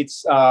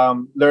athletes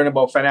learn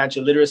about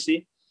financial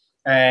literacy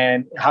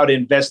and how to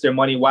invest their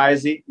money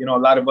wisely. A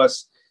lot of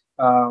us,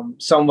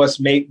 some of us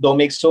don't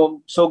make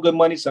so good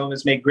money. Some of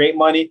us make great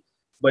money,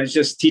 but it's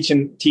just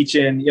teaching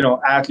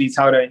athletes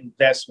how to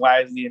invest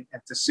wisely and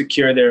to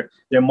secure their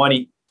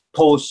money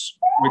post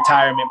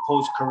retirement,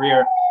 post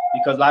career.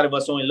 Because a lot of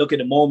us only look at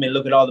the moment,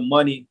 look at all the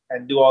money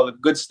and do all the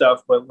good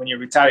stuff. But when you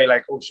retire, you're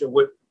like, oh shit,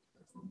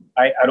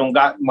 I don't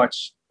got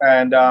much.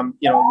 And when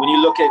you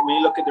look at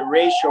the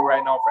ratio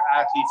right now for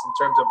athletes in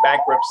terms of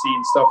bankruptcy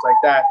and stuff like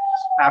that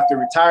after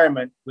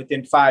retirement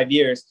within 5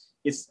 years,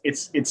 it's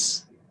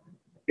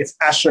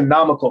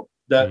astronomical.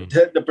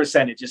 The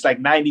percentage, it's like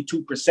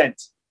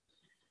 92%,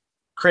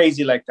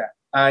 crazy like that.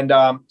 And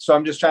so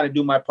I'm just trying to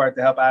do my part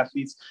to help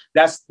athletes.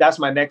 That's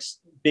my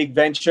next big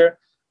venture.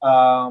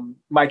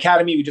 My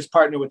academy, we just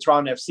partnered with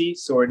Toronto FC,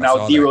 so we're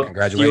now D-Ro.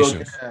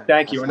 Congratulations!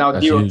 Thank you. We're now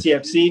D-Ro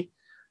TFC.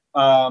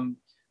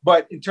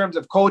 But in terms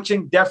of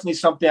coaching, definitely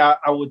something I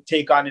would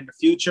take on in the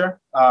future.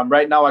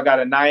 Right now, I got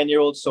a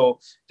 9-year-old, so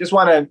just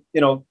want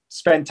to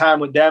spend time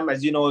with them.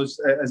 As you know,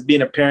 as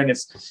being a parent,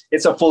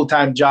 it's a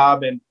full-time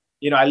job, and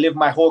I lived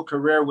my whole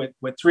career with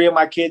 3 of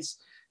my kids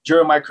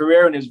during my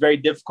career, and it's very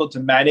difficult to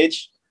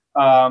manage.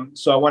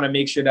 So I want to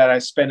make sure that I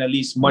spend at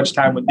least much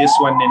time with this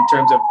one in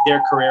terms of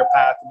their career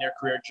path and their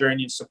career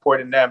journey and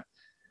supporting them.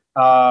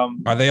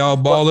 Are they all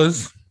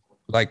ballers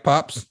like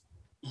Pops?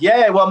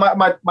 Yeah, well,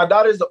 my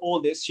daughter's the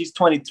oldest. She's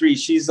 23.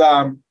 She's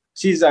a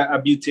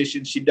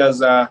beautician. She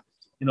does,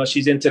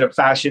 she's into the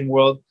fashion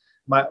world.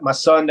 My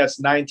son, that's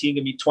 19,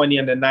 gonna be 20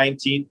 under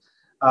 19.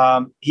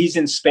 He's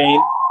in Spain,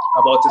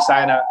 about to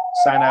sign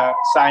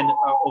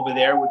over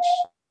there, which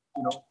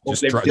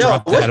just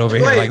drop that over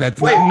here like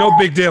that's no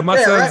big deal.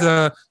 My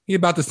son's he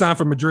about to sign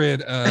for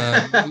Madrid.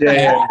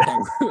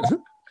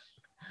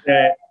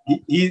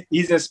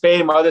 He's in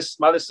Spain. My other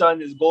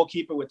son is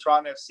goalkeeper with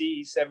Toronto FC.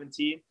 He's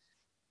 17,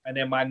 and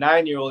then my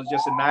 9-year-old is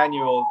just a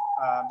 9-year-old,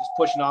 just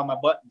pushing all my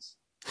buttons.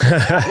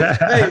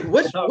 Hey,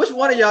 which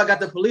one of y'all got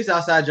the police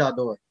outside y'all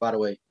door? By the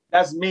way,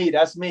 that's me.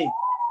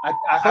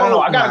 I don't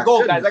know. I gotta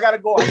go, guys. I gotta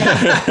go.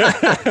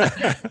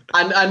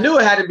 I knew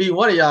it had to be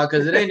one of y'all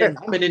because it ain't.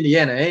 I'm in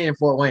Indiana. It ain't in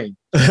Fort Wayne.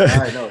 I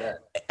already know that.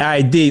 All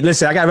right, D.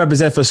 Listen, I gotta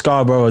represent for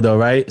Scarborough though,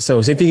 right?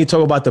 So same thing. You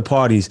talk about the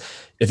parties.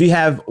 If you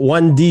have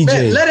one DJ,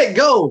 man, let it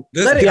go.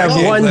 Let it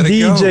go. One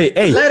DJ.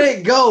 Hey, let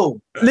it go.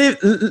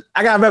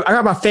 I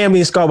got my family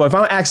in Scarborough. If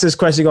I don't ask this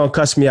question, you're gonna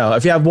cuss me out.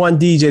 If you have one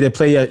DJ to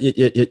play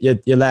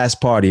your last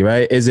party,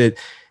 right? Is it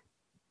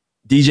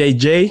DJ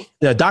J,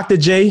 Dr.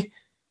 J,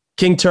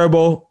 King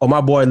Turbo, or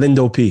my boy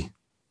Lindo P?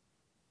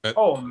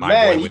 Oh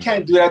man, you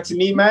can't do that to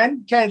me, man.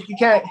 You can't.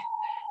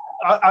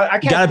 I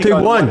can't. You gotta pick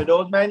one of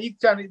those, man. You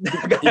can't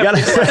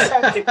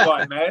pick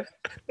one, man. What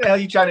the hell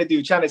you trying to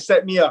do? Trying to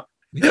set me up?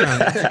 He's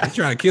trying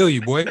to kill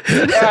you, boy.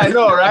 Yeah, I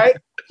know, right?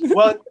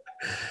 Well,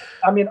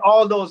 I mean,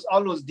 all those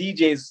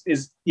DJs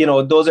is,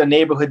 those are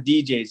neighborhood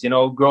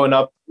DJs. Growing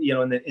up,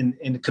 in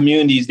the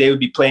communities, they would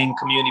be playing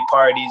community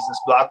parties and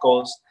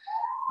blockos.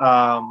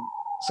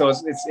 So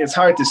it's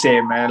hard to say,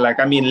 man. Like,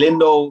 I mean,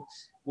 Lindo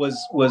was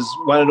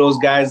one of those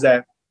guys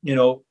that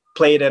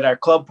played at our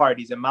club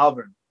parties in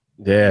Malvern.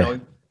 Yeah,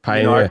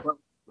 pioneer.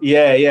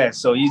 Yeah.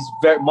 So he's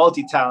very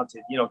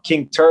multi-talented.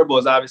 King Turbo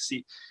is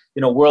obviously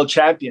world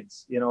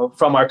champions.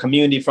 From our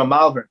community from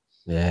Malvern.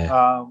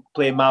 Yeah.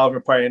 Play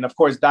Malvern party, and of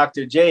course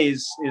Dr. J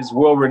is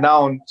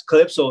world-renowned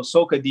calypso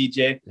soca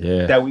DJ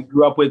that we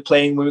grew up with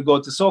playing when we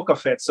go to Soca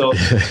Fest. So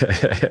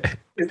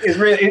it's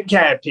really, it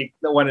can't pick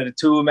one of the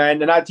two,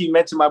 man. And not to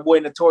mention my boy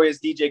notorious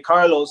DJ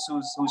Carlos,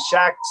 who's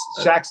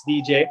Shaq's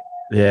DJ.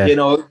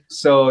 Yeah.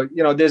 So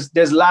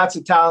there's lots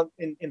of talent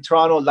in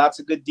Toronto, lots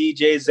of good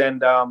DJs,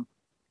 and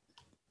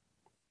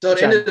so at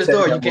the end of the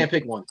story, you can't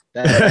pick one.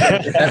 That's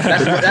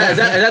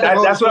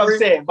what I'm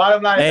saying.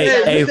 Bottom line.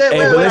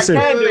 Listen.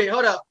 Wait,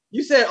 hold up.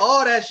 You said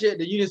all that shit,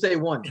 then you didn't say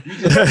one.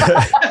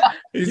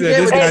 He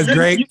said, this guy's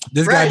great.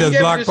 This guy does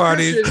block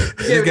parties.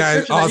 This guy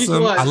is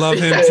awesome. I love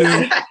him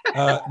too.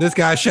 This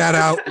guy, shout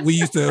out. We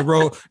used to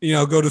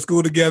go to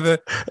school together,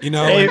 and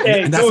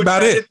that's dude,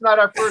 about it. It's not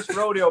our first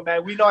rodeo,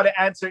 man. We know how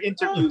to answer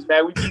interviews,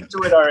 man. We've been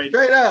through it already.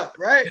 Straight up,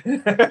 right?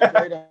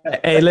 Straight up.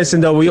 Hey, listen,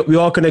 though, we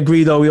all can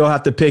agree, though, we all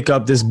have to pick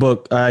up this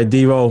book, all right,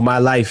 D-Roll, My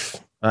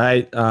Life, all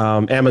right?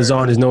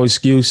 Amazon is no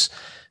excuse.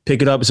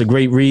 Pick it up. It's a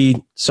great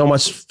read. So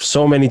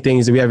many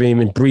things that we haven't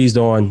even breezed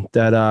on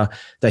that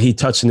he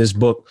touched in this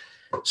book.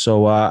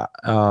 So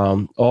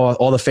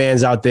all the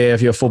fans out there,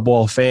 if you're a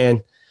football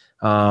fan,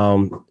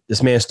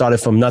 this man started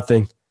from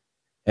nothing,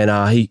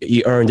 and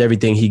he earned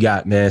everything he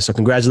got, man. So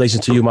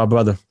congratulations to you, my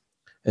brother,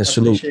 and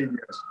salute.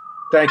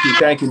 Thank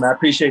you, man. I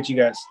appreciate you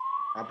guys.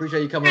 I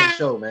appreciate you coming on the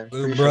show, man.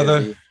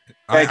 Brother.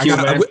 Thank you,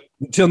 man.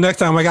 Until next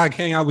time, I gotta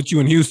hang out with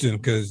you in Houston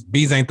because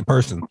Bees ain't the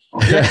person.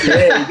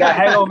 Yeah, you gotta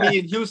hang on me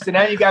in Houston,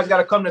 and you guys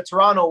gotta come to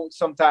Toronto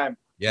sometime.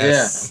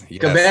 Yes.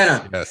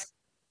 Cabana. Yes.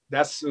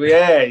 That's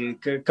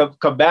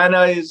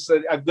Cabana is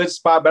a good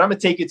spot, but I'm gonna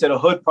take you to the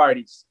hood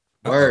parties.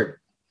 Word.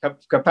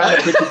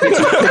 Cabana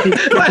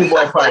pretty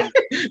boy party.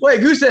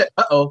 Wait, Gooch said,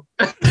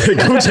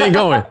 Gooch ain't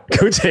going.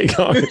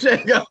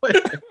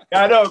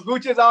 I know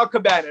Gooch is all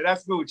Cabana.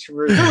 That's Gooch.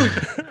 You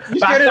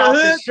scared of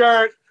the hood?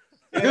 Shirt.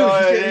 You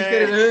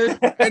scared of the hood?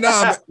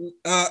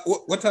 Hey,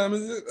 what time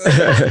is it?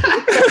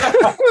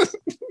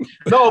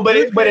 No, but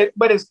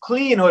it's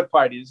clean hood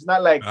parties. It's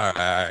not like all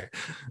right.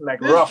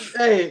 Like rough.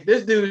 Hey,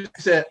 this dude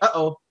said,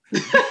 Oh,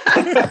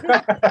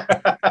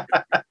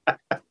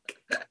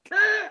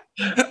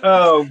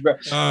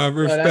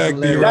 respect.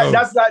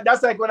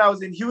 That's like when I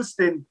was in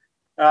Houston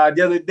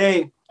the other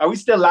day. Are we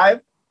still live?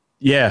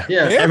 Yeah.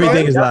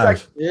 Everything is live. Like,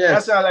 yeah.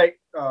 That's not like.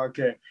 Oh,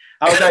 okay.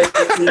 I was like,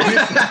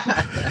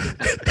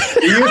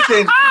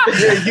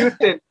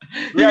 Houston.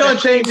 We gonna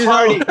change the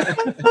party.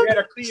 We had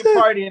a clean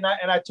party, and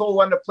I told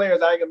one of the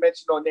players, I ain't gonna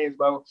mention no names,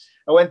 but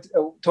I went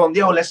told him,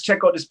 yo, let's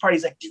check out this party.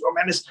 He's like, yo,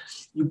 man,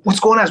 what's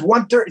going on? It's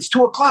 1:30. It's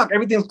 2:00.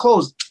 Everything's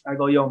closed. I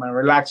go, yo, man,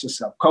 relax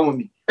yourself. Come with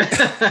me.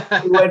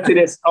 We went to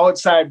this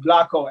outside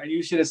blocko, and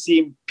you should have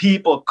seen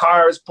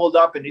cars pulled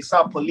up, and they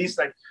saw police.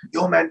 Like,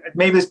 yo, man,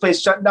 maybe this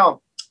place shut down.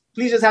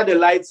 Please just have the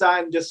lights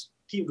on. Just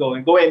keep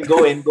going. Go in.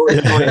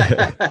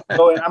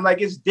 I'm like,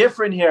 it's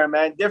different here,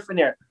 man. Different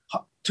here.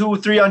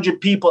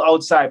 200-300 people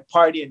outside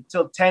partying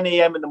till 10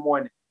 a.m. in the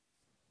morning.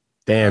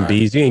 Damn,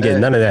 Bees, you ain't getting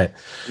none of that.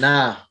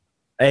 Nah.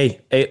 Hey,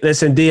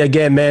 listen, D,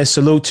 again, man,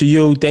 salute to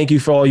you. Thank you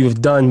for all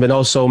you've done, but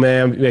also,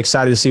 man, we're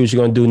excited to see what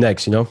you're going to do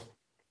next, I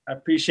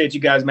appreciate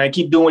you guys, man.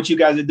 Keep doing what you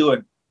guys are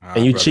doing.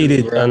 And you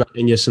cheated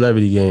in your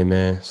celebrity game,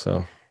 man,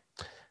 so.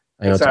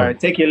 It's all right.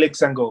 Take your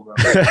licks and go, bro.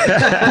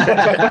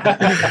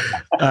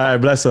 All right,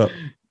 bless up.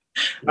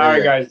 All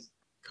right, guys.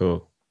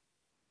 Cool.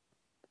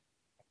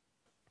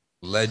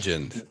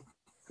 Legend.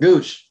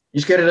 Gooch. You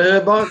scared of the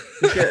hood, Bob?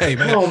 Hey,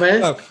 man. Come on, man.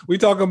 Look, we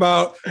talking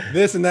about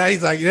this and that.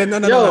 He's like, yeah,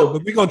 no.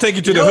 But we're gonna take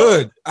you to the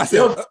hood. I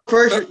said,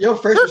 your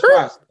first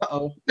response.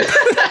 Uh-oh.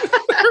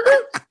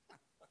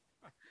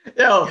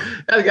 Yo,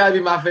 that's gotta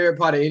be my favorite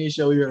part of any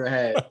show you ever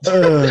had.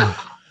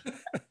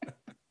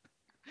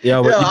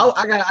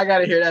 I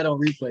gotta hear that on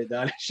replay,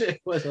 dog. That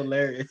shit was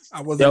hilarious.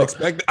 I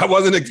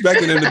wasn't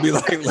expecting him to be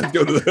like, let's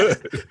go to the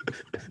hood.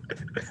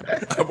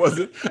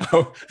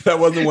 That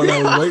wasn't what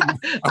I was waiting.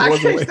 I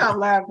can't stop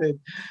laughing.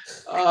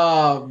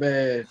 Oh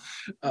man.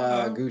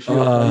 Gooch, you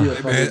a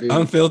funny dude.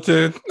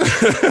 Unfiltered.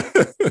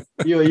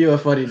 You a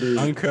funny dude.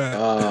 Uncut.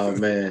 Oh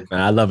man.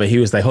 I love it. He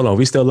was like, hold on,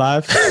 we still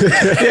live?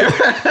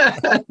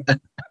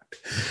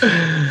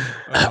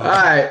 All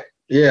right.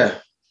 Yeah.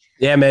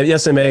 Yeah, man.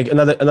 Yes, man.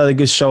 Another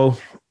good show.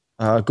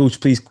 Gooch,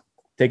 please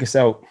take us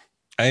out.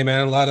 Hey,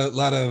 man, a lot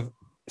of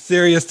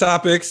serious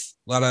topics,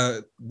 a lot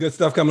of good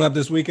stuff coming up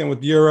this weekend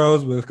with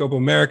Euros, with Copa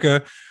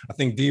America. I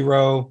think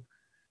D-Row,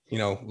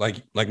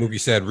 like Mookie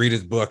said, read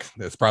his book.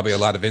 There's probably a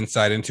lot of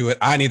insight into it.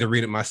 I need to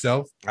read it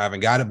myself. I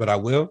haven't got it, but I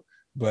will.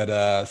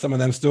 But some of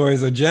them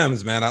stories are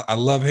gems, man. I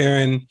love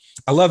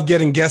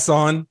getting guests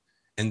on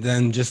and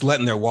then just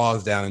letting their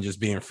walls down and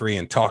just being free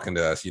and talking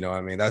to us. You know what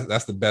I mean?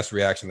 That's the best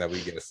reaction that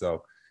we get.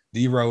 So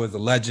D-Row is a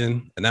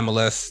legend, an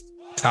MLS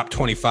top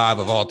 25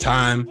 of all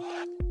time.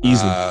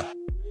 Easy.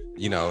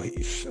 He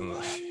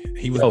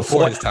was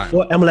before his time.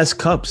 4 MLS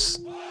Cups.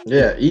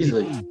 Yeah,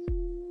 easily.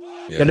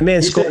 Yeah, the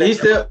man scored. He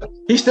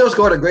still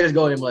scored the greatest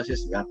goal in MLS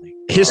history, I think.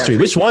 History.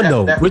 Which one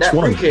though? Which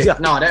one?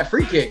 That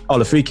free kick. Oh,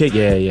 the free kick.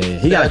 Yeah.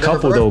 He got a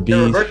couple though. B.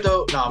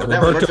 Roberto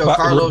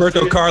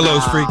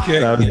Carlos free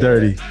kick. That was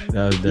dirty.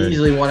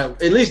 Easily one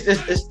of, at least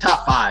it's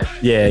top 5.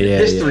 Yeah.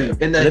 History.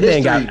 In the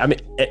history. Man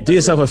do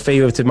yourself a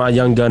favor to my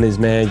young gunners,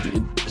 man.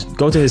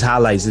 Go to his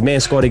highlights. The man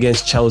scored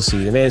against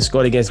Chelsea. The man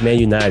scored against Man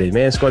United. The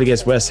man scored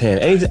against West Ham.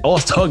 Any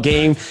All-Star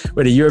game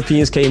where the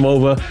Europeans came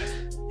over,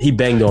 he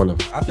banged on them.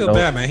 I feel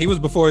bad, man. He was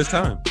before his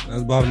time. That's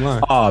the bottom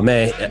line. Oh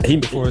man, he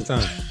before his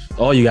time.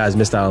 All you guys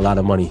missed out on a lot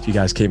of money if you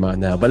guys came out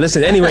now. But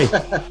listen, anyway,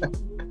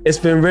 it's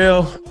been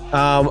real.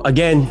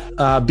 Again,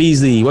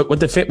 Beasley,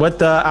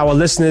 what our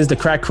listeners, the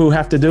crack crew,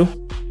 have to do?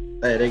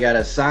 Hey, they got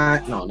to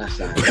sign. No, not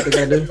sign. What they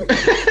got to do?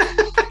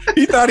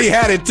 He thought he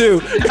had it too.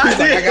 He's like,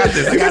 I got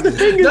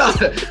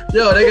this.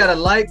 Yo, they got to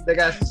like, they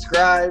got to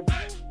subscribe,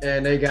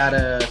 and they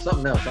got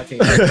something else. I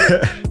can't.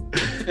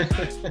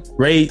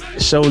 Rate,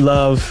 show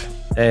love,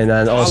 and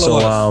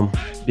also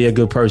be a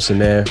good person,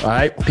 man. All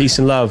right, peace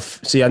and love.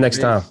 See y'all next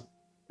time.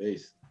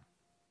 Peace.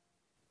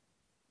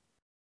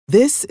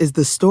 This is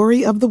the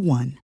story of the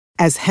one.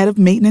 As head of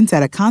maintenance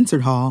at a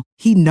concert hall,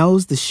 he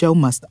knows the show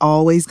must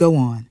always go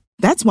on.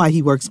 That's why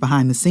he works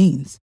behind the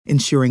scenes,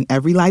 ensuring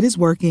every light is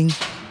working,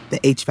 the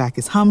HVAC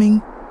is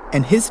humming,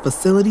 and his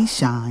facility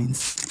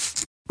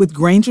shines. With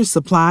Grainger's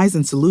supplies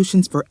and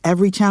solutions for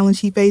every challenge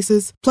he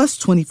faces, plus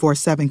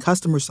 24/7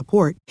 customer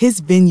support,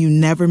 his venue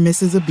never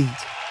misses a beat.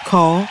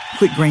 Call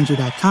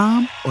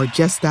quickgrainger.com or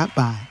just stop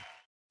by.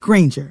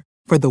 Grainger,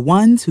 for the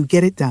ones who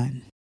get it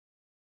done.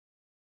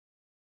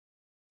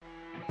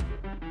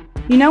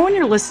 You know when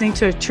you're listening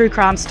to a true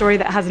crime story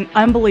that has an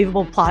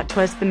unbelievable plot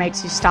twist that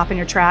makes you stop in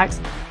your tracks?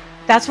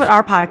 That's what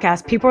our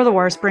podcast, People Are the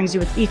Worst, brings you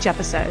with each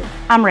episode.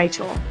 I'm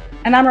Rachel.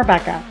 And I'm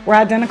Rebecca. We're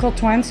identical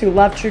twins who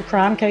love true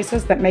crime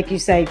cases that make you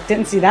say,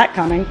 didn't see that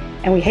coming,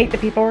 and we hate the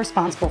people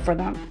responsible for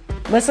them.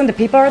 Listen to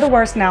People Are the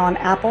Worst now on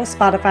Apple,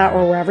 Spotify,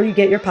 or wherever you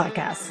get your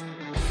podcasts.